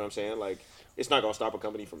 Yeah. you know what I'm saying? Like, it's not gonna stop a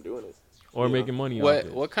company from doing it. Or You know? making money off What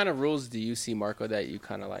it. what kind of rules do you see, Marco, that you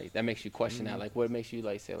kind of like that makes you question that? Like, what makes you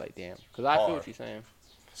like say like, damn? Because I feel Hard. what you're saying.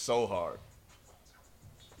 So hard.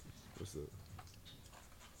 What's up?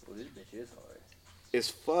 Well, this bitch is hard. It's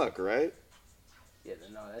fuck, right? Yeah,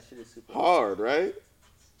 no, that shit is super Hard, right?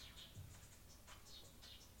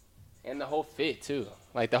 And the whole fit too.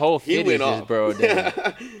 Like the whole He fit is went just off. bro. Damn.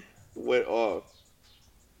 Went off.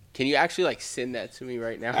 Can you actually like send that to me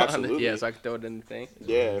right now? Absolutely. Yeah, so I can throw it in the thing.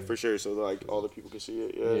 Yeah, for sure. So like all the people can see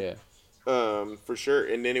it. Yeah. Yeah. For sure.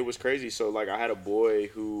 And then it was crazy. So like I had a boy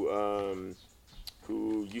who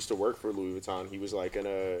used to work for Louis Vuitton. He was like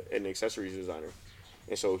an accessories designer.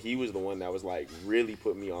 And so he was the one that was like really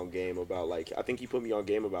put me on game about like I think he put me on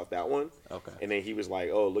game about that one. Okay. And then he was like,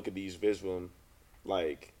 "Oh, look at these Visvim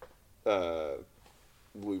like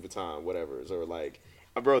Louis Vuitton whatever's or like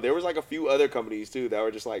bro, there was like a few other companies too that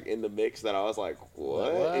were just like in the mix that I was like,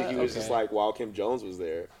 what? What? And he was just Okay. like, while Kim Jones was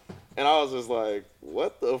there. And I was just like,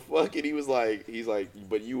 what the fuck? And he was like, he's like,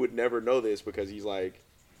 but you would never know this because he's like,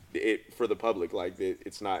 it for the public, like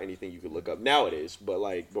it's not anything you could look up. Now it is, but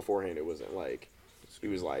like beforehand it wasn't like, he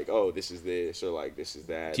was like, oh, this is this or like this is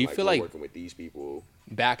that. Do you like, feel we're like- working with these people?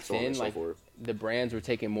 Back So on then, and so like forth. the brands were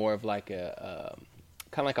taking more of like a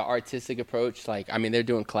kind of like an artistic approach. Like I mean, they're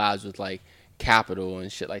doing collabs with like Capital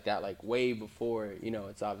and shit like that. Like way before, you know,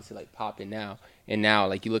 it's obviously like popping now. And now,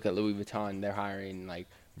 like you look at Louis Vuitton, they're hiring like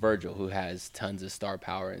Virgil, who has tons of star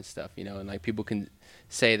power and stuff. You know, and like people can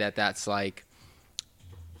say that that's like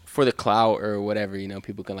for the clout or whatever. You know,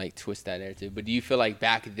 people can like twist that narrative. But do you feel like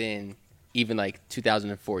back then, even like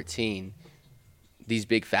 2014? These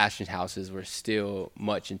big fashion houses were still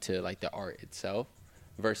much into like the art itself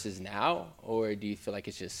versus now, or do you feel like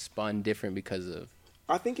it's just spun different because of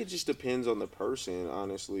I think it just depends on the person,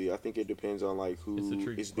 honestly. I think it depends on like It's a who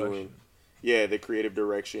tricky is doing, question. yeah, the creative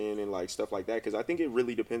direction and like stuff like that. Because I think it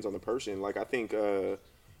really depends on the person. Like I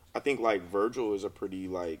think like Virgil is a pretty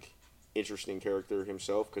like interesting character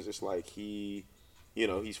himself because it's like he, you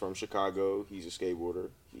know, he's from Chicago. He's a skateboarder.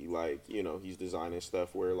 He like, you know, he's designing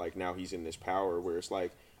stuff where like now he's in this power where it's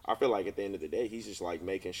like I feel like at the end of the day he's just like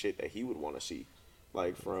making shit that he would want to see,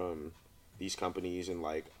 like from these companies and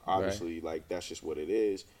like obviously like that's just what it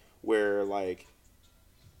is. Where like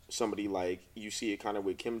somebody like you see it kind of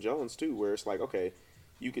with Kim Jones too, where it's like okay,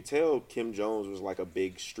 you could tell Kim Jones was like a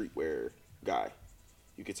big streetwear guy.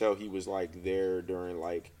 You could tell he was like there during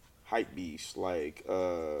like hype beast, like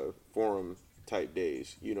forum type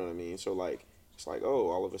days. You know what I mean? So like it's like oh,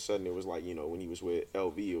 all of a sudden it was like you know when he was with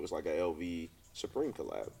LV, it was like a LV Supreme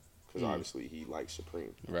collab because obviously he likes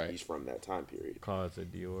Supreme. Right. He's from that time period. Cause of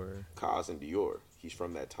Dior. Kaz and Dior, he's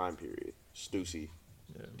from that time period. Stussy,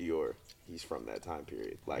 Yeah. Dior, he's from that time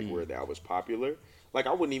period. Like where that was popular. Like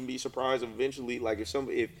I wouldn't even be surprised if eventually, like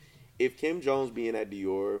if Kim Jones being at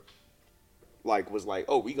Dior, like was like,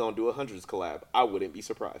 oh, we gonna do a hundreds collab, I wouldn't be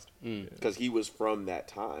surprised because he was from that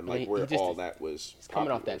time, like he where just- all that was. He's coming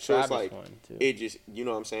off popular. that So it's Travis like one, too. it just, you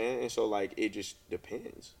know what I'm saying, and so like it just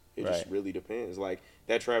depends. It just Right. really depends. Like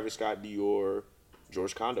that Travis Scott, Dior,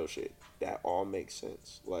 George Condo shit, that all makes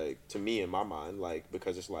sense. Like to me in my mind, like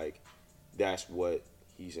because it's like that's what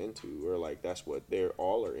he's into, or like that's what they're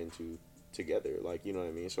all are into together. Like you know what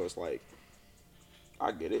I mean. So it's like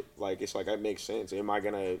I get it. Like it's like that makes sense. Am I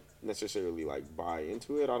gonna necessarily like buy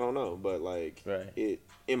into it? I don't know, but like Right. it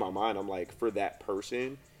in my mind, I'm like for that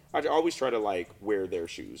person, I always try to like wear their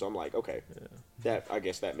shoes. I'm like okay, that I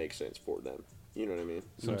guess that makes sense for them. You know what I mean?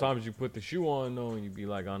 Sometimes you put the shoe on though, and you be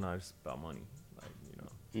like, "Oh no, it's about money." Like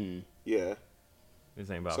you know, Yeah, this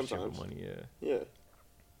ain't about shit Sometimes. but money. Yeah. yeah.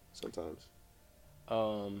 Sometimes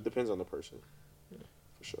depends on the person,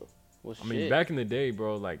 for sure. well, I mean, shit. back in the day,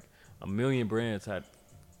 bro, like a million brands had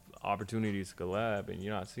opportunities to collab, and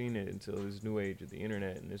you're not seeing it until this new age of the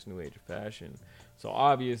internet and this new age of fashion. So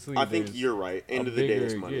obviously, I think you're right. End of the day,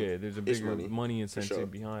 it's money. Yeah, there's a It's bigger money, money for incentive sure.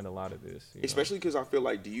 behind a lot of this. You know? Especially because I feel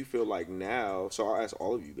like, do you feel like now? So I'll ask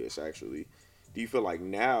all of you this actually. Do you feel like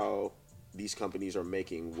now these companies are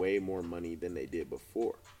making way more money than they did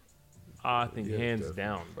before? I think Yeah, hands definitely.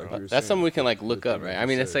 down, bro. Like you were That's saying, something we can like look the up, thing right? you I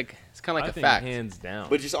mean, said. it's like it's kind of like I a think fact. hands down.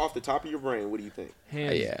 But just off the top of your brain, what do you think?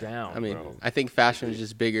 hands Yeah, down. I mean, bro. I think fashion is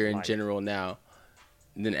just bigger in Like- general now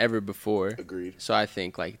than ever before. Agreed. So I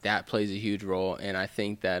think like that plays a huge role, and I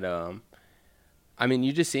think that I mean,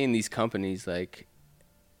 you're just seeing these companies like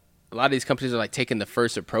a lot of these companies are like taking the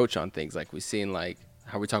first approach on things. Like we've seen like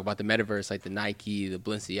how we talk about the metaverse, like the Nike, the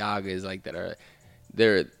Balenciagas, like that are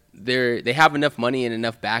they have enough money and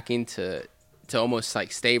enough backing to almost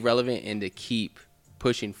like stay relevant and to keep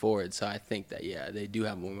pushing forward. So I think that they do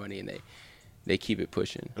have more money and they keep it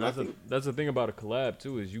pushing. And that's the thing about a collab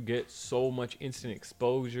too, is you get so much instant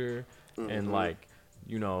exposure and like,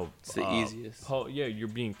 you know, It's the easiest. You're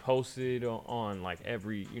being posted on like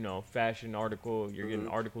every, you know, fashion article. You're getting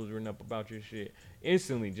articles written up about your shit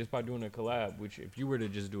instantly just by doing a collab. Which if you were to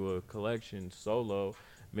just do a collection solo,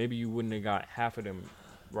 maybe you wouldn't have got half of them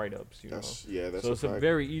write-ups. You know, That's so a it's fact. a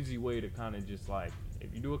very easy way to kind of just like,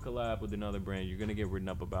 if you do a collab with another brand, you're gonna get written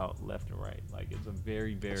up about left and right. Like it's a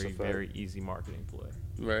very, very, fact. very easy marketing play.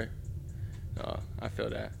 Right. I feel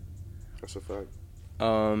that. That's a fact.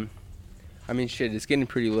 I mean, shit, it's getting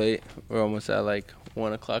pretty late. We're almost at like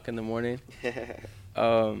 1 o'clock in the morning.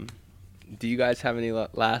 Do you guys have any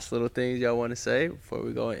last little things y'all want to say before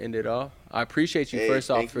we go and end it off? I appreciate you Hey, first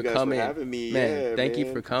off thank for you guys coming. for having me. Man, Yeah, thank you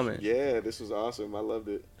man. for coming. Yeah, this was awesome. I loved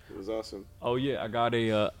it. It was awesome. Oh yeah, I got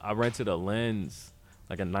I rented a lens,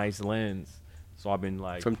 like a nice lens. So I've been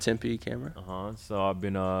like, From Tempe camera. So I've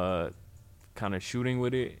been kind of shooting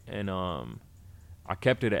with it, and I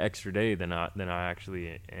kept it an extra day than I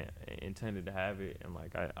actually intended to have it. And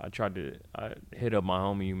like I hit up my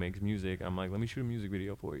homie who makes music. I'm like, let me shoot a music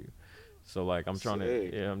video for you. So like I'm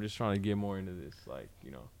Sick. I'm just trying to get more into this, like,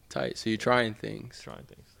 you know, Tight. So you're trying things. trying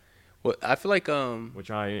things, Well, I feel like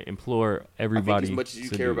which I implore I everybody. think as much as you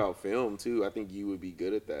to care do. about film too, I think you would be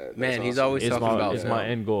good at that. Man, That's he's awesome. always talking about it's film. my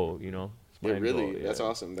end goal, you know. It's my Yeah, end really. goal, That's yeah.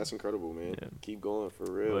 awesome. That's incredible, man. Yeah. Keep going for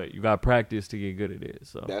real. But you got to practice to get good at it.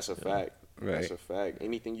 So That's a yeah. fact. Right. That's a fact.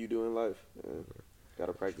 Anything you do in life,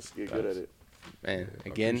 gotta practice to get good at it. Man, I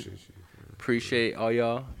again, appreciate you, man. appreciate all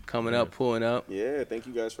y'all coming up, pulling up. Yeah, thank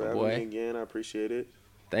you guys for having Boy. me again. I appreciate it.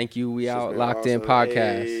 Thank you. We This has out been Locked In awesome.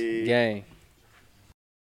 Podcast. Hey. Gang.